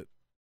that shit.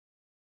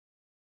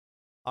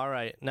 All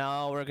right,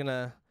 now we're going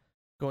to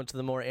go into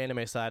the more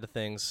anime side of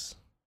things.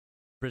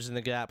 Bridging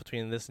the gap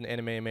between this and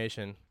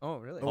animation. Oh,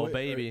 really? Oh, wait,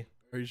 baby.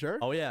 Are you sure?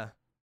 Oh, yeah.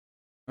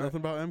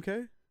 Nothing about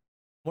MK?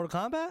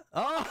 Mortal Kombat?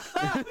 Oh,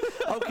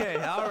 okay.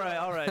 All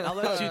right. I'll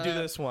let you do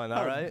this one.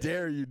 All right. How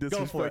dare you for it.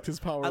 disrespect his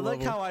power I like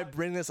level. how I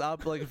bring this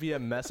up like via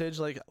message.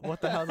 Like,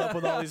 what the hell's up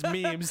with all these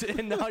memes?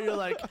 And now you're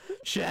like,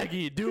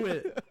 Shaggy, do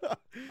it.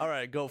 All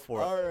right, go for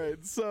it. All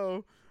right,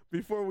 so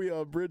before we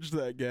bridge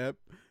that gap,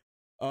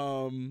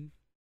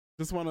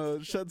 just want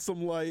to shed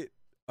some light.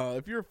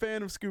 If you're a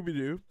fan of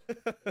Scooby-Doo,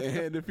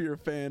 and if you're a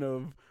fan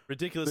of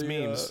Ridiculous the,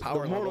 memes. the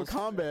Power Mortal levels.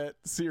 Kombat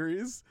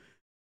series,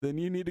 then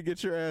you need to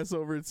get your ass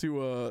over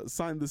to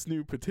sign this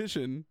new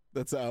petition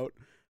that's out.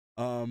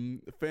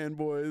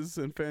 Fanboys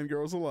and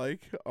fangirls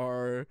alike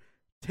are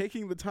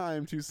taking the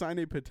time to sign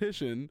a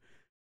petition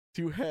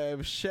to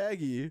have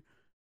Shaggy,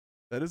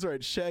 that is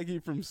right, Shaggy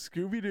from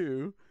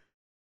Scooby-Doo,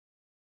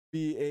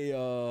 be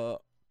a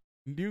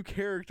new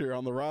character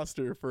on the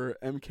roster for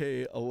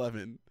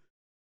MK11.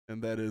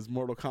 And that is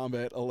Mortal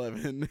Kombat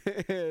 11.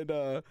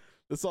 And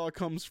this all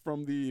comes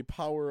from the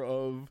power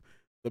of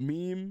the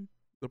meme,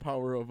 the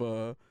power of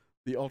the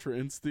Ultra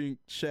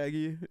Instinct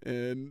Shaggy.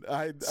 And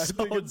I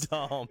think it's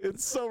dumb.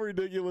 It's so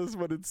ridiculous,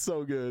 but it's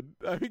so good.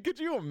 I mean, could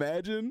you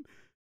imagine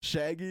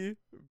Shaggy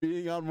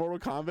being on Mortal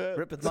Kombat?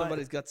 Ripping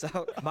somebody's guts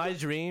out. My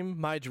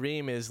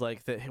dream is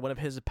like that one of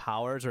his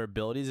powers or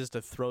abilities is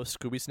to throw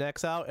Scooby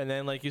snacks out, and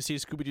then like you see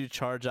Scooby-Doo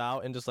charge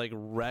out and just like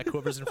wreck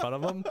whoever's in front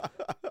of him.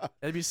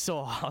 That'd be so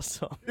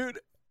awesome. Dude,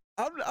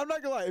 I'm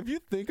not gonna lie. If you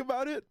think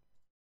about it,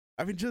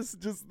 I mean, just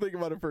think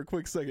about it for a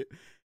quick second.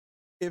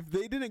 If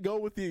they didn't go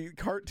with the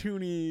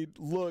cartoony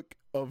look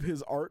of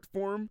his art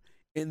form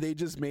and they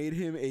just made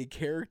him a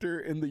character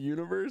in the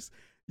universe,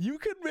 you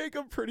could make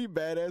a pretty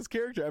badass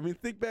character. I mean,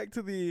 think back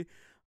to the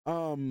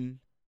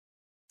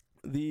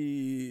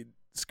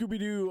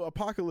Scooby-Doo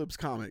Apocalypse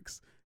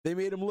comics. They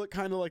made him look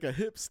kind of like a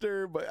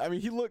hipster, but I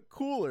mean, he looked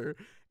cooler.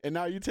 And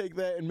now you take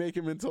that and make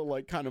him into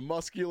like kind of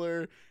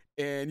muscular,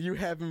 and you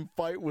have him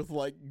fight with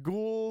like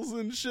ghouls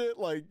and shit.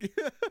 Like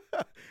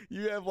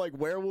you have like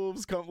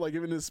werewolves come, like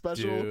in his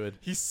special, Dude.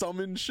 he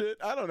summons shit.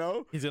 I don't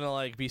know. He's gonna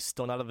like be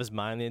stoned out of his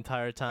mind the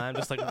entire time,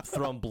 just like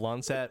throwing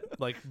blunts at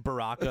like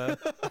Baraka.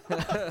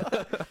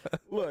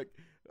 Look,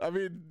 I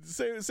mean,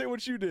 say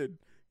what you did.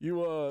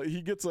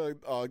 He gets a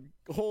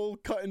hole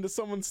cut into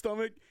someone's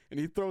stomach, and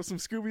he throws some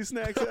Scooby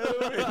snacks at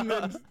him, and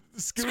then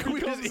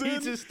Scooby comes just in,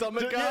 eats his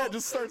stomach yeah, out.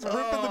 just starts ripping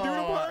the dude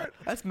apart.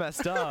 That's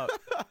messed up.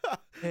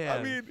 I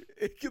Man. mean,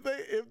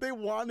 if they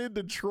wanted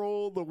to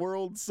troll the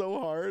world so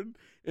hard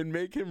and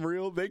make him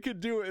real, they could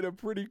do it in a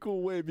pretty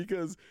cool way,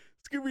 because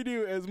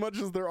Scooby-Doo, as much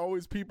as they're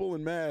always people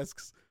in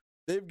masks,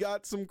 they've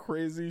got some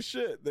crazy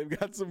shit. They've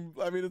got some,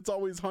 I mean, it's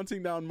always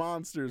hunting down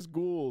monsters,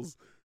 ghouls,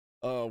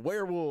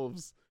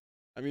 werewolves.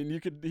 I mean, he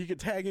could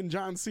tag in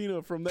John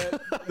Cena from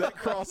that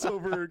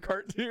crossover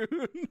cartoon.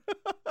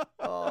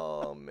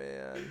 Oh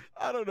man.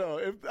 I don't know.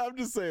 I'm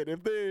just saying,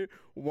 if they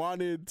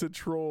wanted to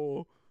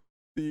troll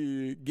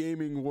the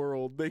gaming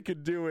world, they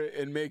could do it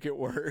and make it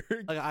work.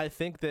 Like, I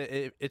think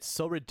that it's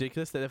so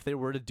ridiculous that if they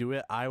were to do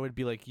it, I would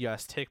be like,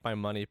 yes, take my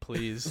money,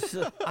 please.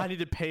 I need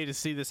to pay to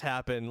see this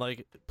happen.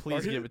 Like,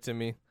 please give it to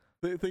me.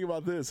 Think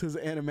about this. His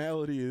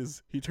animality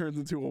is he turns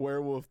into a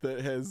werewolf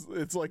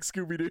it's like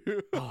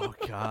Scooby-Doo. Oh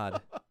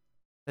God.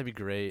 That'd be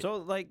great. So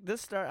like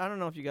this I don't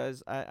know if you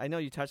guys, I know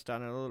you touched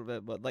on it a little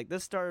bit, but like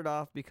this started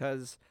off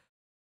because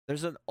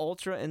there's an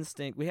Ultra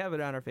Instinct. We have it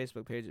on our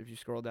Facebook page. If you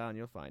scroll down,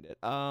 you'll find it.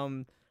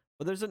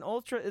 But there's an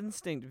Ultra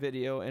Instinct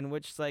video in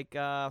which like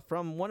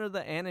from one of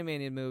the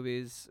animated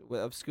movies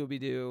of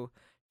Scooby-Doo,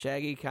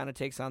 Shaggy kind of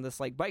takes on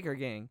this like biker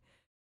gang,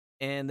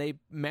 and they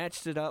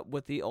matched it up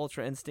with the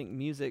Ultra Instinct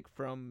music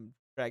from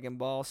Dragon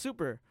Ball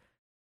Super.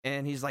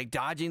 And he's like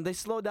dodging. They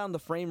slow down the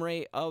frame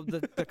rate of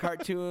the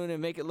cartoon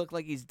and make it look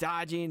like he's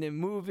dodging and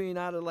moving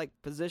out of like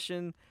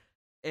position,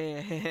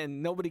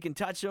 and nobody can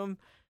touch him.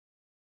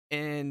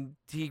 And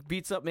he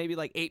beats up maybe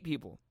like 8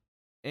 people.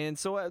 And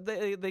so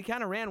they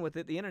kind of ran with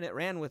it. The internet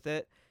ran with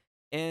it.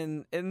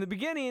 And in the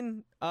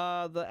beginning,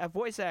 the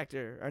voice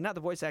actor, or not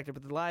the voice actor,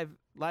 but the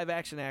live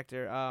action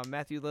actor,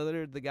 Matthew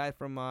Lillard, the guy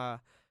from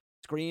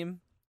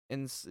Scream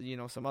and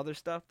some other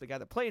stuff, the guy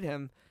that played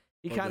him,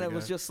 he Love kind that of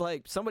was guy. just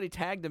like, somebody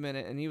tagged him in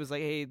it, and he was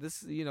like, "Hey,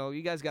 this,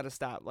 you guys got to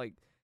stop. Like,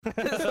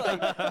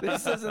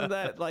 this isn't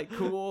that like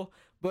cool."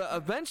 But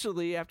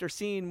eventually, after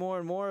seeing more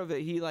and more of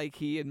it,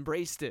 he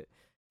embraced it,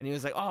 and he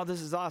was like, "Oh,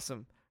 this is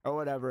awesome," or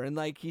whatever. And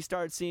like he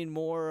started seeing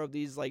more of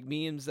these like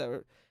memes that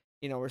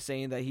were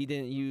saying that he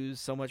didn't use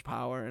so much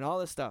power and all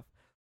this stuff.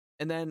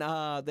 And then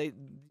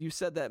you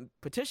said that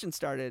petition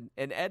started,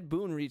 and Ed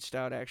Boon reached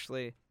out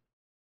actually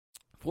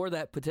for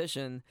that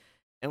petition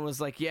and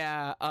was like,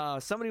 "Yeah,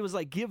 somebody was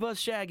like, give us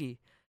Shaggy,"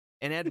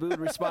 and Ed Boon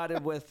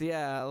responded with,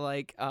 "Yeah,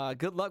 like,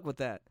 good luck with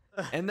that."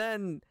 And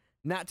then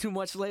not too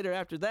much later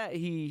after that,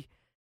 he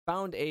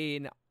found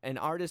an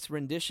artist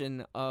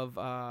rendition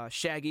of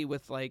Shaggy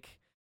with like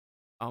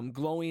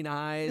glowing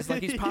eyes,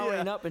 like he's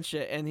powering up and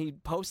shit, and he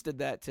posted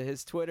that to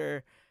his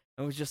Twitter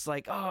and was just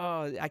like,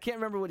 "Oh, I can't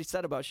remember what he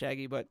said about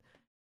Shaggy, but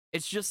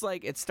it's just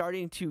like it's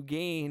starting to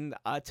gain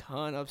a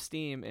ton of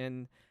steam."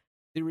 And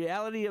the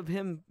reality of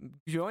him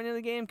joining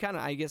the game kind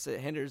of, I guess, it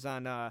hinders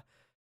on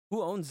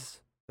who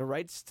owns the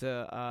rights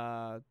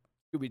to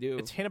Scooby-Doo.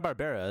 It's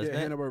Hanna-Barbera, isn't Yeah,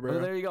 it? Hanna-Barbera. Well,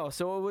 there you go.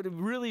 So it would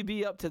really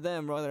be up to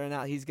them whether or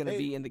not he's going to Hey.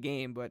 be in the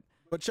game. But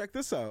But check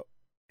this out.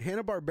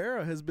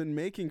 Hanna-Barbera has been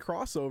making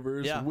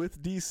crossovers Yeah.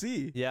 with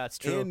DC. Yeah, it's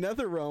true. And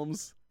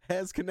NetherRealms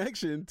has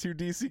connection to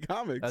DC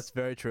Comics. That's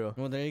very true.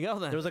 well, there you go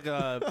then. There was like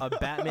a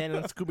Batman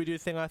and Scooby-Doo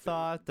thing, I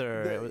thought.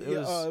 Or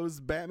it was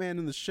Batman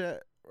in the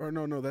shed. Or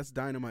no, that's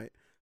Dynamite.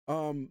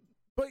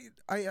 But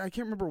I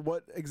can't remember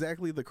what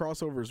exactly the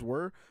crossovers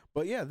were.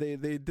 But yeah, they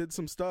did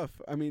some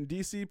stuff. I mean,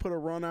 DC put a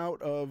run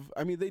out of.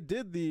 I mean, they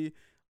did the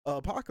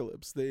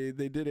Apocalypse. They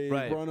did a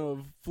Right. run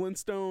of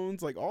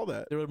Flintstones, like all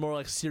that. there were more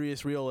like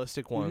serious,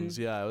 realistic ones.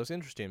 Yeah, it was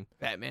interesting.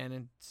 Batman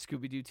and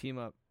Scooby-Doo team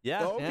up.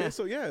 Yeah, Oh, okay, Yeah.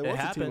 so yeah, it It was a team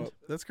happened. up.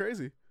 That's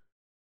crazy.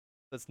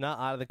 that's not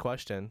out of the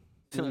question.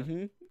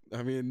 hmm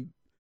I mean,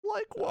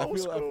 Like, I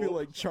feel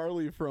like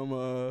Charlie from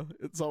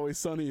It's Always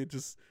Sunny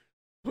just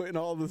putting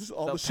all the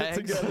shit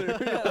pegs.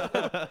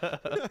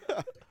 together.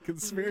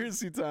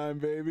 Conspiracy time,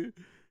 baby.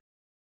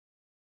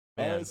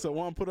 All Man. right, so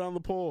want to put it on the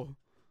poll.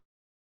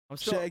 I'm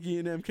still, Shaggy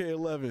and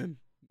MK11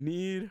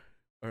 need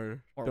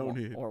or don't want,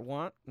 need? or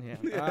want. Yeah.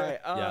 Yeah. All right.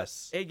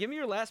 Yes. Hey, give me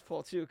your last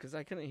poll too, because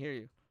I couldn't hear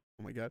you.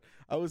 Oh my god,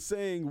 I was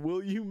saying,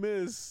 will you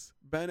miss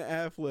Ben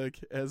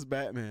Affleck as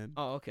Batman?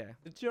 Oh, okay.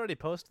 Did you already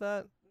post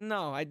that?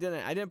 No, I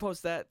didn't. I didn't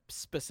post that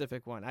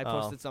specific one. I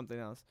Oh. posted something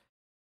else.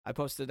 I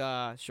posted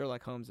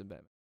Sherlock Holmes and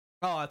Batman.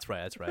 Oh, that's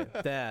right. That's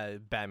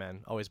right.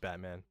 Batman. Always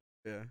Batman.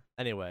 Yeah,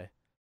 Anyway.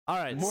 All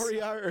right.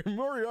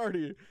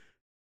 Moriarty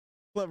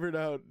clevered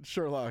out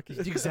Sherlock.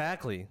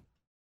 Exactly.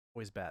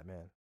 Always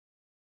Batman.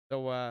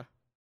 So,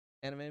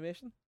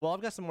 animation? Well,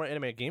 I've got some more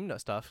anime game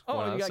stuff. Oh,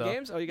 going you on, got so-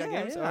 games? Oh, you got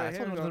Yeah, games? yeah. All right, I told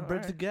here you we I'm gonna go.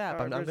 bridge All the right. gap. All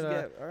right, I'm bridge the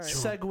gonna gap. All right.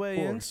 segue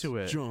into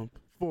it. Jump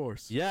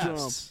Force. Yes.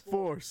 Jump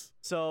Force.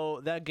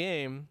 So that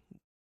game,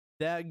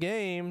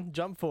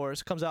 Jump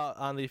Force, comes out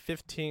on the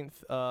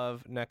 15th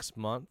of next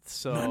month.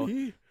 So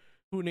Nani?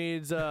 who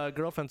needs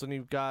girlfriends when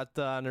you've got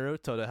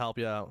Naruto to help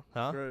you out?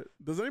 Huh? Right.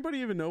 Does anybody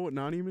even know what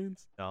Nani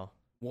means? No.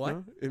 What?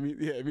 Huh?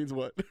 It means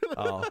what?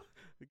 Oh.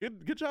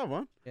 Good job,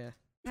 man.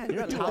 Man,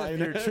 you're on You top of lying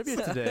your ass. trivia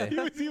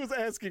today. he was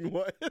asking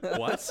what?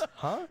 What?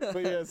 Huh?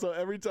 But yeah, so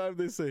every time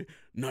they say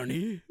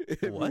Nani,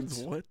 it What? means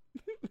what?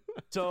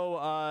 So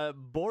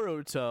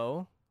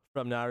Boruto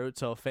from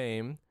Naruto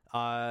fame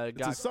It's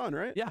got his son,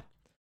 right? Yeah.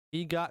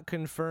 He got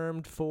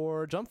confirmed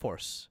for Jump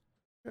Force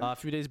Yeah. a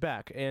few days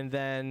back, and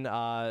then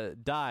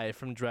Dai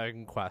from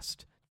Dragon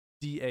Quest,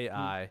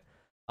 DAI.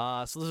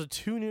 So those are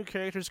two new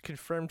characters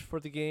confirmed for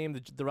the game.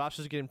 The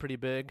roster's getting pretty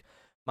big.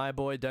 My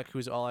boy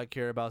Deku's all I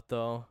care about,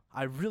 though.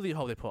 I really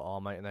hope they put All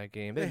Might in that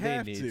game. They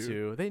have need to.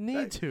 to. They need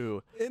Like-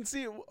 to. And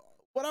see,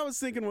 what I was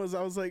thinking was,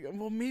 I was like,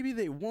 well, maybe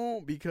they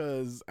won't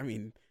because, I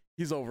mean,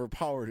 he's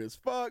overpowered as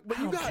fuck. But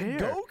I you don't got care.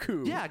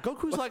 Goku. Yeah,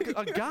 Goku's like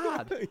a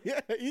god. Yeah,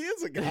 he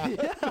is a god.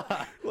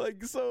 Yeah.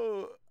 Like,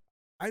 so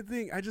I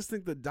just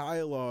think the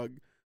dialogue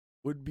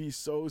would be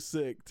so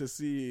sick to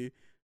see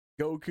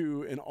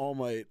Goku and All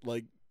Might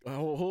like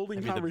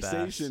holding That'd be the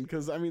conversation, best.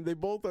 because I mean they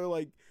both are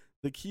like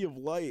the key of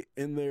light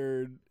in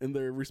their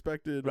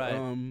respected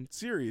Right.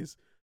 series,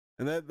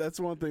 and that's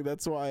one thing.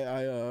 That's why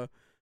I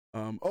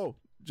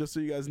just so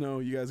you guys know,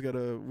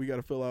 we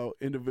gotta fill out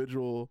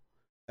individual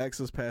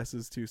access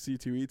passes to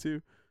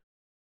C2E2.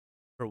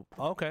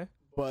 Okay.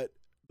 But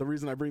the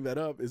reason I bring that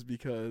up is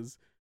because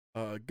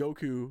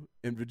Goku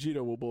and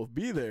Vegeta will both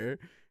be there.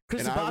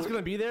 Chris And I Sabat's would-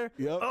 going to be there?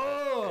 Yep.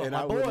 Oh, And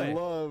my I boy. would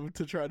love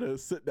to try to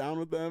sit down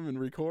with them and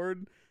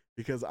record,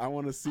 because I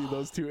want to see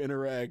those two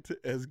interact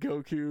as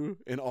Goku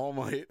and All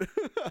Might.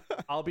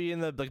 I'll be in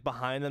the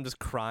behind them just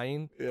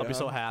crying. I'll Yeah. be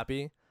so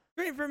happy.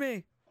 Great for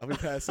me. I'll be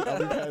passing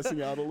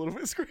out a little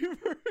bit. Scream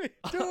for me.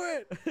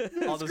 Do it.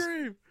 I'll just-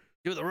 Scream.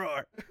 Do the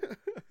roar.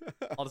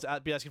 I'll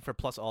just be asking for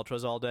plus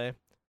ultras all day.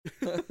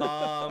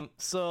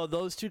 So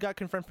those two got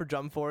confirmed for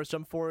Jump Force.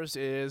 Jump Force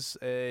is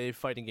a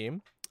fighting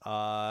game.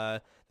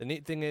 The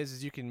neat thing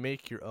is you can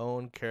make your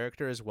own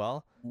character as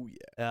well. Ooh,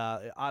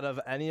 yeah. Out of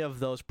any of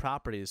those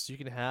properties. So you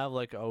can have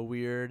like a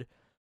weird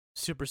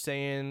Super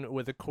Saiyan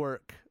with a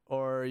quirk,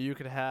 or you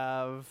could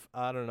have,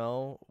 I don't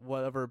know,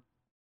 whatever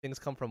things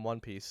come from One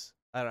Piece.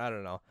 I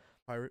don't know.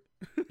 Pirate.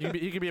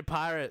 You could be a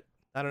pirate.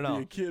 I don't know.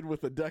 Be a kid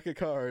with a deck of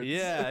cards.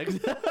 Yeah.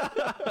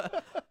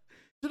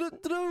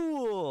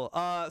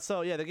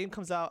 So yeah, the game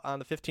comes out on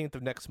the 15th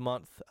of next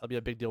month. It'll be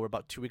a big deal. We're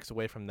about 2 weeks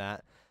away from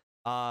that.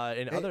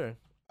 Hey,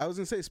 I was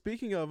gonna say,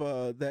 speaking of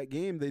that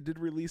game, they did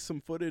release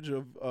some footage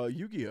of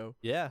Yu-Gi-Oh.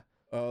 Yeah,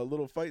 A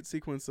little fight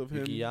sequence of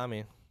him,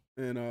 Yami.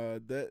 and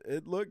that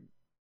it looked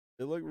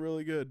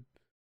really good.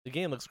 The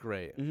game looks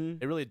great.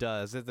 Mm-hmm. It really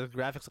does. The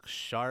graphics look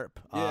sharp.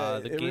 Yeah,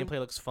 the gameplay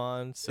looks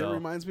fun. So It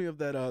reminds me of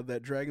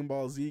that Dragon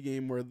Ball Z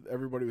game where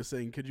everybody was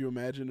saying, "Could you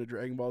imagine a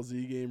Dragon Ball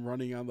Z game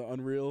running on the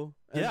Unreal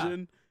Yeah.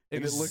 Engine?"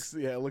 And it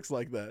looks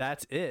like that.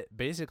 That's it,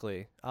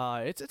 basically.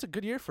 It's a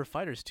good year for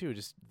fighters too.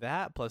 Just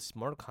that plus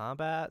Mortal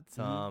Kombat.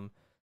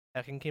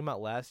 Tekken came out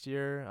last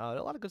year.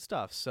 A lot of good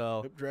stuff.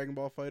 So Yep, Dragon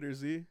Ball Fighter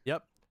Z.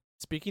 Yep.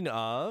 Speaking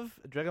of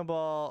Dragon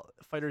Ball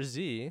Fighter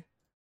Z,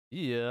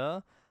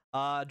 yeah.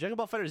 Dragon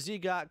Ball Fighter Z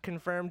got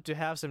confirmed to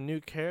have some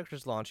new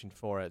characters launching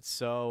for it.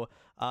 So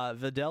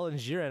Videl and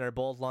Jiren are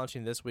both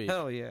launching this week.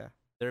 Hell yeah.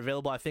 They're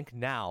available, I think,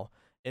 now.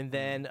 And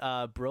then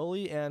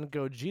Broly and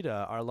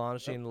Gogeta are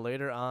launching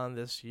later on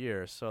this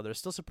year. So they're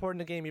still supporting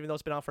the game, even though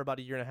it's been out for about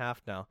a year and a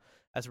half now.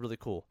 That's really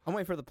cool. I'm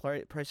waiting for the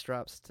price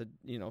drops to,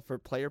 for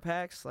player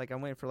packs. Like,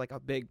 I'm waiting for, like, a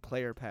big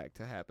player pack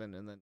to happen,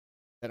 and then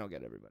I'll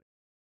get everybody.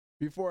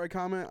 Before I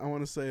comment, I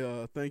want to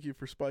say thank you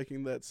for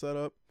spiking that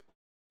setup.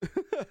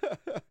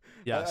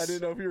 Yes. I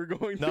didn't know if you were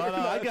going to. No, or not,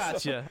 I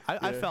got so- you.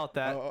 I felt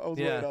that. I was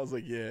yeah. waiting. I was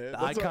like, yeah.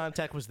 The eye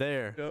contact was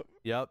there. Yep.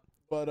 Yep.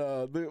 But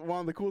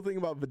the cool thing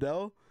about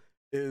Videl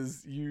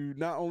is you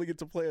not only get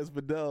to play as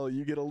Videl,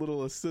 you get a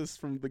little assist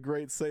from the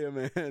great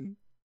Saiyaman.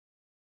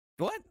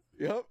 What?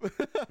 Yep.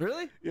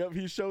 Really? Yep.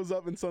 He shows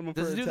up in some of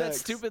Does her he do that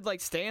attacks. stupid,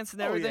 like, stance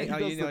and Oh, yeah, everything?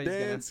 he does the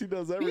dance. He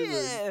does everything.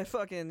 Yeah,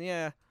 fucking,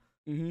 yeah.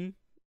 Mm-hmm.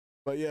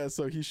 But yeah,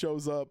 so he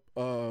shows up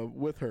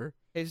with her.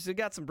 Hey, so we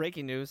got some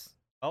breaking news.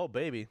 Oh,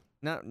 baby.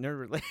 Not nerd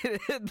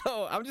related,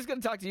 though. I'm just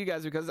going to talk to you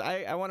guys because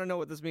I want to know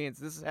what this means.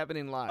 This is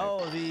happening live.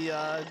 Oh,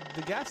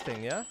 the gas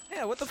thing, yeah?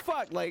 Yeah, what the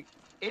fuck? Like,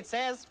 It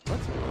says,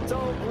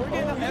 so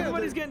yeah,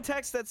 everybody's getting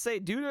texts that say,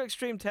 due to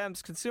extreme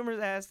temps, consumers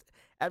asked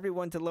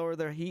everyone to lower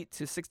their heat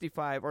to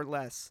 65 or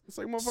less. It's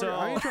like, motherfucker, So-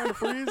 I ain't trying to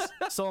freeze.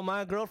 So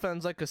my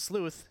girlfriend's like a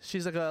sleuth.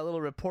 She's like a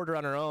little reporter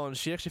on her own.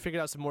 She actually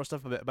figured out some more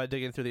stuff by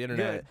digging through the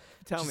internet. Good.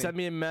 Tell She me. sent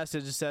me a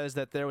message that says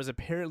that there was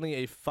apparently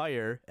a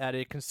fire at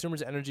a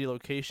consumer's energy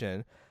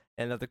location,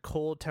 and that the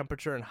cold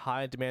temperature and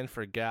high demand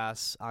for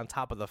gas on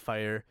top of the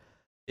fire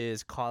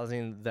is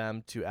causing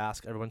them to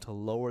ask everyone to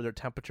lower their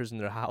temperatures in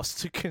their house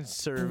to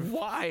conserve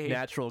Why?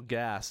 natural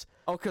gas.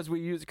 Oh,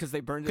 because they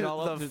burned it all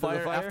up. The due to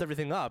fire effed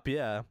everything up,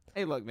 yeah.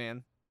 Hey, look,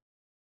 man.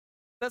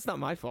 That's not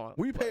my fault.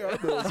 We pay our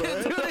bills, all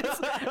right? Dude, it's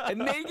a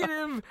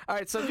negative. All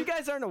right, so if you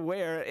guys aren't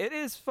aware, it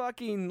is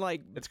fucking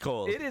like It's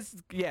cold. it is.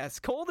 Yes,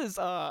 cold is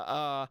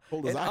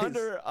Cold as an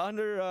ice.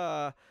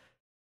 under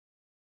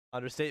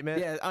Understatement?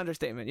 yeah,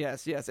 understatement.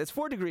 Yes, it's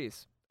 4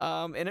 degrees.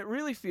 And it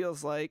really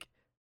feels like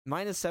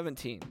minus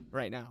 17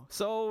 right now.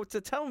 So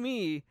to tell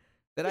me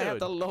that I have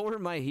to Dude. lower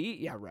my heat,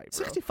 yeah, right,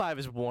 bro. 65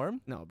 is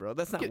warm. No, bro,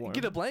 that's not warm.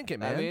 Get a blanket,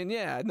 man. I mean,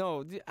 yeah,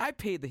 no, I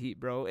paid the heat,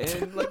 bro.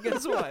 And like,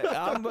 guess what?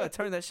 I'm gonna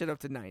turn that shit up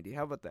to 90.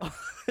 How about that?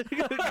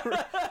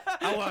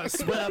 I want to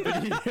sweat up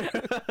in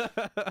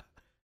here.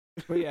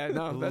 But yeah,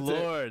 no, that's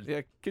Lord. it.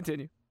 Yeah,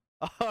 continue.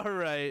 All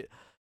right.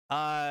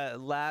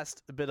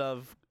 Last bit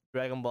of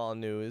Dragon Ball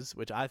news,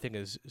 which I think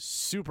is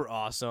super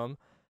awesome.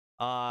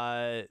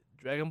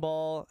 Dragon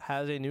Ball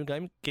has a new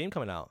game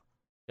coming out.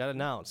 Got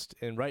announced,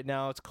 and right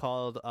now it's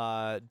called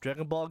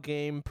Dragon Ball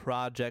Game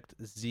Project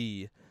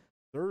Z.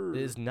 Sir.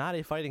 It is not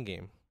a fighting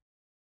game.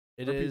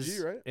 It RPG, is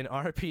right? an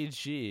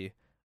RPG,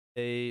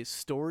 a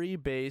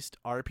story-based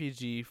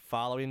RPG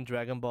following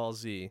Dragon Ball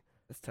Z.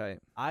 That's tight.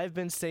 I've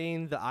been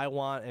saying that I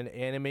want an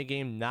anime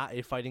game, not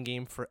a fighting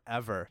game,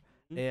 forever.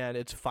 And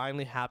it's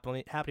finally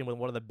happening with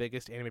one of the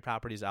biggest anime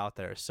properties out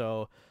there.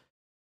 So,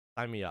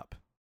 sign me up.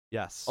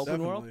 Yes.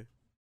 Open world? Definitely.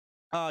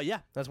 Yeah,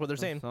 that's what they're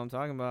saying. That's what I'm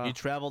talking about. You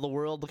travel the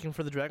world looking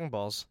for the Dragon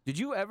Balls. Did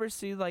you ever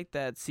see like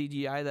that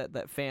CGI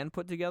that fan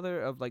put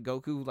together of like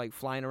Goku like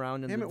flying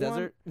around in Damn the it, Juan,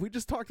 desert? we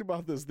just talked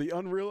about this. The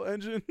Unreal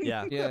Engine.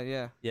 Yeah,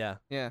 Yeah.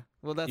 yeah.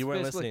 Well, that's You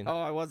weren't basically. listening.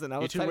 Oh, I wasn't. I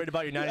You're was too worried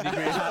about your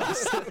 90-degree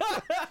house.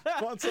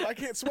 Juan said, I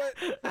can't sweat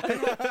in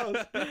my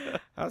house.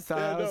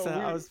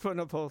 I was putting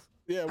up posts.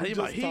 Yeah, I we need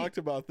my just heat. talked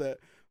about that.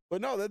 But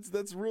no,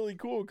 that's really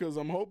cool because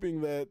I'm hoping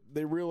that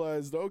they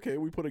realized, okay,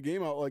 we put a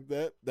game out like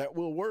that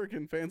will work,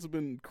 and fans have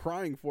been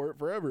crying for it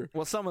forever.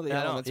 Well, some of the Yeah,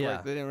 I know, elements yeah.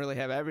 worked. They didn't really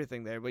have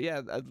everything there, but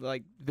yeah,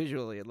 like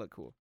visually, it looked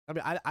cool. I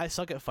mean, I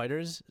suck at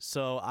fighters,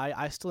 so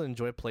I still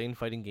enjoy playing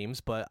fighting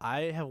games, but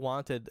I have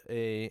wanted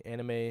a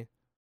anime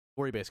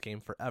story-based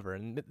game forever.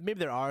 And maybe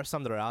there are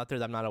some that are out there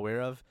that I'm not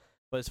aware of,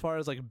 but as far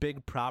as like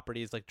big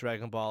properties like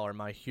Dragon Ball or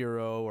My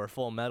Hero or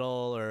Full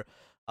Metal or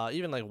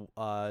even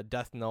like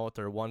Death Note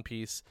or One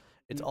Piece.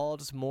 It's all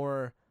just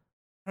more.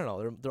 I don't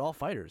know. They're all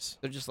fighters.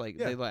 They're just like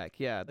Yeah. they lack.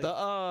 Yeah.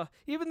 The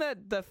even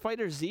that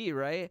Fighter Z,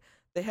 right?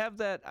 They have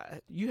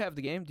that. You have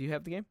the game. Do you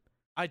have the game?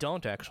 I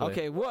don't actually.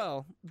 Okay.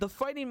 Well, the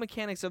fighting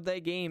mechanics of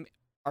that game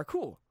are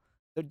cool.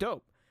 They're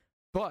dope.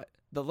 But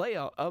the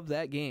layout of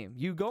that game,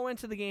 you go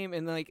into the game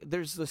and like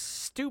there's this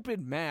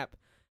stupid map.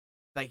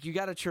 Like you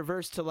got to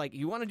traverse to like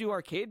you want to do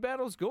arcade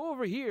battles, go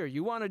over here.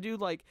 You want to do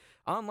like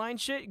online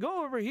shit,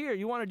 go over here.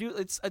 You want to do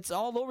it's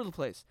all over the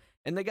place.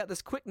 And they got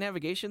this quick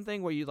navigation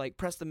thing where you like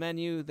press the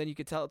menu, then you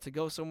can tell it to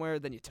go somewhere,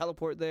 then you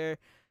teleport there.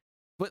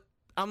 But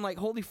I'm like,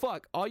 holy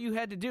fuck! All you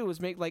had to do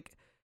was make like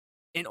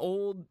an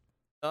old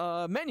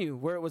menu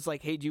where it was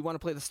like, hey, do you want to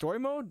play the story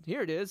mode?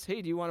 Here it is.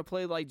 Hey, do you want to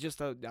play like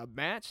just a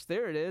match?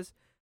 There it is.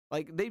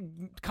 Like they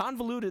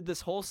convoluted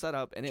this whole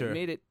setup and it Sure.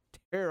 made it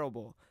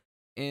terrible.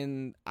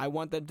 And I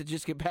want them to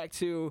just get back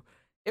to,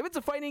 if it's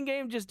a fighting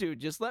game, just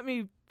let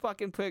me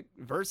fucking pick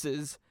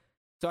versus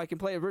so I can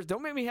play a verse.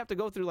 Don't make me have to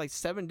go through like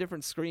 7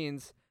 different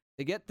screens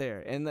to get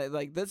there. And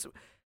like this,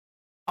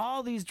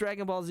 all these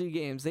Dragon Ball Z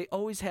games, they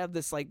always have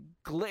this like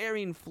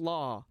glaring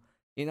flaw,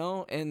 you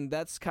know? And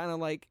that's kind of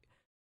like,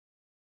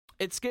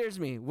 it scares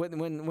me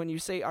when you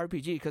say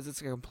RPG because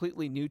it's a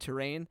completely new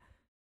terrain.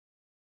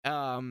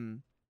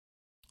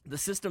 The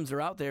systems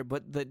are out there,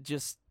 but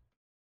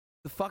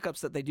the fuck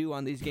ups that they do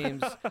on these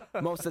games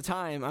most of the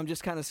time, I'm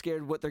just kind of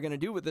scared what they're gonna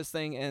do with this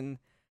thing, and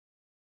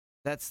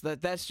that's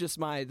just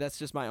my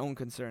own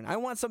concern. I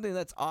want something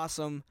that's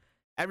awesome.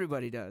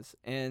 Everybody does,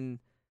 and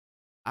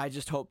I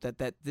just hope that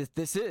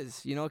this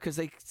is, you know, because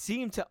they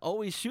seem to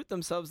always shoot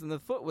themselves in the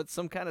foot with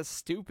some kind of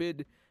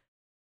stupid.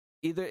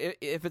 Either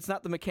if it's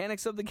not the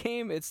mechanics of the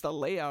game, it's the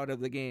layout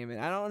of the game,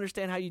 and I don't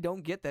understand how you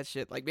don't get that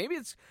shit. Like maybe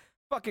it's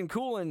fucking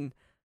cool in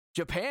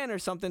Japan or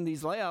something,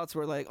 these layouts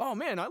were like, oh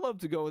man, I love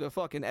to go to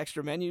fucking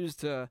extra menus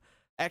to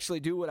actually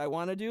do what I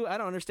want to do. I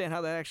don't understand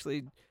how that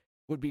actually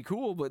would be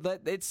cool, but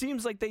it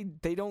seems like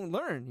they don't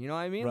learn, you know what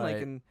I mean? Right.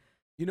 Like, and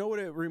You know what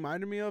it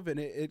reminded me of, and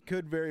it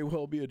could very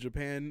well be a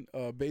Japan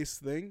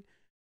based thing.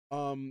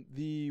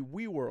 The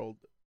Wii World.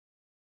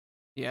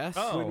 yes.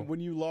 Oh. When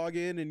you log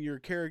in and your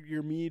character,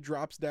 your Mii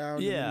drops down,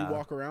 and then Yeah. you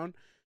walk around.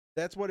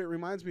 That's what it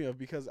reminds me of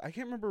because I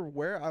can't remember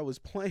where I was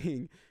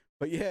playing.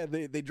 But yeah,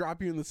 they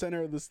drop you in the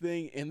center of this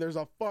thing, and there's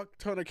a fuck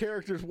ton of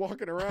characters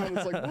walking around.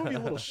 It's like, move, you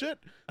little shit.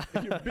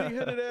 And you're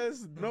big-headed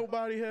ass, no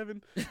body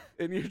having,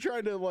 and you're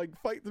trying to like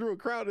fight through a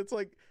crowd. It's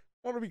like,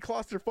 I want to be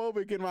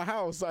claustrophobic in my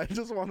house. I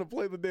just want to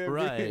play the damn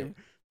Right. game.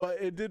 But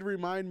it did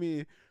remind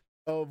me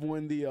of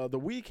when the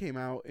Wii came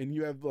out, and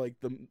you have like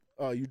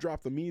you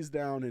drop the Mii's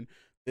down, and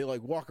they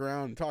like walk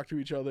around and talk to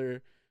each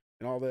other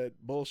and all that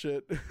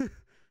bullshit.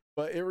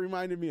 But it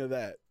reminded me of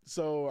that.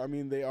 So I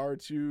mean, they are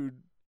two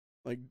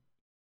like.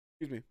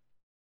 Excuse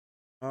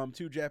me.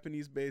 2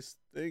 Japanese-based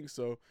things,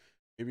 so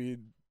maybe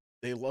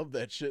they love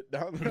that shit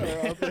down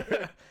there. Out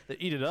there. They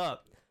eat it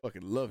up.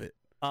 Fucking love it.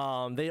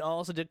 They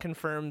also did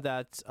confirm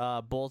that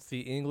both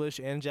the English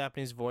and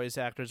Japanese voice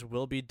actors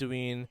will be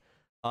doing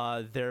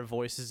their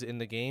voices in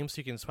the game, so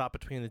you can swap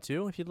between the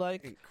two if you'd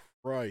like. Thank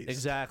Christ.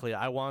 Exactly.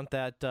 I want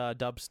that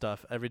dub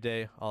stuff every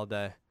day, all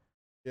day.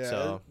 Yeah,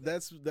 So-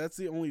 that's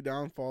the only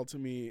downfall to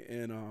me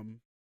in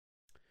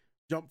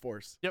Jump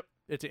Force. Yep.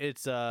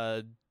 It's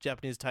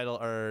Japanese title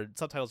or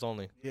subtitles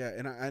only. Yeah,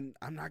 and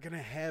I'm not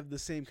gonna have the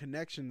same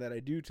connection that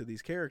I do to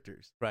these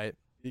characters Right.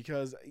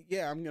 because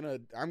yeah, I'm gonna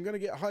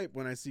get hyped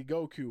when I see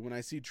Goku, when I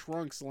see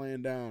Trunks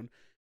laying down,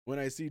 when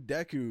I see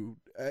Deku.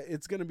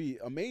 It's gonna be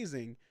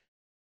amazing,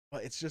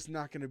 but it's just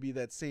not gonna be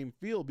that same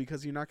feel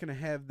because you're not gonna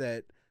have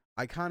that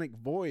iconic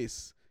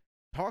voice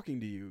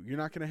talking to you. You're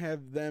not gonna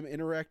have them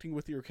interacting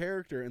with your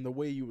character in the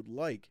way you would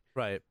like,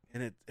 Right.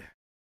 and it's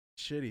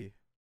shitty.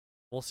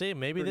 We'll see.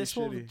 Maybe Pretty this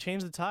will shitty.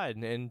 change the tide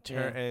and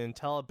Yeah. and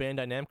tell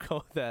Bandai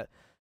Namco that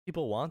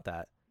people want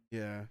that.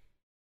 Yeah,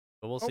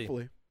 But we'll see.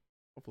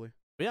 hopefully.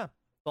 But yeah,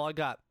 that's all I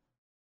got.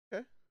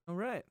 All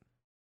right.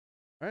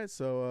 All right,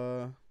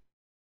 so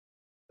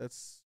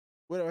that's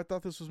what I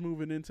thought this was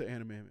moving into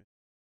anime.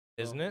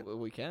 Isn't Well, it?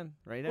 We can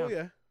right now. Oh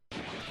yeah.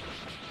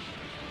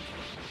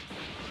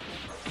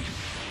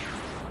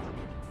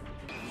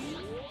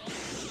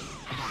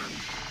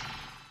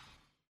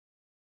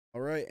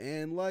 All right,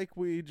 and like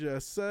we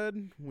just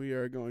said, we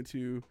are going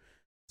to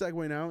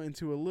segue now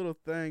into a little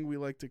thing we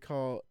like to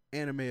call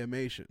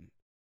animation.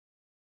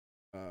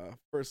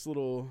 First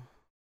little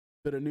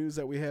bit of news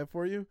that we have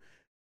for you.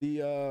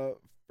 The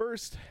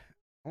first,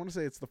 I want to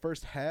say it's the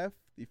first half,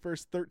 the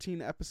first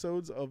 13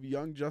 episodes of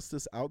Young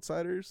Justice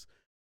Outsiders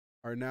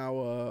are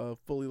now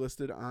fully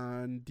listed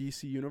on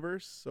DC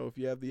Universe. So if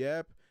you have the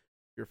app,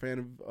 if you're a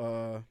fan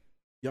of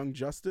Young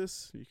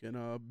Justice, you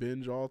can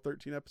binge all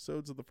 13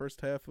 episodes of the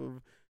first half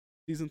of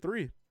season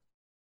 3.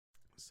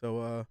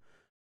 So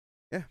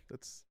yeah,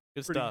 that's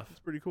Good pretty, stuff. it's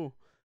pretty cool.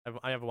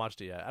 I haven't watched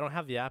it yet. I don't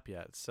have the app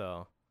yet,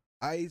 so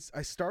I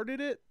started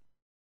it.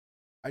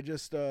 I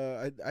just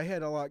I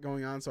had a lot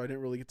going on, so I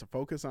didn't really get to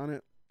focus on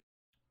it.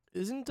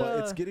 isn't But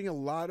it's getting a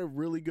lot of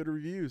really good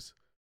reviews.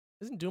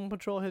 isn't Doom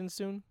Patrol hitting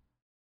soon?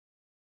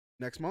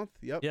 Next month?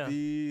 Yep. Yeah.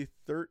 The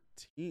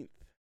 13th.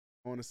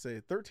 I want to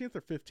say 13th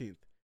or 15th.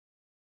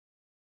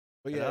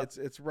 But yeah, Yeah.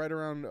 it's right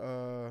around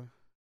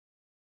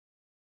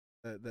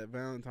that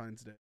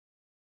Valentine's Day.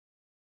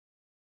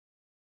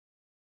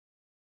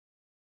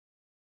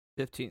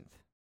 15th.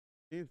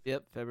 15th.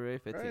 Yep, February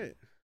 15th. Right.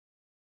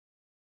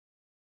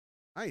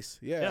 Nice.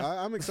 Yeah,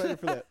 Yeah. I'm excited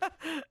for that.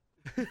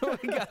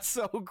 We got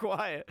so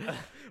quiet.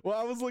 Well,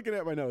 I was looking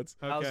at my notes.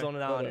 I was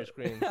zoning out on your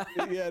screen.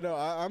 Yeah, no,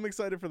 I'm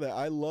excited for that.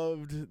 I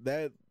loved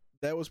that.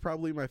 That was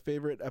probably my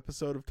favorite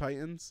episode of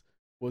Titans.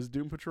 Was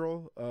Doom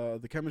Patrol.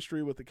 The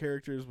chemistry with the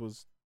characters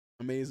was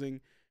amazing.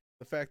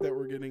 The fact that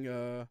we're getting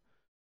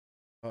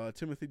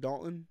Timothy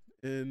Dalton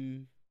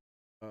in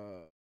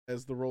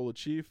as the role of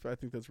Chief, I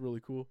think that's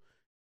really cool.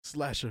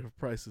 Slasher of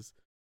prices.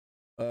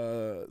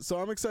 So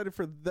I'm excited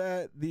for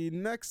that. The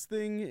next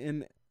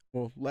thing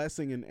last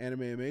thing in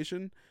anime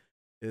animation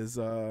is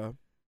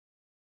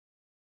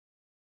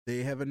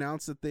they have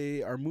announced that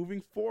they are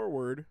moving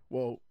forward.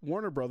 Well,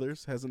 Warner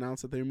Brothers has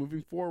announced that they're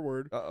moving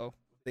forward. Uh-oh.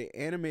 The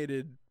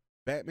animated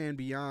Batman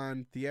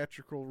Beyond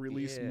theatrical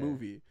release Yeah.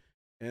 movie.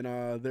 And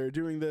they're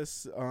doing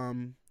this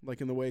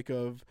like in the wake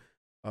of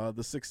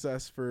the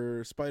success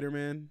for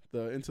Spider-Man,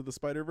 the Into the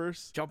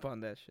Spider-Verse. Jump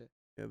on that shit.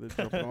 Yeah, they're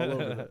jumping all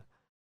over that.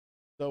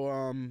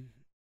 So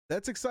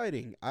that's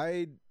exciting.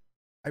 I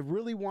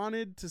really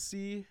wanted to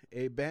see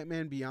a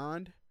Batman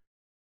Beyond.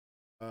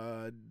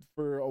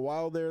 For a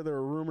while there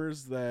were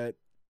rumors that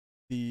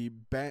the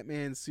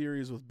Batman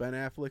series with Ben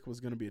Affleck was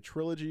going to be a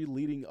trilogy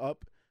leading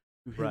up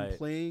to him Right.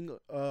 playing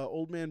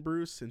Old Man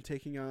Bruce and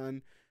taking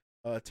on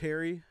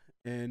Terry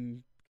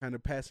and kind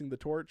of passing the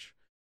torch.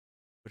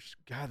 Which,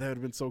 God, that would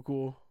have been so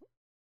cool.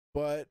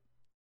 But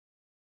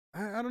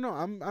I don't know.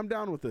 I'm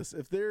down with this.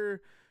 If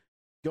they're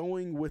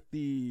going with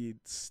the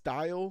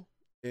style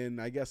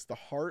and I guess the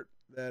heart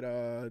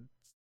that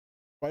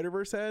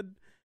Spider-Verse had,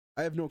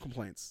 I have no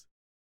complaints.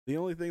 The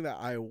only thing that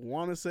I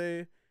want to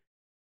say,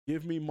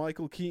 give me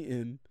Michael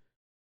Keaton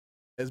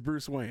as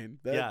Bruce Wayne.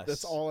 Yes.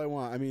 That's all I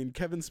want. I mean,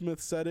 Kevin Smith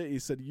said it. He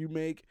said, you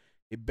make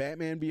a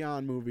Batman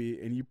Beyond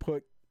movie and you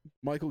put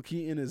Michael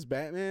Keaton as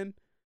Batman,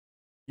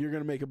 you're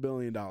going to make $1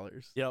 billion.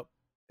 Yep.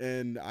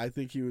 And I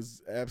think he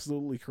was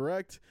absolutely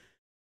correct.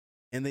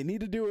 And they need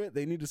to do it.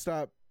 They need to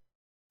stop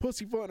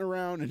pussyfooting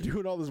around and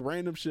doing all this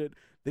random shit.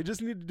 They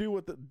just need to do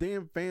what the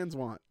damn fans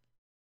want.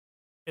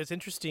 It's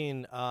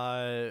interesting.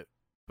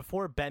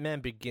 Before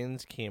Batman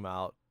Begins came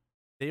out,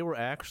 they were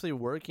actually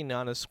working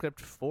on a script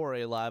for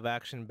a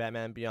live-action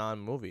Batman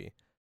Beyond movie,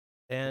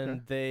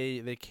 and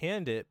they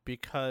canned it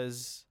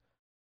because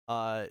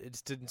it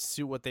just didn't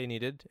suit what they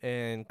needed.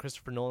 And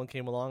Christopher Nolan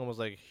came along and was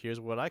like,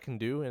 "Here's what I can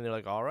do," and they're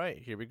like, "All right,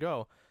 here we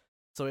go."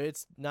 So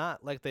it's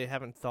not like they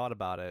haven't thought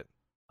about it.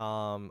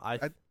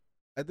 I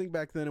think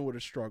back then it would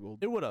have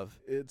struggled. it would have.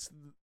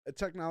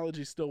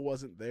 Technology still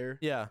wasn't there.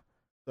 Yeah.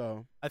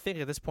 So I think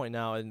at this point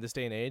now, in this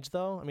day and age,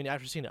 though, I mean,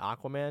 after seeing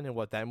Aquaman and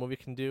what that movie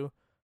can do,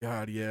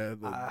 God, yeah,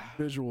 the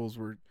visuals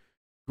were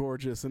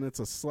gorgeous, and it's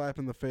a slap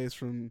in the face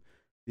from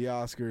the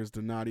Oscars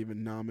to not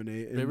even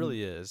nominate. it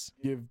really is.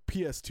 Give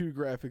PS2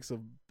 graphics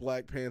of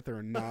Black Panther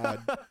a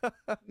nod.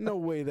 No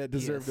way that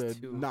deserved a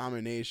PS2.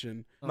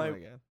 nomination. Oh My- my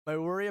god. My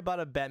worry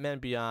about a Batman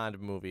Beyond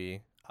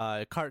movie,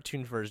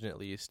 cartoon version at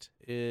least,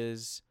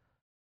 is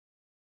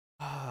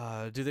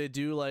do they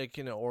do like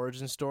an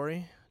origin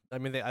story? I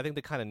mean, I think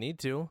they kind of need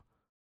to.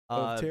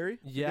 Of Terry?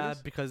 Yeah, It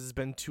is? because it's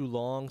been too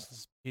long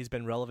since he's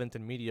been relevant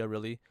in media,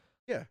 really.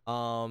 Yeah.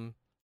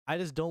 I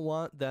just don't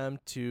want them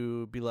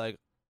to be like,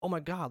 oh my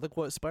god, look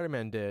what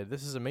Spider-Man did.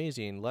 This is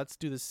amazing. Let's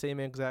do the same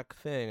exact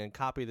thing and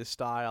copy the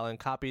style and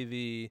copy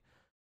the,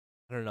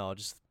 I don't know,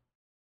 just,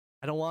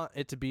 I don't want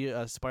it to be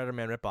a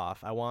Spider-Man ripoff.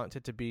 I want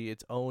it to be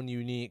its own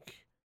unique,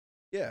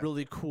 Yeah.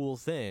 really cool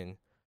thing.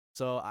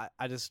 So I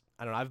don't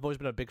know. I've always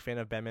been a big fan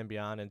of Batman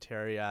Beyond and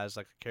Terry as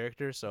like a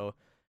character, so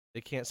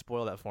they can't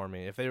spoil that for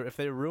me. If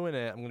they ruin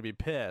it, I'm gonna be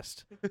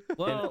pissed.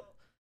 Well,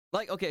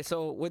 like, okay,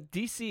 so with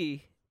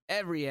DC,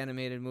 every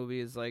animated movie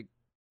is like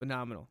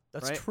phenomenal.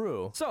 That's right?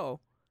 true. So,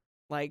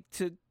 like,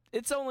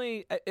 it's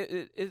only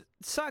it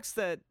sucks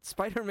that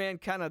Spider-Man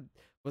kind of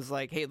was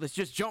like, hey, let's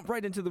just jump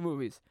right into the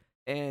movies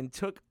and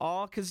took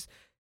all, because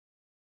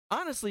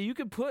honestly, you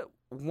could put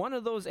one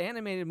of those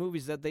animated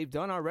movies that they've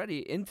done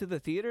already into the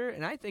theater,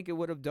 and I think it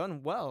would have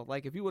done well.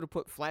 Like, if you would have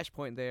put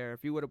Flashpoint there,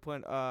 if you would have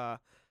put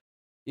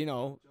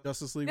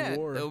Justice League yeah,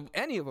 War.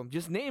 any of them,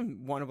 just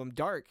name one of them.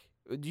 Dark.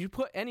 Do you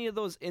put any of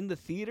those in the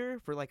theater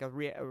for like a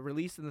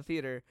release in the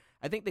theater?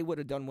 I think they would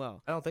have done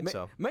well. I don't think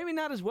so. Maybe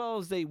not as well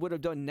as they would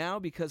have done now,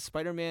 because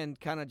Spider-Man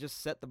kind of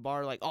just set the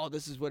bar like, oh,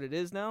 this is what it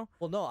is now.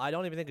 Well, no, I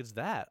don't even think it's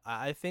that.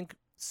 I think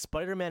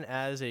Spider-Man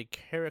as a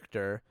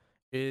character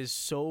is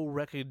so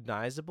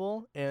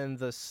recognizable, and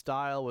the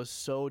style was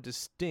so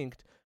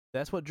distinct.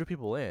 That's what drew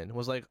people in.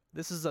 Was like,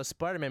 this is a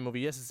Spider-Man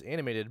movie. Yes, it's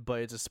animated,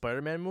 but it's a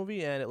Spider-Man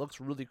movie, and it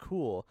looks really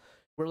cool.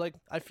 Where like,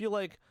 I feel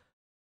like,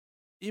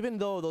 even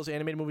though those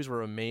animated movies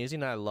were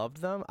amazing, and I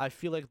loved them, I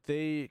feel like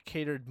they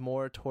catered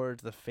more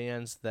towards the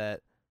fans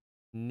that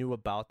knew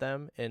about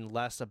them and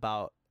less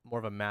about more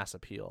of a mass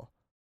appeal.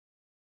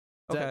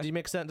 Okay. Do you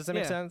make sense? Does that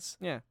make Yeah. sense?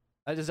 Yeah.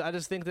 I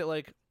just think that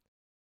like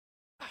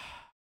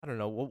I don't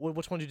know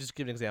which one did you just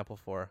give an example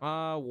for?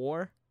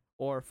 War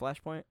or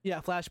Flashpoint. Yeah,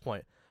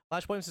 Flashpoint.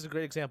 Flashpoint is a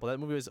great example. That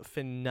movie was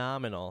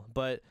phenomenal.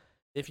 But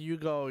if you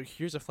go,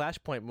 here's a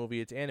Flashpoint movie,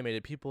 it's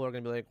animated, people are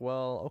gonna be like,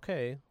 well,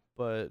 okay,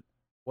 but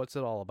what's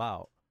it all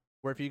about?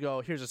 Where if you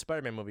go, here's a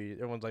Spider-Man movie,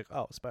 everyone's like,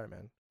 oh,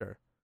 Spider-Man, sure.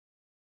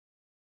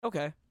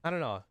 Okay. I don't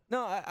know.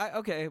 No, I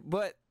okay,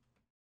 but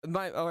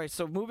all right.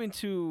 So moving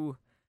to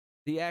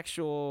the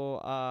actual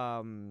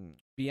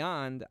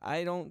Beyond,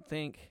 I don't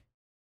think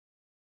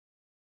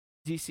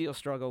DC will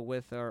struggle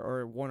with,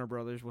 or Warner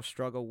Brothers will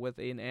struggle with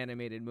an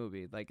animated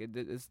movie. Like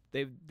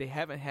they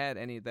haven't had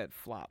any that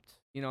flopped,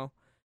 you know.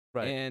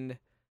 Right. And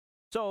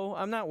so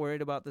I'm not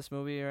worried about this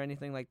movie or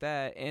anything like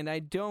that. And I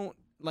don't,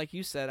 like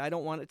you said, I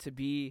don't want it to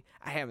be.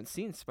 I haven't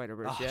seen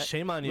Spider-Verse Oh, yet.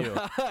 shame on you.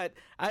 But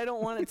I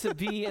don't want it to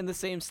be in the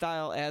same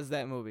style as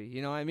that movie.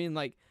 You know what I mean?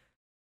 Like,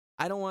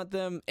 I don't want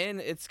them, and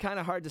it's kind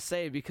of hard to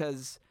say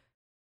because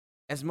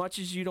as much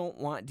as you don't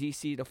want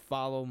DC to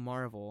follow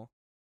Marvel,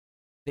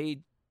 they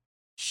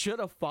should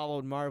have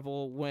followed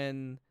Marvel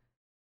when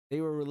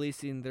they were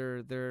releasing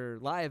their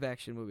live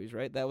action movies,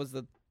 right? That was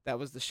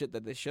the shit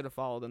that they should have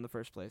followed in the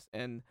first place,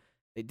 and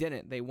they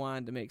didn't. They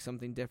wanted to make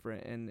something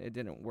different, and it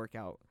didn't work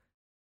out.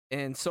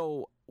 And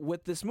so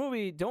with this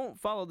movie, don't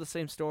follow the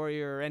same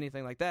story or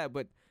anything like that,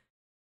 but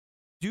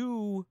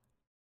do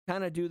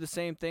kind of do the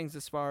same things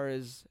as far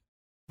as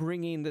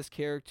bringing this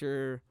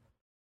character,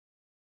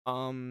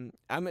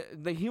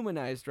 they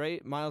humanized,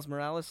 right? Miles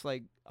Morales,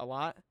 like, a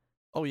lot.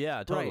 Oh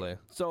yeah, totally. Right.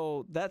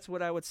 So that's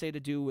what I would say to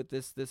do with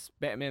this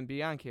Batman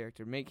Beyond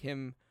character. Make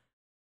him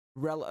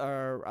is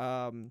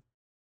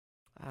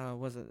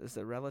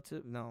it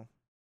relative? No.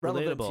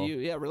 Relevant to Relatable. you.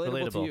 Yeah,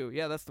 relatable to Relatable. you.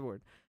 Yeah, that's the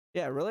word.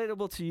 Yeah,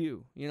 relatable to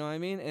you. You know what I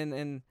mean?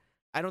 And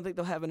I don't think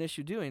they'll have an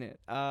issue doing it.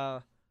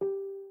 I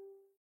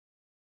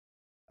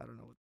don't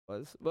know what it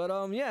was.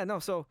 But yeah, no,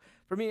 so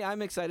for me,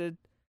 I'm excited.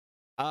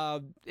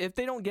 If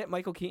they don't get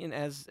Michael Keaton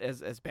as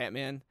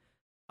Batman,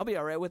 I'll be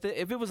all right with it.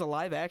 If it was a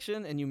live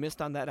action and you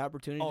missed on that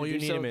opportunity Oh, to you do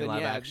need so, him in then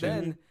live yeah,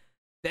 action.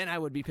 then I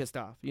would be pissed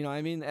off. You know what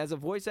I mean? As a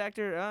voice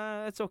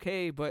actor, it's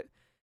okay, but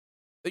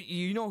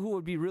you know who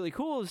would be really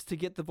cool is to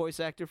get the voice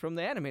actor from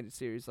the animated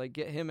series. Like,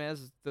 get him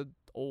as the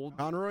old...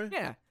 Conroy?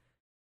 Yeah.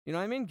 You know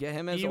what I mean? Get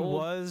him as He old...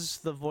 was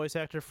the voice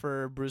actor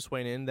for Bruce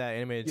Wayne in that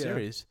animated Yeah.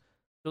 series.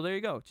 So there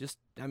you go. Just,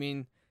 I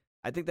mean,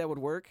 I think that would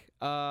work.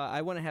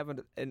 I wouldn't have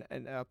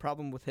a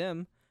problem with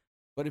him.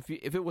 But if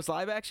it was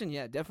live action,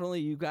 yeah,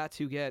 definitely you got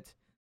to get,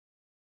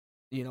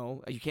 you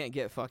know, you can't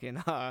get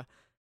fucking,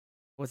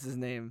 what's his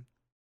name?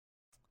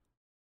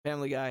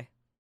 Family Guy.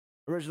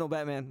 Original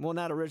Batman. Well,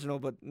 not original,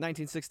 but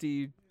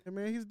 1960. Hey,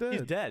 man, he's dead.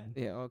 He's dead.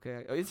 Yeah,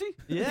 okay. Oh, is he?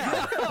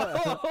 Yeah.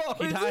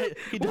 He Is died.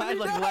 He When died did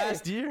like die?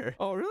 last year.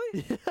 Oh,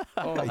 really? Yeah.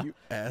 Oh, You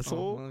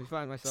asshole. let me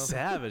find myself.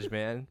 Savage,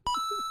 man.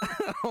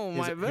 Oh,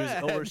 my He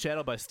bad. was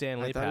overshadowed by Stan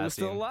Lee I thought he was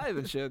still passing. alive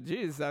and shit.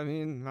 Jeez, I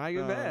mean, my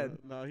good bad.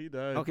 No, he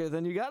died. Okay,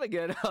 then you gotta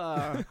get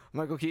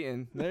Michael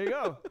Keaton. There you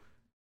go.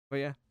 But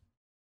yeah.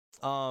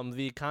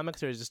 The comic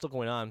series is still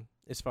going on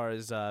as far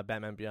as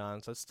Batman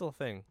Beyond, so it's still a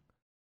thing.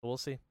 But we'll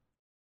see.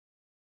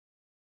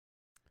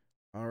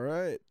 All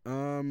right.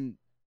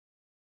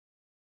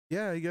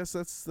 Yeah, I guess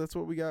that's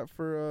what we got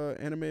for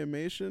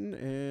Animation,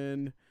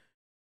 and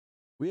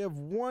we have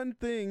one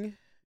thing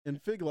in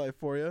Fig Life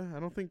for you. I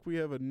don't think we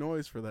have a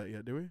noise for that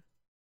yet, do we?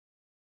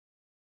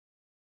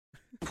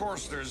 Of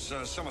course, there's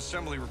some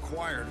assembly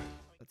required.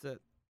 That's it.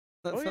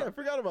 Oh yeah, I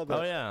forgot about that.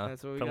 Oh yeah,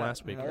 That's what we from got.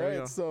 last week. All There we right,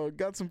 go. so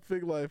got some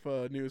Fig Life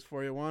news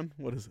for you, Juan.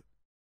 What is it?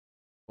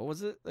 What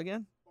was it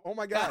again? Oh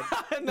my God!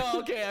 No,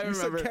 okay, I You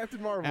remember. said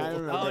Captain Marvel. I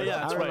remember. Oh yeah,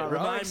 that's I right. remember.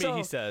 Remind Alright, me, so-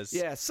 he says.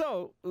 Yeah,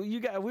 so we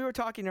were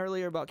talking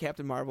earlier about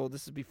Captain Marvel.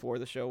 This is before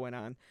the show went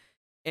on,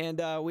 and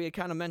we had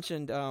kind of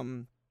mentioned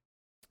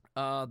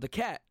the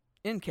cat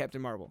in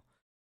Captain Marvel,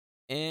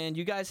 and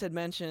you guys had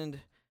mentioned,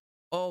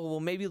 oh well,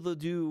 maybe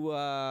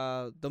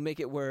they'll make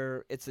it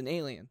where it's an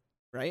alien,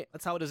 right?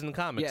 That's how it is in the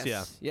comics.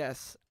 Yes,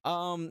 yes.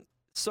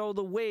 So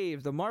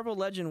the Marvel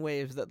Legend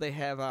waves that they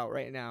have out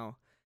right now,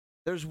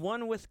 there's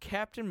one with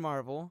Captain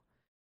Marvel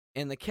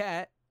and the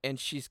cat, and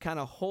she's kind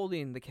of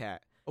holding the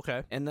cat. Yeah.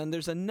 Okay. And then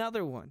there's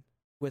another one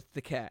with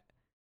the cat,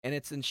 and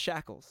it's in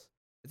shackles.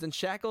 It's in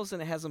shackles,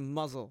 and it has a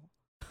muzzle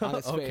on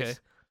its Okay. face.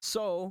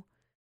 So,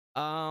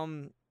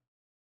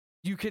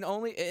 you can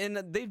only, and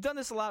they've done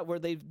this a lot where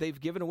they've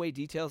given away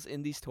details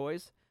in these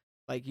toys,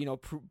 like, you know,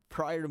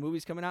 prior to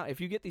movies coming out.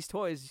 If you get these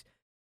toys,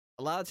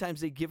 a lot of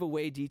times they give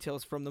away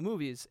details from the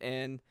movies,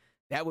 and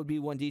that would be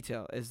one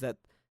detail, is that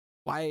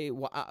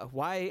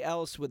why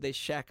else would they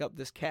shack up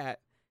this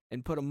cat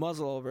and put a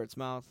muzzle over its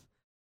mouth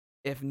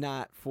if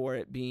not for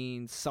it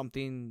being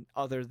something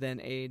other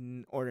than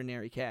an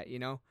ordinary cat, you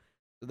know?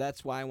 So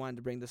that's why I wanted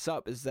to bring this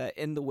up, is that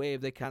in the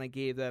wave they kind of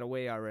gave that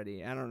away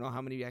already. I don't know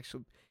how many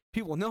actual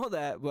people know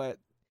that, but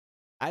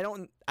I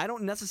don't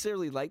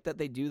necessarily like that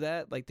they do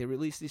that. Like, they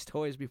release these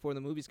toys before the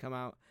movies come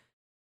out.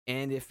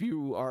 And if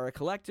you are a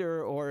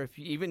collector, or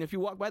even if you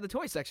walk by the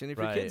toy section, if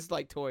your Right. kids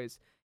like toys,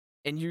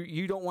 and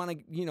you don't want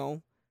to, you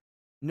know,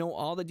 know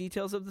all the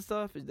details of the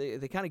stuff. They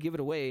kind of give it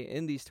away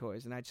in these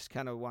toys, and I just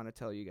kind of want to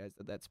tell you guys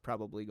that that's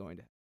probably going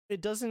to.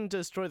 It doesn't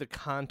destroy the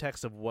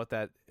context of what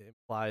that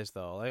implies,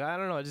 though. Like, I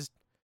don't know.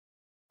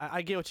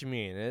 I get what you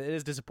mean. It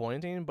is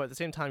disappointing, but at the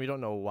same time, you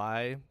don't know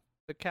why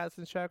the cat's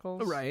in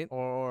shackles, Right.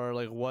 Or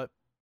like what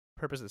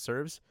purpose it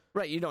serves.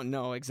 Right, you don't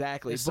know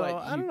exactly, So, but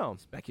I don't know.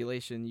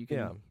 Speculation, you can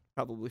Yeah.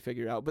 probably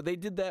figure out. But they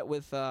did that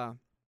with the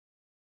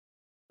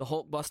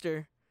Hulkbuster,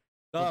 with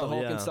the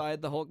Hulk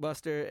inside the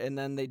Hulkbuster, and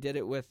then they did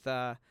it with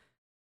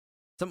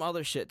some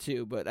other shit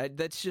too. But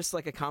that's just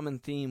like a common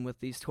theme with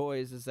these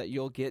toys is that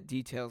you'll get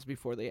details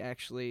before they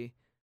actually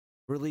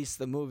release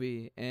the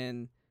movie,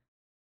 and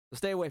so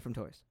stay away from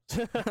toys.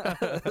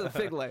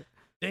 Fig life.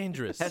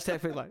 Dangerous. Hashtag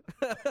fig life.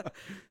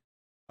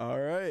 All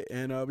right,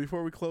 and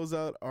before we close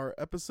out our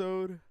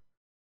episode,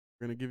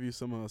 we're gonna give you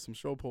some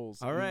show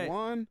polls. All right.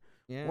 Juan,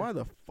 Yeah. why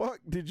the fuck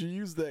did you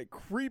use that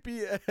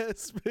creepy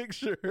ass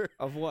picture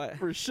Of what?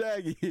 for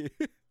Shaggy?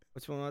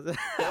 Which one was it?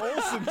 The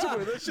Olsen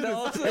twin. That shit The is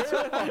Olsen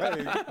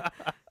terrifying.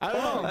 I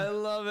don't know. I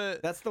love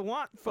it. That's the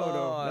want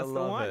photo. Oh, I That's the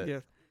love want it.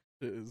 gift.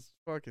 It is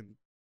fucking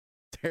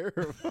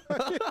terrifying.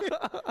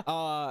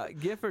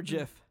 GIF or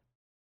GIF?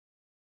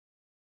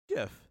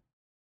 GIF.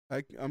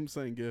 I'm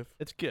saying GIF.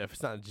 It's GIF.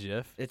 It's not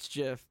GIF. It's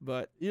GIF,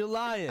 but You're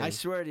lying. I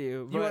swear to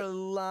you. You but are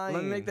lying.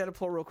 let me make that a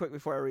poll real quick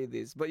before I read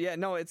these. But yeah,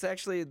 no, it's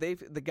actually the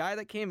guy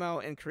that came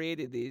out and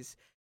created these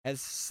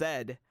has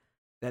said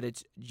that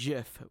it's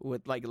GIF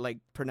with like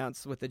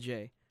pronounced with a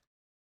J.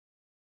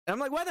 And I'm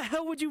like, why the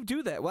hell would you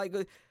do that? Like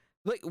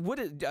what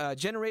it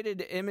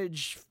generated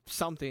image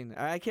something?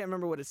 I can't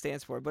remember what it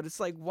stands for, but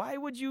it's like, why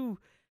would you?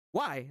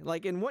 Why?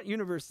 Like, in what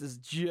universe does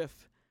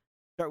GIF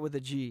start with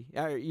a G?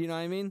 You know what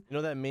I mean? You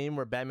know that meme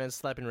where Batman's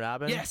slapping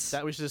Robin? Yes.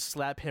 That we should just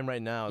slap him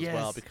right now as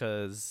well Yes.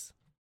 because,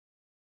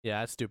 yeah,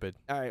 that's stupid.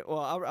 All right.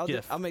 Well,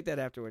 GIF. I'll make that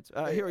afterwards.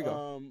 Hey, Here we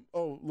go.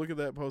 Oh, look at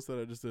that post that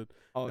I just did.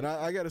 Oh, And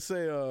I gotta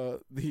say,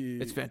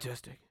 it's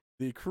fantastic.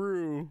 the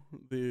crew,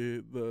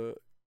 the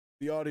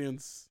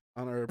audience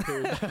on our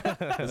page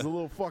is a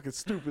little fucking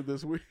stupid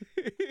this week.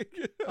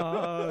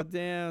 Oh,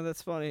 damn,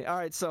 that's funny. All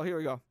right, so here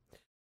we go.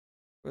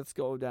 Let's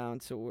go down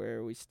to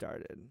where we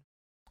started.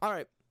 All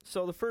right,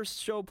 so the first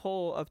show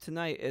poll of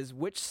tonight is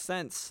which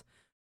sense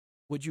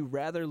would you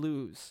rather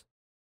lose?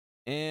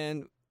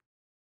 And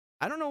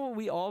I don't know what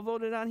we all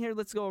voted on here.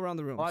 Let's go around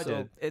the room. Oh, I So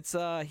did. It's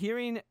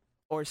hearing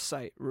or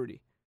sight,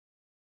 Rudy.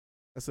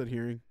 I said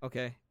hearing.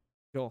 Okay.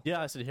 Joel.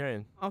 Yeah, I said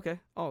hearing. Okay.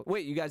 Oh,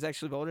 wait, you guys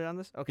actually voted on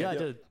this? Okay. Yeah, I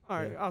did. All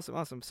right, Yeah.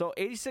 awesome. So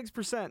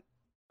 86%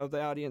 of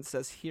the audience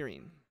says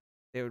hearing.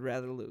 They would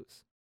rather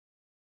lose.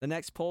 The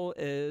next poll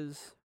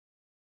is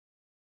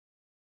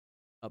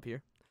up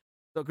here.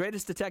 So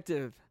greatest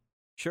detective,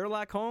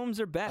 Sherlock Holmes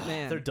or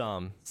Batman? They're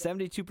dumb.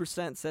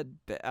 72% said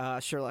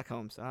Sherlock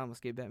Holmes. I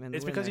almost gave Batman the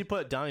It's win because there. you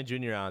put Downey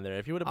Jr. on there.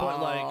 If you would have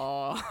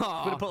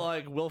put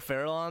like Will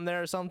Ferrell on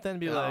there or something,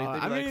 they'd be I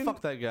like, mean, fuck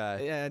that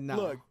guy. Yeah, no.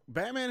 Look,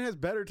 Batman has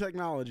better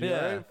technology. Yeah.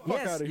 All right? Fuck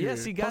yes, out of here.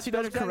 yes, he got Plus he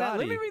better does technology.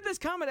 Let me karate. read this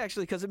comment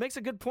actually because it makes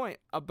a good point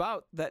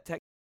about that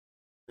tech.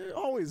 They're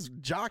always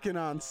jocking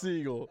on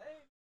Siegel.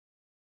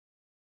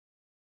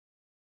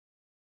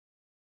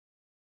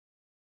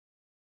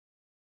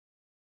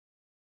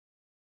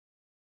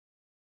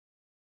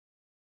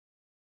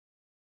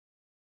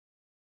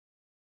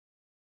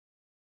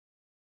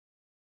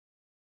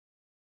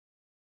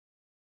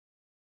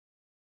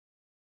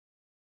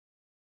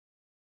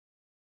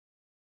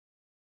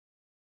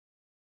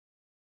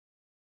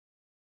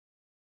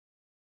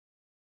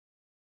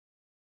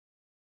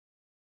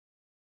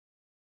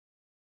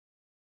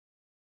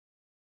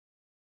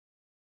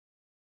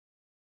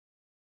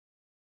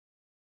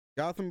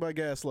 Gotham by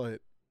Gaslight.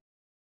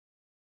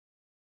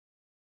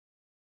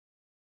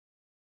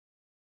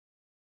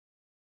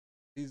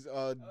 He's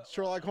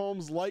Sherlock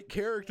Holmes like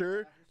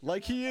character,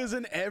 like he is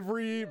in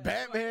every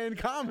Batman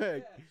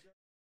comic.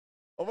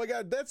 Oh my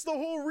god, that's the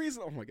whole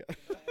reason. Oh my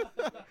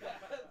god.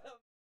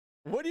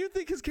 What do you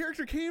think his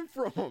character came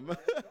from?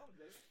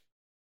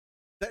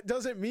 That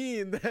doesn't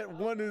mean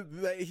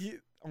that he.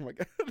 Oh my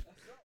god.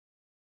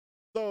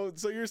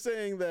 So you're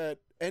saying that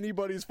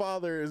anybody's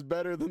father is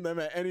better than them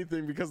at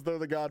anything because they're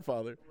the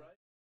Godfather?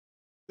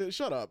 Right.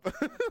 Shut up.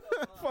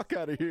 Fuck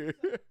out of here.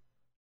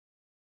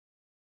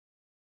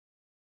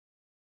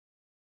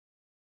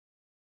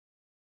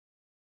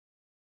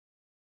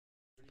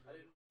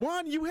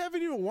 Juan, you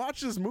haven't even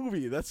watched this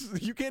movie.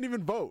 You can't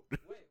even vote.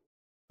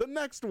 The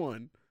next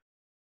one.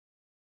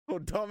 Oh,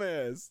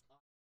 dumbass.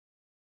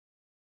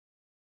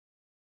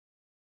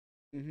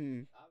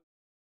 Mm-hmm.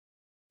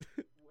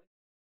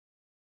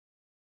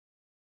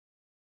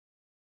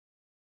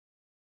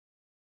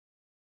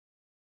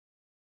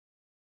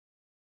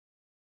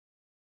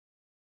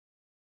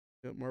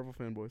 Yep, Marvel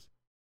fanboys.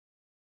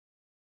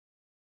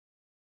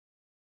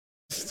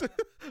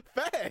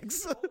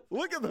 Facts.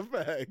 Look at the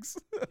facts.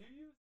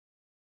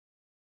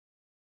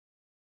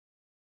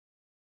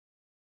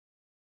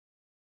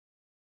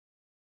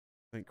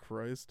 Thank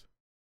Christ.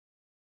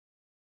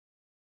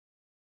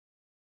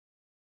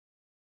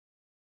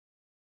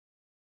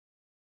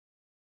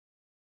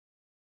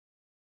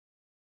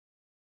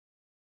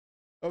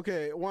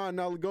 Okay, Juan,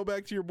 now go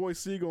back to your boy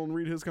Siegel and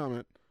read his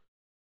comment.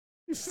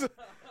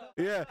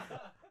 Yeah.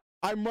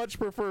 I much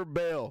prefer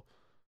Bale.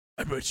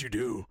 I bet you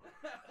do.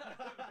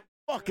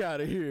 Fuck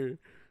out of here.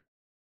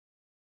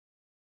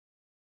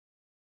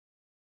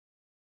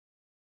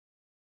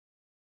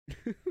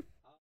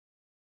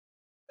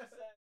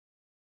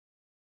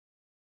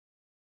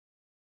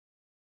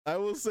 I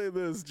will say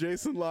this: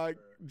 Jason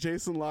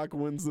Locke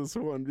wins this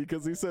one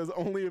because he says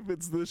only if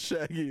it's this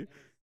shaggy.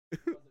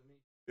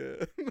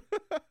 Yeah.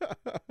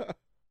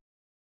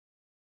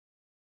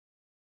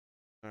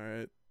 All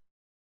right.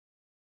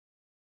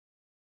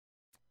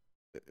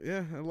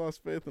 Yeah, I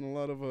lost faith in a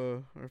lot of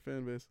our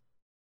fan base.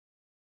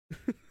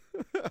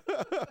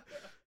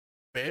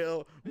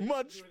 Bale,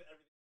 much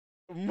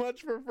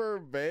prefer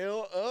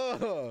Bale.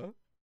 Ugh,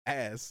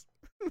 ass.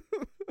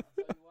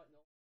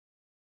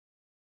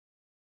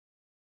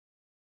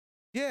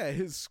 Yeah,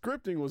 his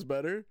scripting was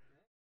better.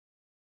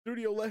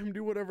 Studio let him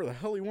do whatever the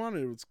hell he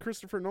wanted. It was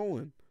Christopher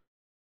Nolan.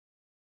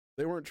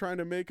 They weren't trying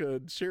to make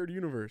a shared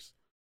universe.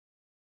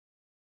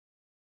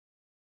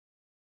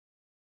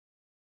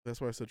 That's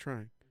why I said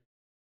trying.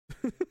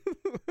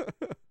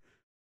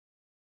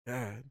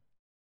 God.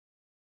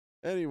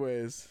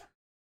 Anyways,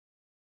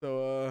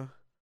 so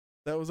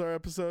that was our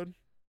episode,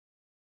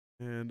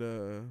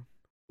 and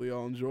we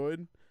all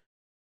enjoyed.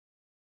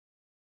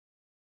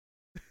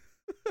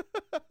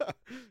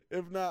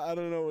 If not, I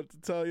don't know what to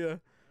tell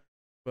you,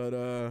 but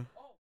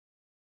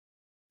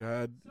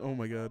God, oh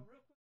my God.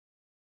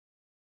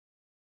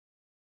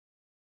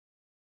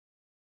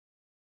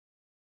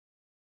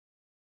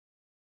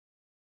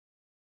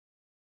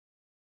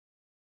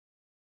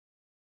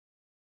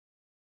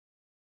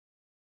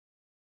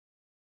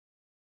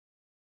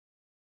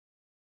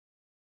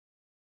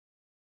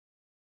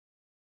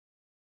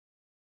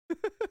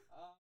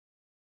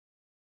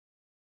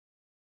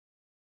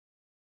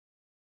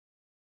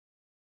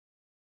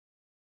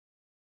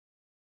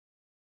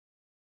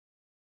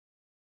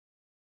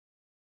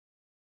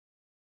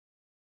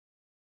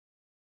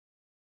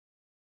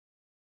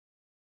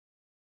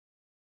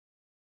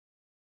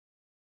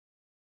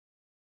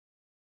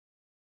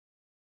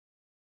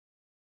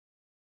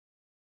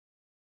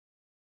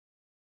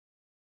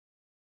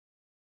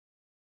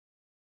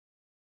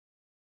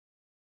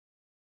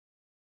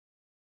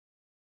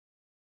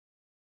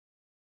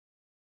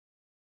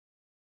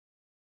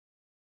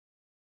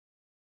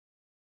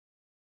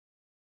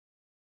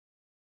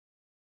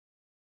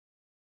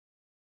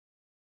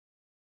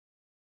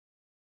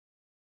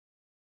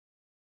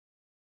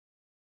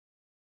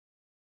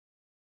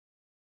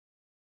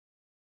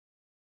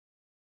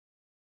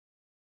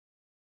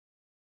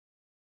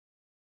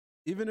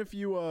 Even if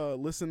you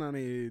listen on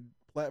a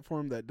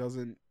platform that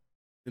doesn't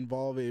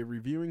involve a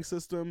reviewing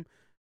system,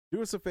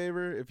 do us a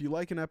favor. If you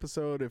like an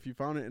episode, if you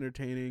found it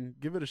entertaining,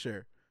 give it a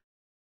share.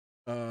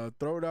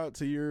 Throw it out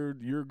to your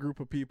group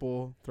of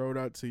people. Throw it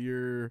out to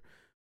your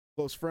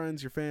close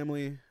friends, your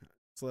family.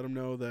 Just let them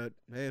know that,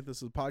 hey,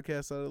 this is a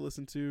podcast that I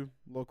listen to.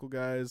 Local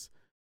guys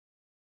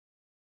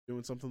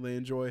doing something they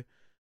enjoy.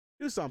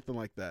 Do something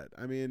like that.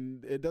 I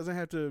mean, it doesn't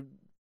have to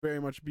very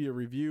much be a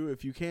review.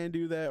 If you can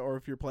do that, or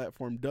if your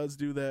platform does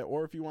do that,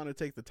 or if you want to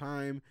take the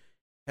time,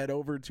 head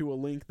over to a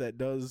link that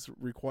does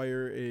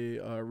require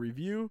a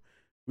review.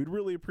 We'd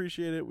really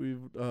appreciate it.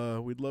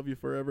 We'd love you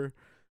forever.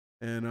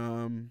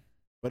 And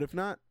but if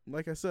not,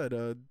 like I said,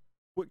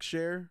 quick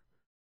share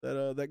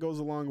that goes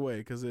a long way,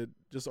 because it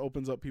just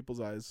opens up people's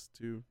eyes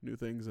to new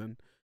things, and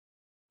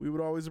we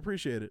would always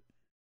appreciate it.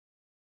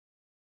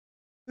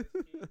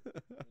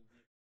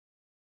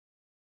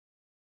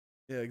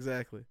 Yeah,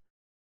 exactly.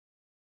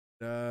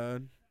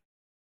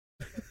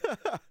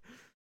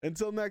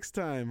 Until next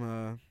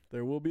time,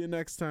 there will be a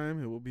next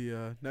time. It will be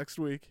next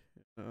week.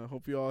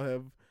 Hope you all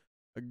have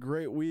a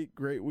great week,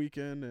 great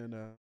weekend,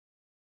 and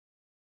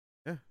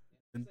yeah.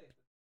 And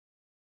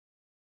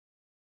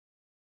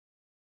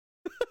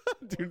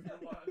dude.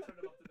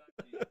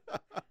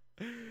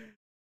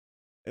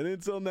 And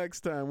until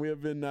next time, we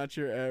have been Not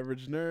Your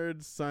Average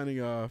Nerds,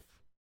 signing off.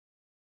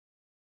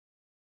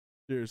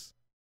 Cheers.